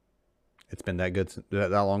 It's been that good, that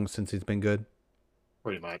long since he's been good?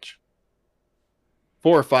 Pretty much.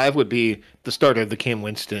 4 or 5 would be the start of the Cam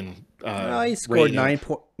Winston. No, he scored 9.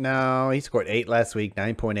 He scored 8 last week,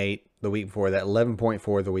 9.8 the week before that,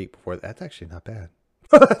 11.4 the week before. That's actually not bad.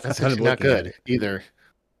 That's actually not good either.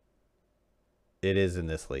 It is in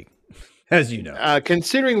this league, as you know.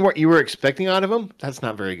 Considering what you were expecting out of him, that's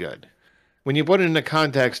not very good. When you put it in the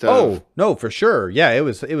context of, oh no, for sure, yeah, it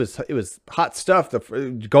was hot stuff.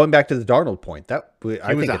 Going back to the Darnold point, I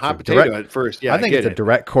think a hot potato at first. Yeah, I think it's a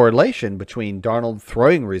direct correlation between Darnold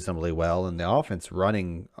throwing reasonably well and the offense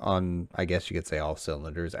running on, I guess you could say, all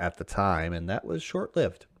cylinders at the time, and that was short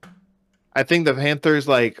lived. I think the Panthers,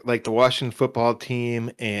 like the Washington football team,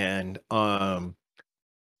 and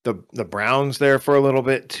the Browns there for a little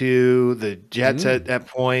bit too. The Jets at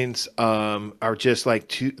points are just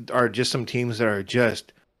some teams that are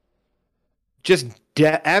just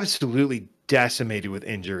absolutely decimated with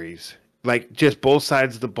injuries. Like just both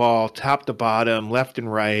sides of the ball, top to bottom, left and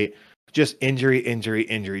right, just injury,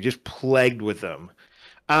 just plagued with them.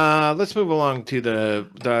 Let's move along to the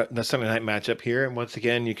Sunday night matchup here. And once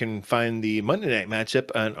again, you can find the Monday night matchup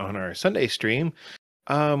on our Sunday stream.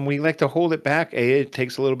 We like to hold it back. It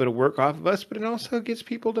takes a little bit of work off of us, but it also gets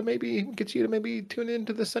you to maybe tune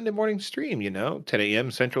into the Sunday morning stream, 10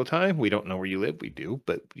 a.m. Central Time. We don't know where you live. We do,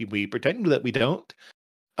 but we pretend that we don't.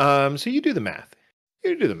 So you do the math.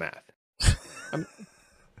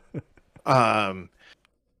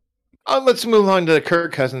 Let's move on to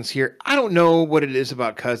Kirk Cousins here. I don't know what it is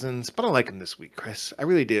about Cousins, but I like him this week, Chris. I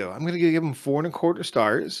really do. I'm going to give him 4.25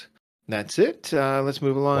 stars. That's it. Let's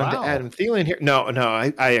move along to Adam Thielen here. No,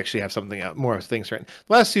 I actually have something out, more things right.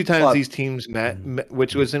 The last two times these teams met,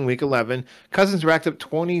 which was in week 11, Cousins racked up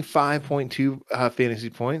 25.2 fantasy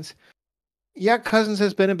points. Yeah, Cousins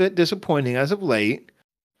has been a bit disappointing as of late,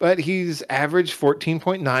 but he's averaged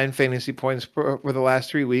 14.9 fantasy points for the last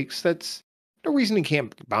 3 weeks. That's no reason he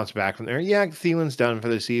can't bounce back from there. Yeah, Thielen's done for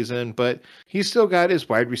the season, but he's still got his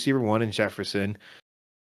wide receiver 1 in Jefferson.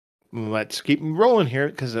 Let's keep rolling here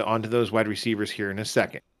because onto those wide receivers here in a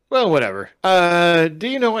second. Well, whatever. Do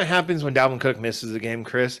you know what happens when Dalvin Cook misses a game,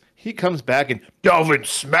 Chris? He comes back and Dalvin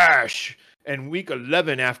smash. And week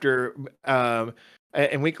 11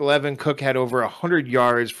 in week 11, Cook had over 100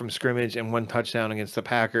 yards from scrimmage and 1 touchdown against the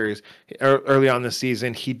Packers early on this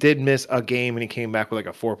season. He did miss a game and he came back with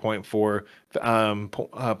like a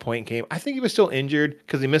 4.4 point game. I think he was still injured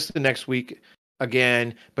because he missed the next week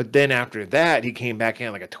again, but then after that, he came back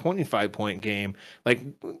in like a 25-point game. Like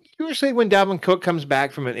usually when Dalvin Cook comes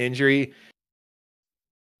back from an injury,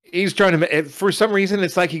 he's trying to, for some reason,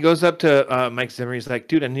 it's like he goes up to Mike Zimmer. He's like,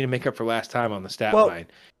 dude, I need to make up for last time on the stat line.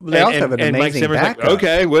 They also have an amazing Mike Zimmer's backup. like,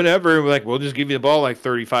 okay, whatever. We're like, we'll just give you the ball like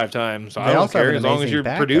 35 times. So I don't care as long as you're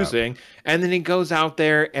producing. And then he goes out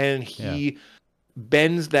there and he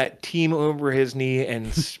bends that team over his knee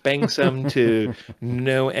and spanks them to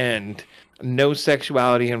no end. No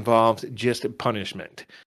sexuality involved, just punishment.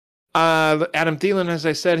 Adam Thielen, as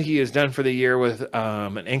I said, he is done for the year with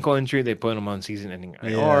an ankle injury. They put him on season-ending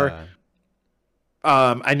IR.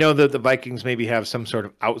 I know that the Vikings maybe have some sort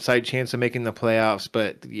of outside chance of making the playoffs,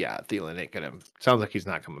 but yeah, Thielen ain't gonna. Sounds like he's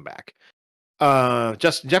not coming back.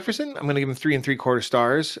 Justin Jefferson, I'm gonna give him 3.75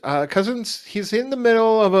 stars. Cousins, he's in the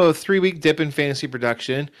middle of a 3-week dip in fantasy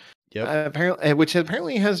production. Apparently, which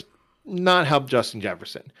apparently has not helped Justin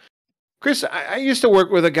Jefferson. Chris, I used to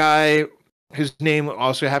work with a guy whose name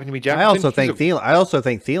also happened to be Jefferson. I also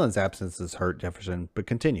think Thielen's absence has hurt Jefferson, but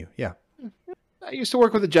continue. Yeah. I used to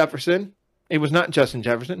work with a Jefferson. It was not Justin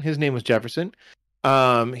Jefferson. His name was Jefferson. He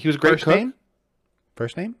was a great cook.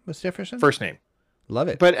 First name was Jefferson? First name. Love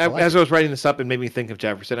it. But as I was writing this up, it made me think of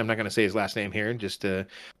Jefferson. I'm not going to say his last name here.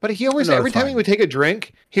 But he always, every time he would take a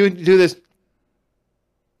drink, he would do this,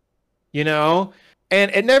 and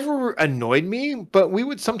it never annoyed me, but we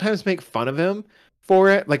would sometimes make fun of him for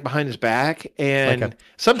it, like behind his back. And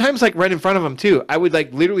sometimes like right in front of him too. I would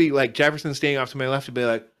like literally like Jefferson staying off to my left to be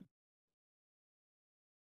like,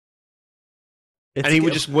 and he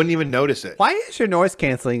wouldn't even notice it. Why is your noise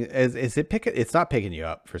canceling? Is it picking? It's not picking you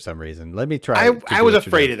up for some reason. Let me try. I was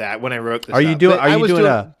afraid of that when I wrote this. Are you doing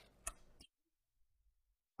a?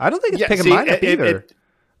 I don't think it's picking mine up either.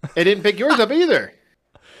 It didn't pick yours up either.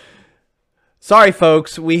 Sorry,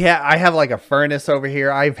 folks. I have like a furnace over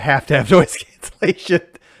here. I have to have noise cancellation.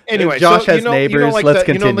 Anyway, Josh has neighbors. Let's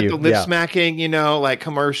continue. Like the lip smacking, like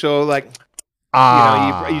commercial, like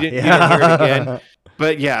you didn't hear it again.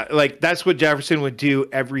 But yeah, like that's what Jefferson would do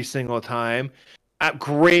every single time.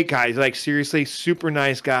 Great guy, like seriously, super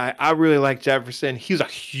nice guy. I really like Jefferson. He's a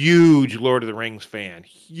huge Lord of the Rings fan.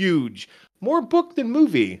 Huge, more book than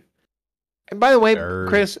movie. And by the way,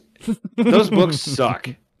 Chris, those books suck.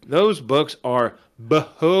 Those books are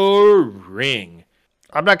boring.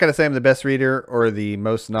 I'm not going to say I'm the best reader or the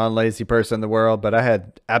most non-lazy person in the world, but I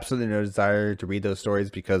had absolutely no desire to read those stories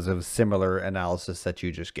because of similar analysis that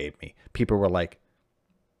you just gave me. People were like,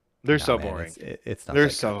 they're so boring. It's not. They're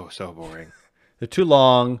so boring. They're too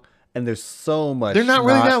long, and there's so much. They're not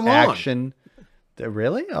really that long. Action. They're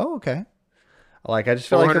really? Oh, okay. Like I just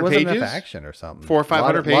feel like there wasn't enough action or something. 400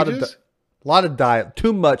 or 500 pages. A lot of dialogue.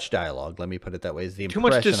 Too much dialogue. Let me put it that way. Is the too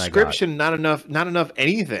much description? Not enough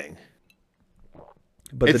anything.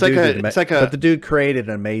 But the dude created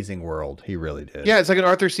an amazing world. He really did. Yeah, it's like an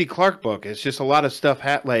Arthur C. Clarke book. It's just a lot of stuff,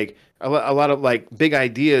 like a lot of like big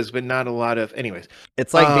ideas, but not a lot of. Anyways,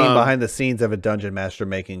 it's like being behind the scenes of a dungeon master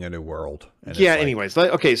making a new world. Yeah. Anyways,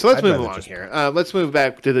 okay, so let's move along here. Let's move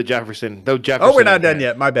back to the Jefferson. Oh, we're not done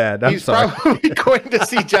yet. My bad. He's probably going to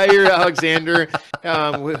see Jair Alexander,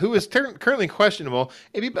 who is currently questionable.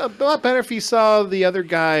 It'd be a lot better if he saw the other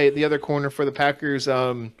guy, the other corner for the Packers.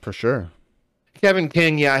 For sure. Kevin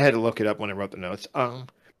King, yeah, I had to look it up when I wrote the notes.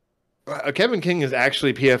 Kevin King is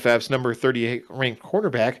actually PFF's number 38 ranked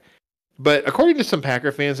quarterback, but according to some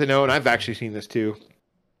Packer fans I know, and I've actually seen this too,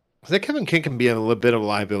 that Kevin King can be a little bit of a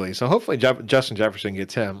liability. So hopefully Justin Jefferson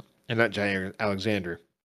gets him and not Jair Alexander.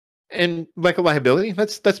 And like a liability,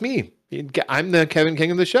 that's me. I'm the Kevin King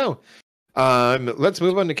of the show. Let's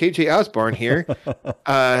move on to KJ Osborne here.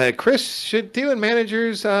 Chris, should Thielen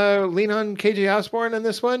managers lean on KJ Osborne in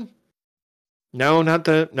this one? No, not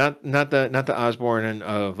the Osborne and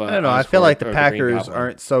of I don't know. I feel like the or the Green Packers Goblin.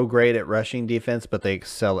 aren't so great at rushing defense, but they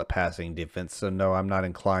excel at passing defense. So no, I'm not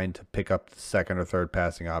inclined to pick up the second or third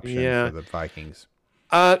passing option for Yeah. the Vikings.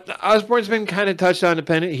 Osborne's been kind of touchdown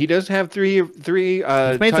dependent. He does have three He's made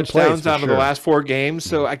some plays touchdowns for out of the sure. last 4 games,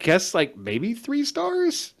 so I guess like maybe 3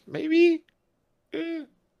 stars, maybe. Eh.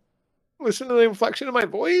 Listen to the inflection of my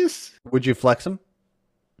voice. Would you flex him?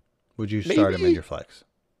 Would you start him in Maybe. your flex?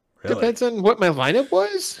 Really? Depends on what my lineup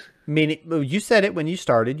was. I mean, you said it when you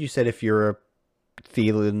started. You said if you're a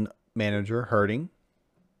Thielen manager hurting,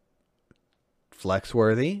 flex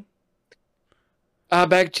worthy.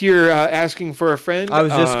 Back to your asking for a friend. I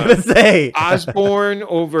was just gonna say Osborne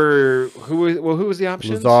over who was the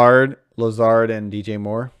option? Lazard, and DJ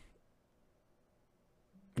Moore.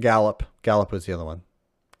 Gallup was the other one.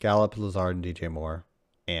 Gallup, Lazard, and DJ Moore,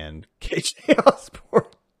 and KJ Osborne.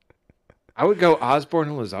 I would go Osborne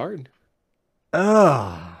and Lazard.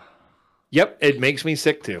 Oh, Yep, it makes me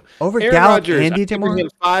sick too. over Aaron Gallup Rodgers, and I'm DJ giving Moore. him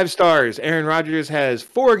 5 stars. Aaron Rodgers has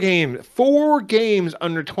 4 games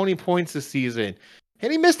under 20 points this season.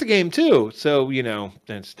 And he missed a game too. So,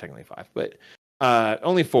 that's technically 5, but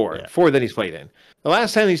only 4. Yeah. 4 that he's played in. The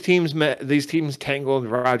last time these teams tangled,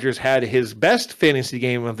 Rodgers had his best fantasy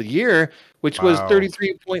game of the year, which was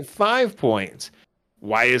 33.5 points.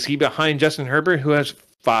 Why is he behind Justin Herbert, who has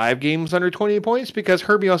 5 games under 20 points? Because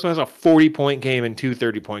Herbie also has a 40-point game and 2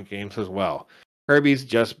 30-point games as well. Herbie's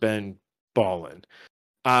just been balling.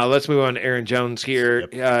 Let's move on to Aaron Jones here.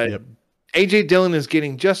 Yep. A.J. Dillon is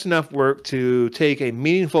getting just enough work to take a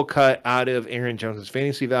meaningful cut out of Aaron Jones'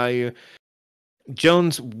 fantasy value.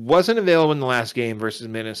 Jones wasn't available in the last game versus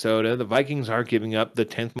Minnesota. The Vikings are giving up the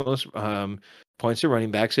 10th most points to running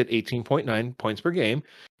backs at 18.9 points per game.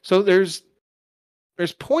 So there's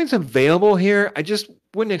points available here. I just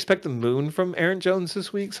wouldn't expect the moon from Aaron Jones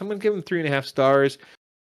this week. So I'm going to give him 3.5 stars.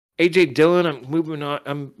 A.J. Dillon, I'm moving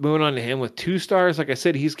on to him with 2 stars. Like I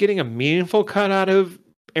said, he's getting a meaningful cut out of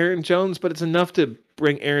Aaron Jones, but it's enough to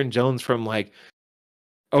bring Aaron Jones from like,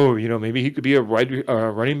 oh, maybe he could be a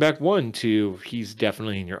running back 1 to he's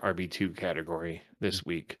definitely in your RB2 category this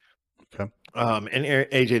week. Okay. And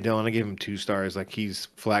AJ Dillon, I gave him 2 stars. Like he's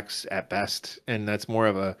flex at best, and that's more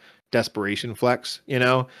of a desperation flex, And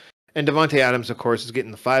Devontae Adams, of course, is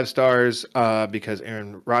getting the 5 stars because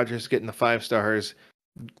Aaron Rodgers is getting the 5 stars.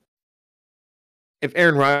 If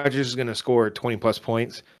Aaron Rodgers is going to score 20 plus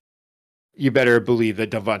points, you better believe that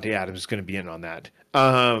Devontae Adams is going to be in on that.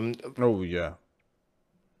 Oh yeah.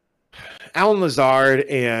 Alan Lazard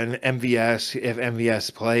and MVS, if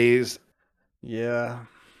MVS plays, Yeah.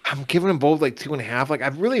 I'm giving them both like 2.5. Like I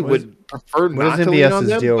really would prefer not What is to lean on MVS's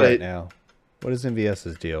them. deal But right now? What is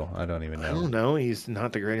MVS's deal? I don't even know. I don't know. He's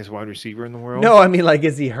not the greatest wide receiver in the world. No, I mean, like,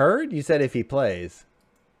 is he hurt? You said if he plays.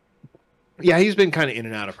 Yeah, he's been kind of in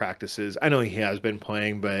and out of practices. I know he has been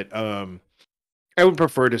playing, but I would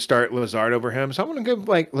prefer to start Lazard over him. So I'm going to give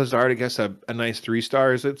like Lazard, I guess, a nice 3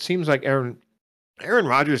 stars. It seems like Aaron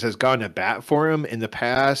Rodgers has gone to bat for him in the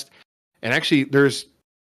past. And actually, there's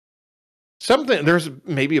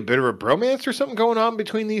maybe a bit of a bromance or something going on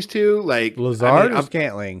between these two. Like Lazard or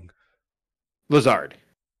Scantling? Lazard.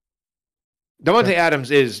 Devontae Adams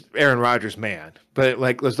is Aaron Rodgers' man, but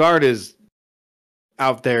like Lazard is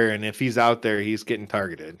out there, and if he's out there, he's getting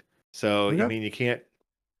targeted. So Okay. I mean, you can't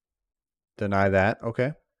Deny that.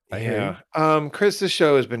 Okay. I hear you. Chris, this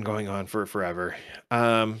show has been going on for forever.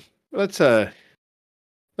 Let's call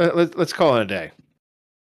it a day.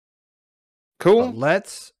 Cool. But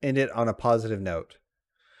let's end it on a positive note.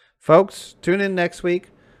 Folks, tune in next week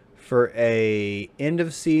for a end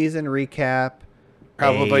of season recap.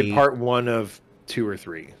 Probably part 1 of 2 or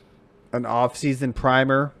 3. An off-season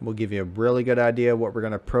primer. We'll give you a really good idea of what we're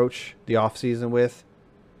going to approach the off-season with.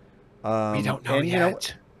 We don't know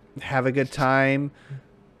yet. Have a good time.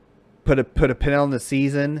 Put a pin on the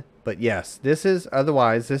season. But yes, this is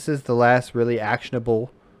the last really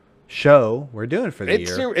actionable show we're doing for the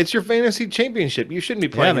year. It's your fantasy championship. You shouldn't be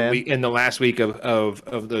playing in the last week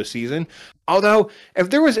of the season. Although, if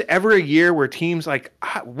there was ever a year where teams like,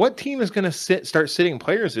 what team is going to start sitting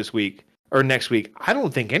players this week or next week? I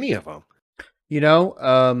don't think any of them.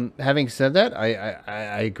 Having said that,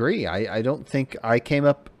 I agree. I don't think I came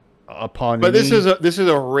up upon. But this is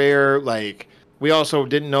a rare, like, we also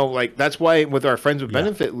didn't know, like, that's why with our Friends with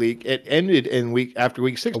Benefit League, it ended in after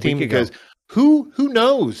week 16 because who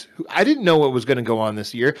knows? I didn't know what was going to go on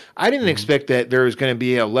this year. I didn't expect that there was going to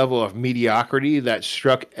be a level of mediocrity that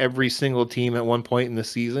struck every single team at one point in the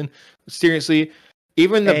season. Seriously,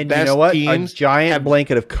 even the best teams. A giant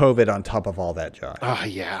blanket of COVID on top of all that, Josh. Oh,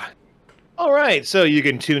 yeah. All right, so you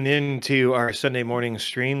can tune in to our Sunday morning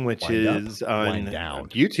stream, which Wind is up, on wind down.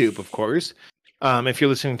 YouTube, of course. If you're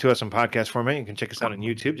listening to us in podcast format, you can check us out on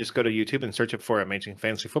YouTube. Just go to YouTube and search it for Amazing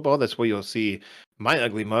Fantasy Football. That's where you'll see my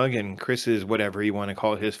ugly mug and Chris's whatever you want to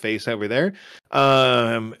call his face over there.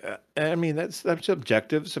 I mean, that's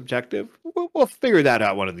subjective. We'll figure that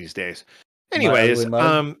out one of these days. Anyways,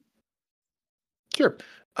 sure.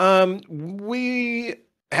 We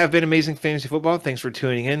have been Amazing Fantasy Football. Thanks for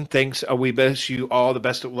tuning in. Thanks. We wish you all the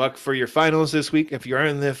best of luck for your finals this week. If you're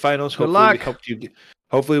in the finals, Good luck.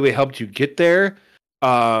 Hopefully we helped you get there.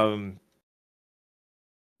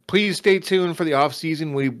 Please stay tuned for the off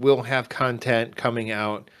season. We will have content coming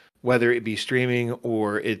out, whether it be streaming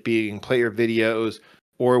or it being player videos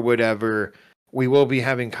or whatever. We will be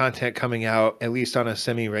having content coming out at least on a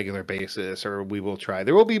semi-regular basis, or we will try.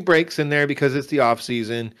 There will be breaks in there because it's the off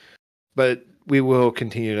season, but we will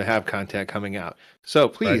continue to have content coming out. So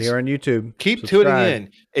please, right here on YouTube, keep tuning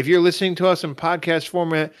in. If you're listening to us in podcast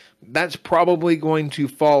format, that's probably going to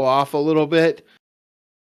fall off a little bit.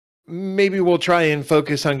 Maybe we'll try and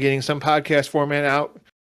focus on getting some podcast format out,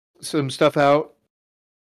 some stuff out.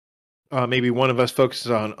 Maybe one of us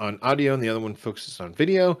focuses on audio and the other one focuses on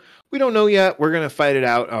video. We don't know yet. We're going to fight it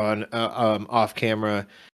out on off camera.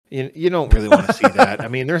 You don't really want to see that. I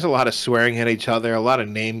mean, there's a lot of swearing at each other, a lot of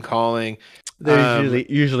name calling. There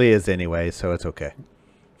usually is anyway, so it's okay.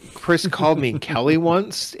 Chris called me Kelly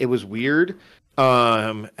once. It was weird.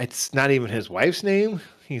 It's not even his wife's name.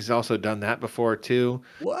 He's also done that before too.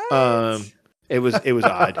 What? It was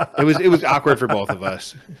odd. It was awkward for both of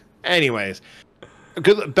us. Anyways,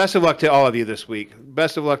 best of luck to all of you this week.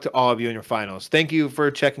 Best of luck to all of you in your finals. Thank you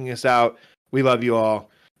for checking us out. We love you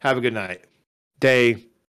all. Have a good night, day,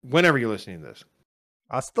 whenever you're listening to this.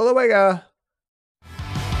 Hasta luego.